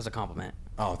overweight. That was a compliment.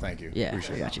 Oh, thank you. Yeah,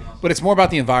 Appreciate I got you. But it's more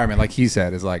about the environment, like he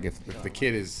said. Is like if the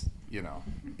kid is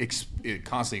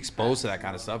constantly exposed to that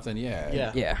kind of stuff, then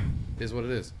yeah, Yeah. it is what it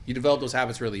is. You develop those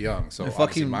habits really young. So The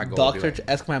obviously fucking my goal doctor would be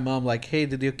like, asked my mom like, "Hey,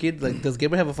 did your kid like does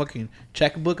Gabriel have a fucking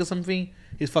checkbook or something?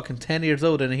 He's fucking 10 years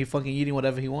old and he fucking eating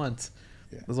whatever he wants."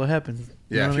 That's what happens. You know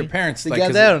yeah, if what I your mean? parents they like, got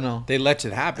 'cause that or no? they let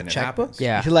it happen. It checkbook? happens.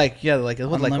 Yeah. She's like, yeah, like it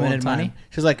was like Unlimited one time. money?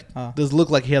 She's like, Oh. does look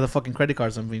like he had a fucking credit card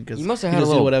or something? Because You must have had a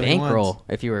little bankroll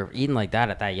if you were eating like that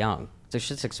at that young. So shit's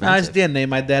Nah, it's expensive. DNA.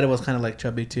 My dad was kind of like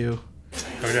chubby too.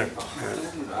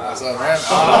 What's up, man?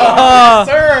 Oh,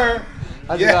 sir.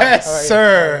 Yes,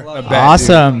 sir. A bet,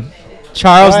 Awesome.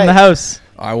 Charles in the house. dude.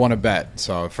 I want to bet.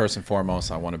 So first and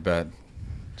foremost, I want to bet.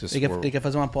 Just Ele for- quer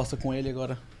fazer uma aposta com ele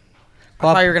agora. I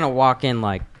thought you were gonna walk in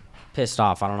like pissed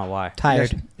off. I don't know why.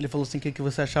 Tired. Ele falou assim que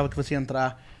você achava que você ia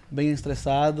entrar bem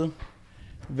estressado,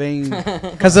 bem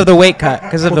Because of the weight cut.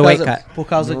 Because of the weight cut. por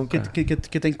causa Nunca.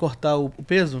 que tem que cortar o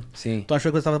peso. Sim. Tu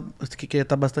achou que você que ia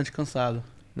estar bastante cansado.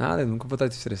 Nada, eu nunca vou estar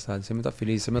estressado. Sempre estar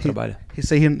feliz, esse é meu trabalho. He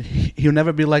said he'll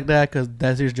never be like that because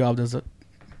that's his job.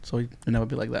 So he'll never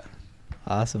be like that.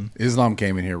 Awesome. Islam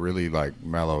came in here really like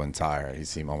mellow and tired. He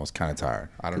seemed almost kind of tired.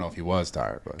 I don't know if he was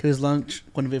tired, but Chris Lunch,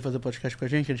 quando veio fazer podcast com a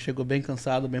gente, ele chegou bem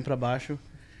cansado, bem pra baixo,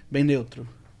 bem neutro.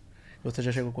 Você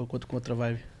já chegou com outra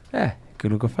vibe? É,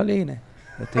 aquilo que eu falei, né?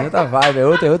 Eu tenho outra vibe, é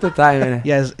outro time, né?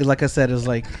 Yeah, like I said,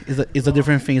 it's a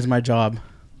different thing. It's my job.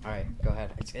 All right, go ahead.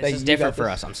 It's Like, just you different got for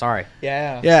this. us. I'm sorry.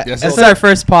 Yeah. Yes, This is our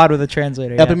first pod with a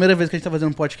translator. É yeah. a primeira vez que a gente tá fazendo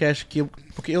um podcast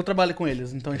porque eu trabalho com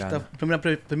eles, então a gente Obrigado.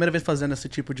 tá primeira vez fazendo esse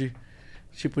tipo de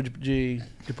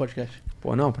podcast.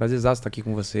 Pô, não, prazerzaço estar aqui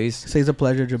com vocês. It's a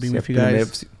pleasure to be Você é with you primeiro,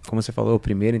 guys. como você falou, o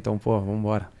primeiro, então, pô,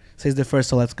 vambora. It's the first,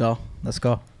 so let's go. Let's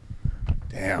go.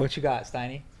 damn. What you got,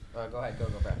 Steiny? Go ahead, go,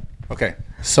 Brad. Okay,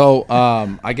 so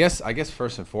I guess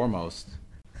first and foremost,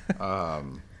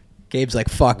 Gabe's like,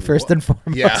 fuck, first and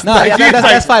foremost. yeah. No, yeah,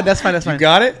 that's fine. That's fine. That's fine. You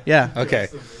got it? Yeah. Okay.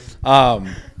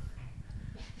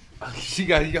 You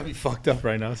got me fucked up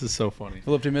right now. This is so funny.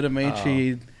 Falou primeiramente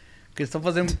que eles estão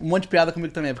fazendo um monte de piada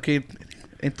comigo também, porque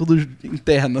é tudo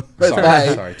interno.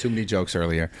 Sorry, too many jokes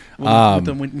earlier.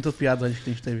 Muitas piadas a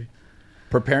gente teve.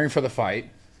 Preparing for the fight.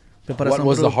 What Preparação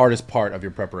was pro- the hardest part of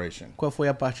your preparation? Qual foi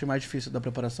a parte mais difícil da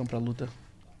preparação para a luta?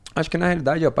 Acho que na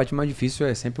realidade a parte mais difícil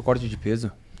é sempre o corte de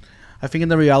peso. I think in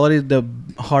the reality the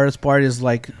hardest part is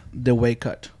like the weight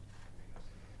cut.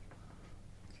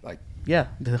 Like, Yeah,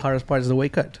 the hardest part is the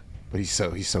weight cut. but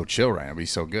he's so chill right now, but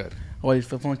he's so good. Olha, ele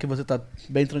tá falando que você tá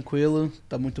bem tranquilo,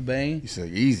 tá muito bem. He's so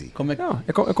easy. Como é que... Não,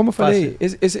 é como eu falei,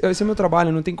 esse é o meu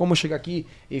trabalho, não tem como eu chegar aqui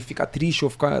e ficar triste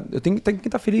ou ficar... Eu tenho que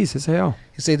estar feliz, isso é real.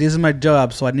 He said, this is my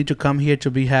job, so I need to come here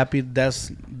to be happy.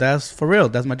 That's for real.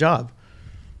 That's my job.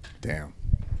 Damn.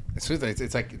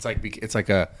 It's like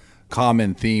a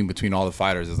common theme between all the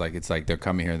fighters. It's like they're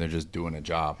coming here and they're just doing a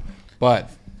job. But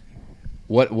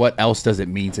what else does it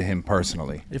mean to him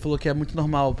personally? Ele falou que é muito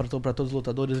normal para todos os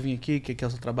lutadores vir aqui, que é o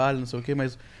seu trabalho, não sei o quê,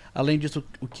 mas além disso,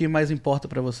 o que mais importa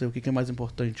para você? O que é mais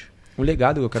importante? Um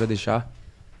legado que eu quero deixar,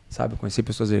 sabe? Conhecer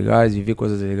pessoas legais, viver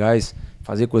coisas legais,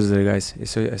 fazer coisas legais.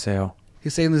 Isso é real.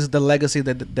 He's saying this is the legacy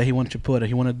that he wants to put.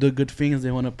 He want to do good things.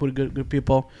 They want to put good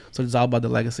people. So it's all about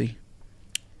the legacy.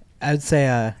 I would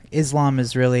say Islam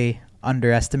is really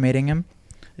underestimating him.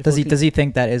 Ele Does falou he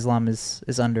think that Islam is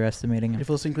underestimating him? Ele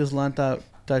falou assim que o Islam tá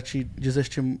te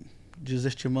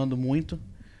desestimando muito.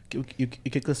 E o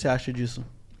que você acha disso?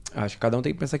 Acho que cada um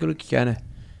tem que pensar aquilo que quer, né?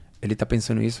 Ele tá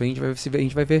pensando isso, a gente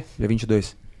vai ver, dia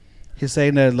 22. He's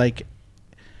saying that like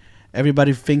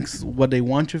everybody thinks what they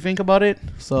want to think about it,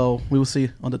 so we will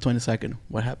see on the 22nd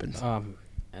what happens.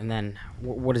 And then,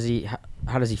 what does he?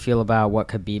 How does he feel about what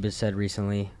Khabib has said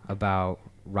recently about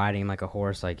riding like a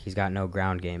horse? Like he's got no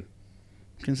ground game.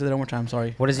 Can you say that one more time?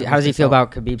 Sorry. What does he? How does he feel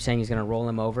about Khabib saying he's gonna roll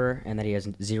him over and that he has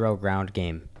zero ground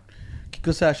game? O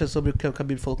que você acha sobre o que o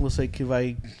Khabib falou com você que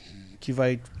vai?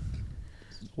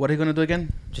 What are you gonna do again?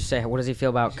 Just say, what does he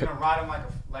feel about? He's gonna ride him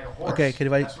like a horse. Okay, que ele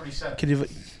vai. That's what he said. Que ele vai.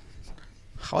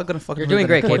 How am I gonna fucking? You're doing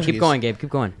great, Gabe. Portuguese? Keep going, Gabe. Keep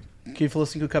going. Que ele falou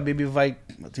assim que o Khabib vai.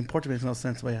 Em português não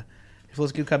sense, mas yeah. Ele falou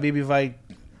assim que o Khabib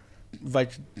vai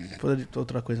te,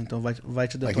 outra coisa, então vai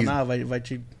te detonar, vai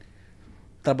te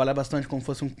trabalhar bastante como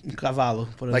fosse um cavalo,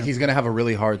 por exemplo. Like he's gonna have a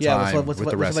really hard time with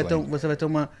the wrestling. Você vai ter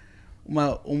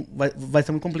vai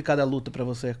ser muito complicada a luta pra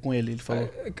você com ele falou.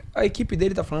 A equipe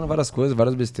dele tá falando várias coisas,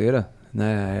 várias besteiras,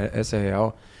 né? Essa é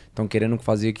real. Estão querendo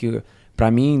fazer que...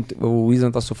 Pra mim, o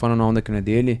Islam tá surfando na onda que não é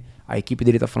dele. A equipe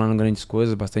dele tá falando grandes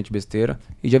coisas, bastante besteira.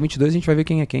 E dia 22 a gente vai ver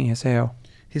quem é quem. Essa é real.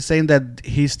 He's saying that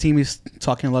his team is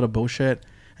talking a lot of bullshit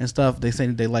and stuff. They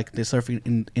saying they surfing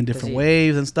in different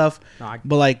waves and stuff. No,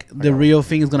 but like the real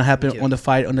thing is gonna happen on the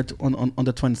fight on the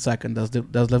 22nd.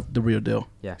 That's the real deal.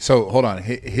 Yeah. So hold on,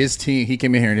 his team. He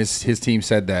came in here and his team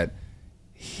said that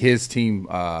his team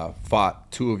fought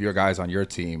two of your guys on your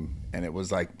team and it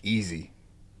was like easy.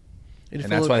 Ele And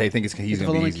falou, that's why they think he's ele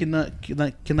gonna be falando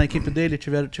easy. que na equipe dele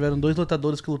tiveram dois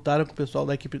lutadores que lutaram com o pessoal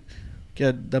da equipe que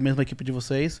é da mesma equipe de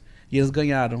vocês e eles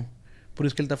ganharam. Por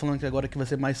isso que ele tá falando que agora que vai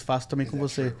ser mais fácil também com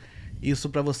você. Isso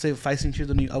pra você faz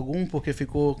sentido algum? Porque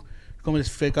como eles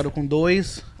ficaram com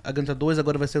dois, a ganha 2,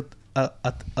 agora vai ser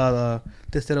a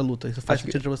terceira luta. Isso faz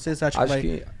sentido pra você? Você acha que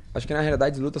vai... Acho que na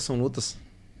realidade lutas são lutas,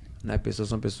 né? Pessoas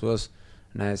são pessoas,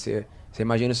 né? Você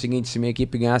imagina o seguinte, se minha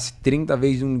equipe ganhasse 30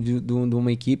 vezes de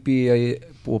uma equipe, aí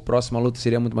a próxima luta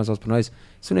seria muito mais fácil pra nós.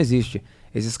 Isso não existe.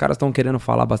 Esses caras estão querendo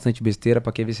falar bastante besteira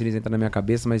pra ver se eles entram na minha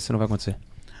cabeça, mas isso não vai acontecer.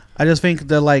 I just think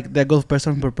that that goes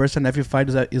person per person. Every fight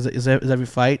is every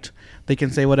fight. They can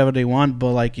say whatever they want,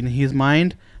 but like in his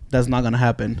mind, that's not gonna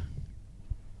happen.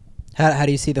 How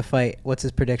do you see the fight? What's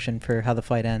his prediction for how the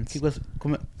fight ends?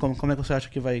 Como é que você acha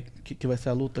que vai ser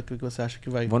a luta? Que você acha que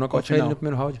vai? Vou nocautear ele no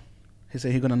primeiro round. He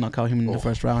said he's gonna knock out him in the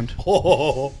first round.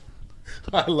 Oh,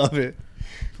 I love it.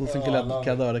 Falou assim que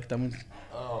adora, que tá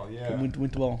muito,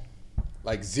 muito bom.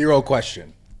 Like zero question.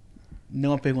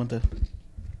 Nenhuma pergunta.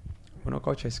 Vou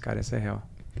nocautear esse cara, essa é real.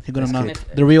 He's gonna knock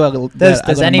the real.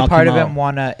 Does any part of him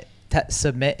want to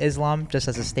submit Islam just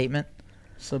as a statement?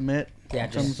 Submit. Yeah,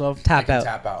 in terms of tap out.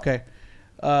 Tap out. Okay.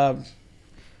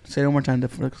 Say it one more time. The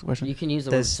first question. You can use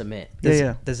the word submit.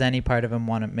 Does any part of him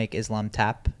want to make Islam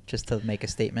tap just to make a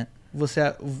statement?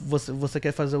 Você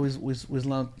quer fazer o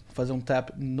Islam fazer tap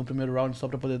no primeiro round só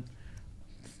pra poder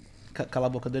calar a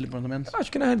boca dele, pelo menos?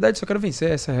 Acho que na realidade só quero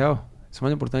vencer, essa é real. Isso é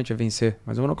mais importante, é vencer.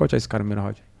 Mas eu vou nocautear esse cara no primeiro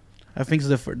round. I think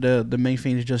the main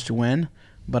thing is just to win,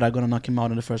 but I'm gonna knock him out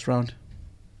in the first round.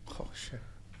 Oh shit.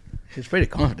 He's pretty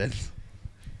confident.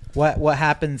 What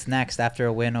happens next after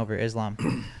a win over Islam?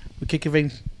 O que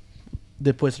vem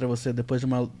depois pra você, depois de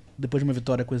uma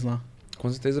vitória com o Islam? Com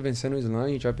certeza vencendo o Islam, a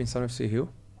gente vai pensar no UFC Rio,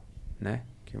 né?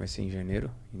 Que vai ser em janeiro.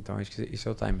 Então acho que esse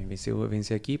é o time.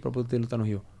 Vencer aqui pra poder lutar no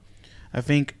Rio. I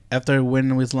think after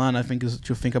winning with Islam, I think is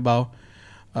to think about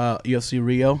UFC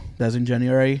Rio. That's in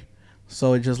January.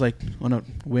 So it's just like wanna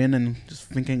win and just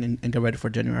thinking and get ready for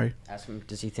January. Ask him,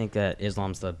 does he think that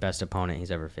Islam's the best opponent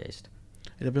he's ever faced?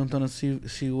 Ele tá perguntando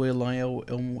se o Elan é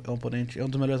um oponente, é um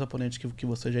dos melhores oponentes que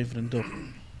você já enfrentou.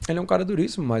 Ele é um cara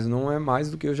duríssimo, mas não é mais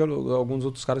do que alguns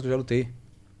outros caras que eu já lutei.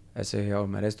 Essa é real,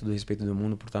 merece todo o respeito do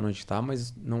mundo por estar onde está,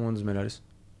 mas não é um dos melhores.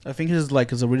 I think he's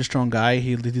a really strong guy.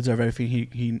 He deserves everything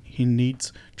he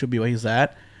needs to be where he's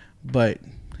at, but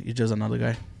he's just another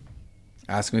guy.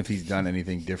 Ask him if he's done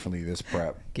anything differently this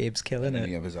prep. Gabe's killing than it.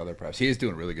 any of his other preps. He is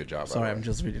doing a really good job. Sorry, I'm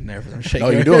just really nervous. I'm shaking.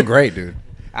 No, you're doing great, dude.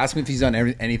 Ask him if he's done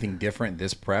anything different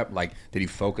this prep. Like, did he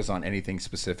focus on anything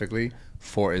specifically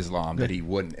for Islam that he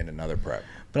wouldn't in another prep?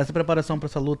 Para essa preparação para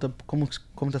essa luta, como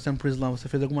tá sendo pro Islam? Você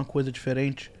fez alguma coisa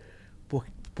diferente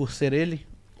por ser ele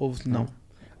ou não?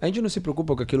 A gente não se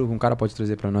preocupa com aquilo que um cara pode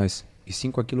trazer para nós, e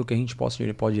sim com aquilo que a gente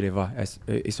pode levar.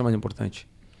 Isso é o mais importante.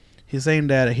 He's saying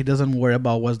that he doesn't worry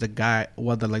about what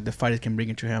the fighter can bring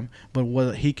into him, but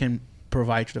what he can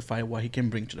provide to the fight, what he can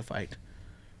bring to the fight.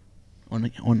 On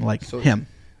him.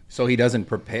 So he doesn't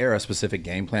prepare a specific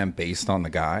game plan based on the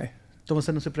guy? Então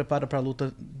você não se prepara para a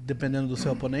luta dependendo do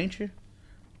seu oponente?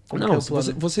 Não,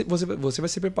 você vai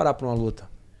se preparar para uma luta.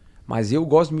 Mas eu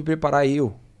gosto de me preparar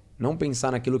não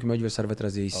pensar naquilo que meu adversário vai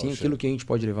trazer, e sim aquilo que a gente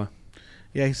pode levar.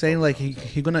 Yeah, he's saying like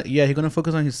he gonna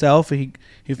focus on himself. He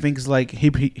thinks like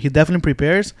he definitely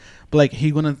prepares, but like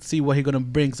he gonna see what he gonna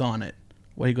brings on it,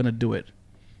 what he gonna do it.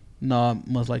 Not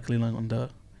most likely on the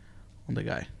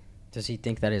guy. Does he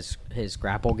think that his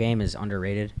grapple game is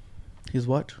underrated? His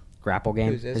what? Grapple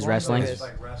game? His wrestling? His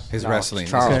wrestling.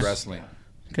 Charles. His wrestling.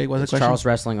 Okay, what's the question? Charles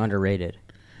wrestling underrated.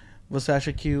 Você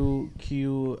acha que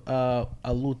a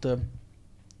luta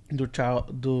do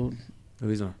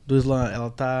Islam, ela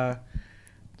tá...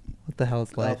 What the hell is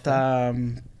ela life? tá...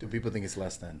 Do people think it's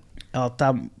less than? Ela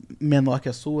tá menor que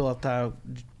a sua? Ela tá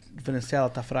diferenciada? Ela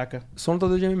tá fraca? Sou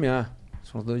lutador de MMA.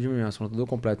 Sou lutador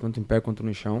completo, tanto em pé quanto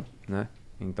no chão, né?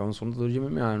 Então, sou lutador de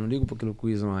MMA. Eu não ligo para aquilo que o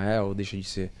Islam é ou deixa de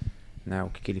ser, né? O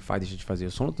que ele faz, deixa de fazer.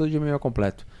 Eu sou lutador de MMA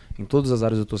completo. Em todas as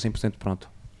áreas eu tô 100% pronto.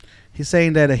 He's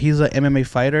saying that he's a MMA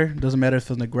fighter. Doesn't matter if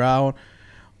it's on the ground,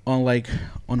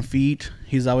 on feet.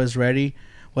 He's always ready.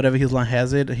 Whatever Islam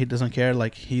has it, he doesn't care.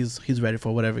 Like he's ready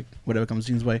for whatever comes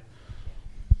his way.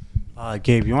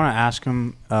 Gabe, you want to ask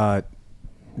him?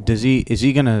 Is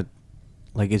he gonna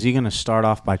start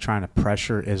off by trying to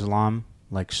pressure Islam,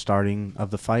 like starting of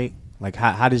the fight? Like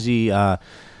how's he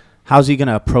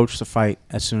gonna approach the fight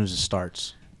as soon as it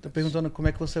starts? Tá perguntando como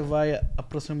é que você vai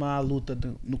aproximar a luta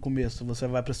no começo. Você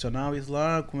vai pressionar o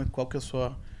Islam? Qual que é a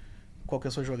sua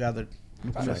jogada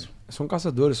no começo? Eu sou um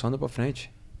caçador, eu só ando pra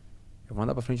frente. Eu vou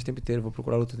andar pra frente o tempo inteiro, vou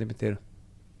procurar a luta o tempo inteiro.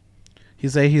 He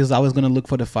say he's always gonna look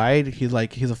for the fight. He's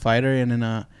a fighter, and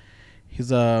then he's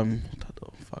there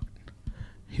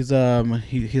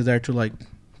to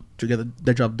get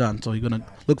the job done. So he's gonna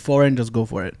look for it and just go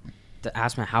for it. To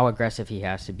ask him how aggressive he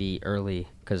has to be early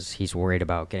because he's worried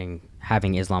about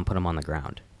having Islam put him on the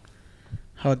ground.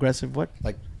 How aggressive? What?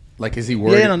 Like is he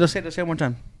worried? Yeah, no. Just say one more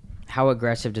time. How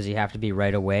aggressive does he have to be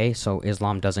right away so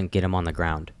Islam doesn't get him on the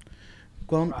ground?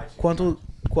 Como é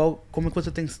que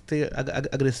você tem que ser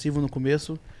agressivo no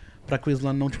começo para que o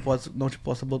Islam não te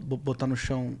possa botar no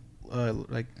chão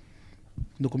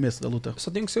no começo da luta? Eu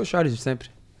só tenho que ser o Charles sempre.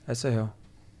 Essa é a real.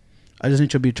 I just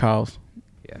need to be Charles.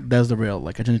 Yeah. That's the real.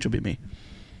 I just need to be me.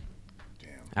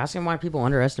 Ask him why people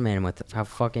underestimate him with how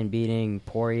fucking beating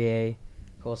Poirier.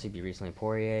 Who else he beat recently?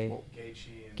 Poirier,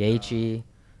 Gaethje,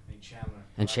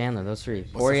 and Chandler. Those three.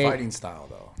 What's the fighting style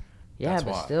though? Yeah, That's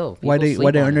but why. still. Why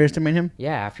they underestimate him?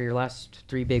 Yeah, after your last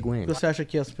 3 big wins. Você acha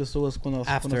que as pessoas quando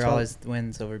After all his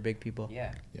wins over big people.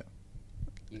 Yeah.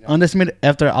 Underestimate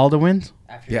after all the wins?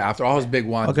 After all his big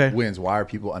wins, why are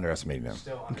people underestimating him?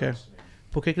 Okay.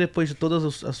 Por que depois de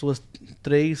todas as suas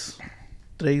três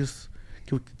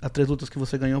lutas que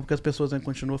você ganhou, porque as pessoas ainda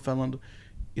continuam falando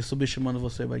e subestimando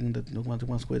você ainda em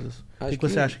algumas coisas? O que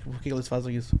você acha? Por que eles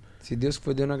fazem isso? Se Deus que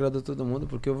foi Deus não agradou todo mundo,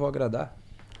 porque eu vou agradar?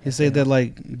 He said that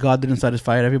God didn't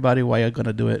satisfy everybody. Why are you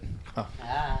gonna do it? Oh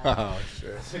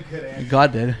shit! That's a good answer.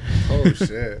 God did. Oh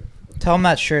shit! Tell him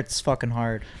that shirt's fucking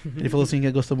hard. Ele falou assim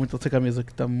que gostou muito dessa camisa,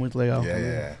 que tá muito legal.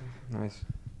 Yeah. Nice.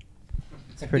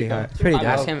 It's pretty hard. It's pretty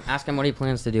dope. Ask him what he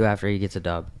plans to do after he gets a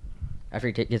dub. After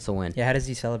he gets a win. Yeah, how does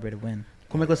he celebrate a win?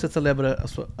 Como é que você celebra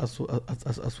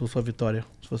a sua vitória,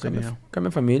 se você ganhar? Com a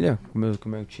minha família, com o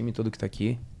meu time todo que tá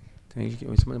aqui. Então,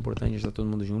 isso é mais importante, a gente tá todo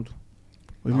mundo junto.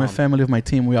 With my family, with my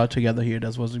team, we all together here.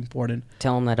 That's what's important.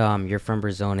 Tell him that you're from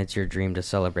Brazil and it's your dream to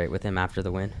celebrate with him after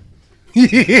the win.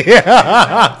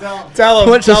 Tell him.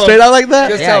 What, so straight out like that?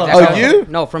 Just Yeah, tell him. exactly. Oh, you?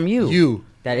 No, from you. You.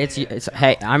 That it's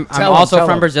hey, I'm Tell him, also tell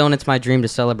from him. Brazil and it's my dream to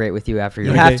celebrate with you after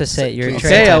your You win. have to say it. You're a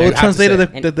Okay, I will You have to translate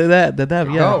say it. That,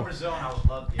 yeah. Go.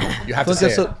 You have to Porque say eu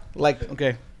it. sou, like,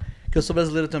 okay. Que eu sou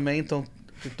brasileiro também, então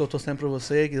tô torcendo por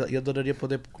você e adoraria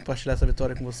poder compartilhar essa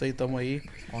vitória com você, e tamo aí.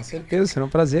 Com certeza, será um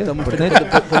prazer. Tamo Importante.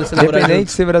 feliz de poder celebrar Independente juntos.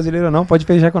 de ser brasileiro ou não, pode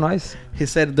fechar com nós. He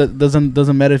said that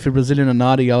doesn't matter if you're Brazilian or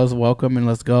not, you always welcome and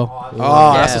let's go. Oh,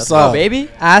 Yeah, that's let's what's go, up.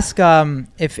 baby. Ask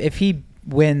if he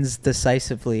wins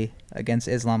decisively against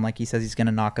Islam, like he says he's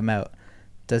gonna knock him out.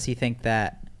 Does he think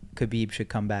that Khabib should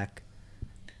come back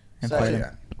and fight him?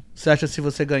 Yeah. Você acha que se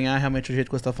você ganhar realmente o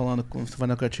jeito que você tá falando, como você vai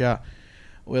nocautear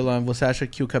o Elan, você acha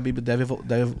que o Khabib deve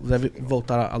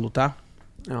voltar a lutar?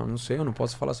 Não sei, eu não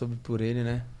posso falar sobre por ele,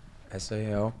 né? Essa é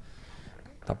real.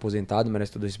 Tá aposentado,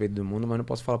 merece todo o respeito do mundo, mas não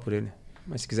posso falar por ele.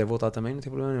 Mas se quiser voltar também, não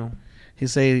tem problema nenhum. He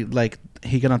say like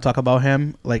he gonna talk about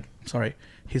him, like sorry,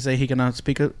 he say he cannot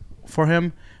speak for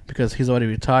him because he's already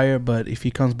retired, but if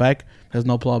he comes back, there's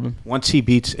no problem. Once he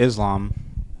beats Islam,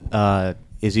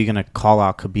 is he gonna call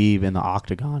out Khabib in the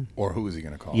octagon? Or who is he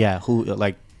going to call? Yeah, who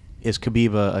like is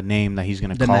Khabib a name that he's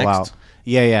gonna The call next? out?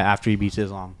 Yeah, after he beats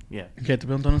Islam. Yeah. Ok, tô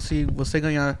perguntando se você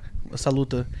ganhar essa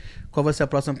luta, qual vai ser a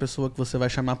próxima pessoa que você vai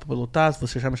chamar pra lutar? Se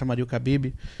você chamaria o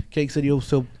Khabib, quem seria o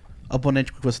seu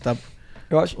oponente que você tá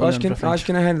Eu acho olhando pra frente?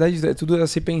 que na realidade é tudo a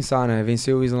se pensar, né?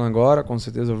 Vencer o Islam agora, com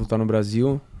certeza vai lutar no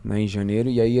Brasil, né, em janeiro,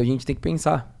 e aí a gente tem que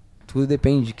pensar. Tudo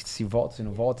depende de que se volta, se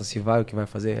não volta, se vai, o que vai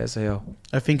fazer, essa é real.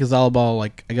 I think it's all about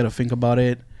like I gotta think about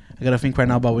it. I gotta think right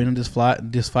now about winning this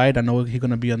fight. I know he's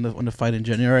gonna be on the fight in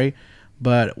January,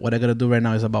 but what I gotta do right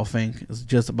now is about think. It's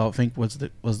just about think what's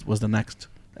the next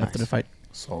after the fight.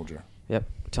 Soldier. Yep.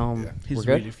 Tell him He's we're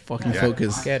good. really fucking Yeah.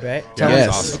 focused. Good, right? Tell Yeah, him,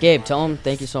 that's awesome. Gabe, tell him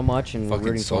thank you so much and we're Fucking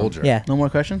rooting for him. soldier. Yeah. No more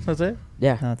questions? That's it?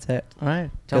 Yeah. No, that's it. All right.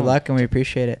 Tell Good him. luck, and we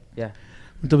appreciate it. Yeah.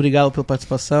 Muito obrigado pela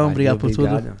participação, obrigado por tudo.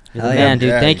 Obrigado. Hell yeah. Man, dude,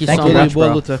 Yeah, thank you thank so you. much, Boa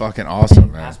bro. luta. Fucking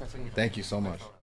awesome, man. Thank you so much.